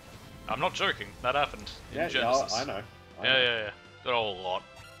 I'm not joking. That happened in Genesis. I know. Yeah. They're all a lot.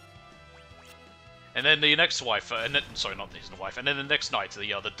 And then the next wife, sorry, not his wife. And then the next night,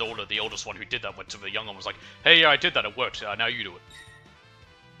 the daughter, the oldest one who did that, went to the young one, was like, "Hey, yeah, I did that. It worked. Now you do it."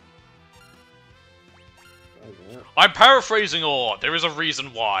 I'm paraphrasing a lot. There is a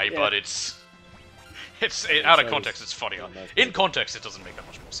reason why, but it's out of context. It's funnier. In context, it doesn't make that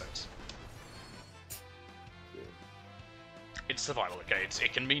much more sense. It's survival, okay?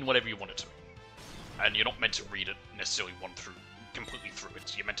 It can mean whatever you want it to mean, and you're not meant to read it necessarily completely through.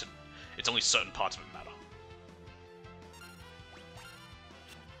 It's only certain parts of it matter.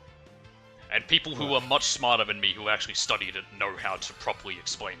 And people who are much smarter than me, who actually studied it, know how to properly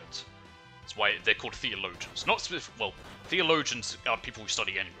explain it. That's why they're called theologians. Theologians are people who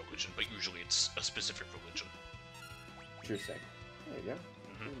study any religion, but usually it's a specific religion. Interesting. There you go.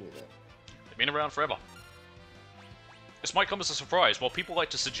 They've been around forever. This might come as a surprise. While people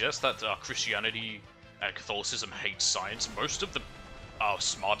like to suggest that Christianity and Catholicism hate science, most of the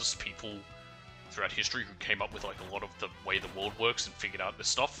smartest people throughout history who came up with a lot of the way the world works and figured out this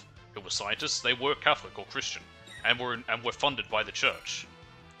stuff who were scientists, they were Catholic or Christian, and were funded by the church.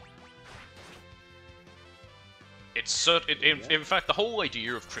 It's in fact, the whole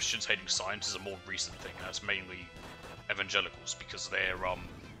idea of Christians hating science is a more recent thing, and it's mainly evangelicals, because they're,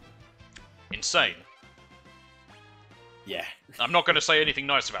 insane. Yeah. I'm not going to say anything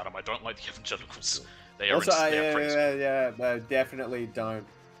nice about them. I don't like the evangelicals. They are, Also, they're crazy. definitely don't.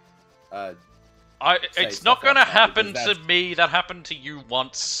 It's not going to happen to me. That happened to you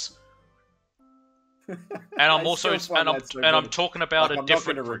once. And I'm also, I'm talking about a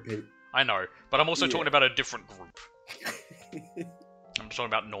different group. Repeat. I know, but I'm also talking about a different group. I'm talking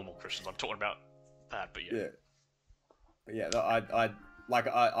about normal Christians. I'm talking about that, but yeah. But yeah,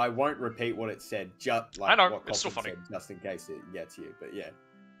 I won't repeat what it said. Just like I know, what it's still funny. said, just in case it gets you. But yeah.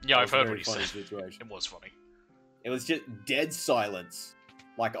 Yeah, I've heard what he said. said. It was funny. It was just dead silence.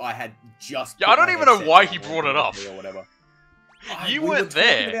 Like I had just. Yeah, I don't even know why he brought it up. Or whatever. You weren't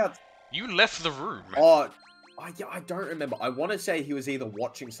there. You left the room. Oh, I don't remember. I want to say he was either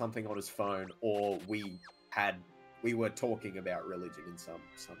watching something on his phone or we were talking about religion in some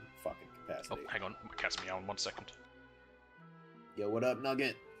fucking capacity. Oh, hang on, cat's meowing 1 second. Yo, what up,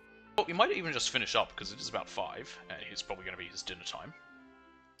 Nugget? Well, we might even just finish up because it is about 5, and it's probably going to be his dinner time.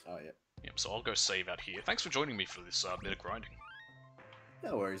 Oh yeah. Yep. So I'll go save out here. Thanks for joining me for this bit of grinding.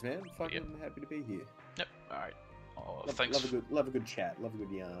 No worries, man. Fucking happy to be here. Yep. All right. Oh, thanks. Love a good chat. Love a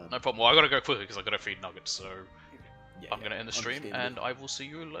good yarn. No problem. Well, I gotta go quickly because I gotta feed Nugget. So yeah, I'm gonna end the stream, and I will see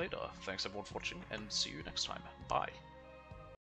you later. Thanks everyone for watching, and see you next time. Bye.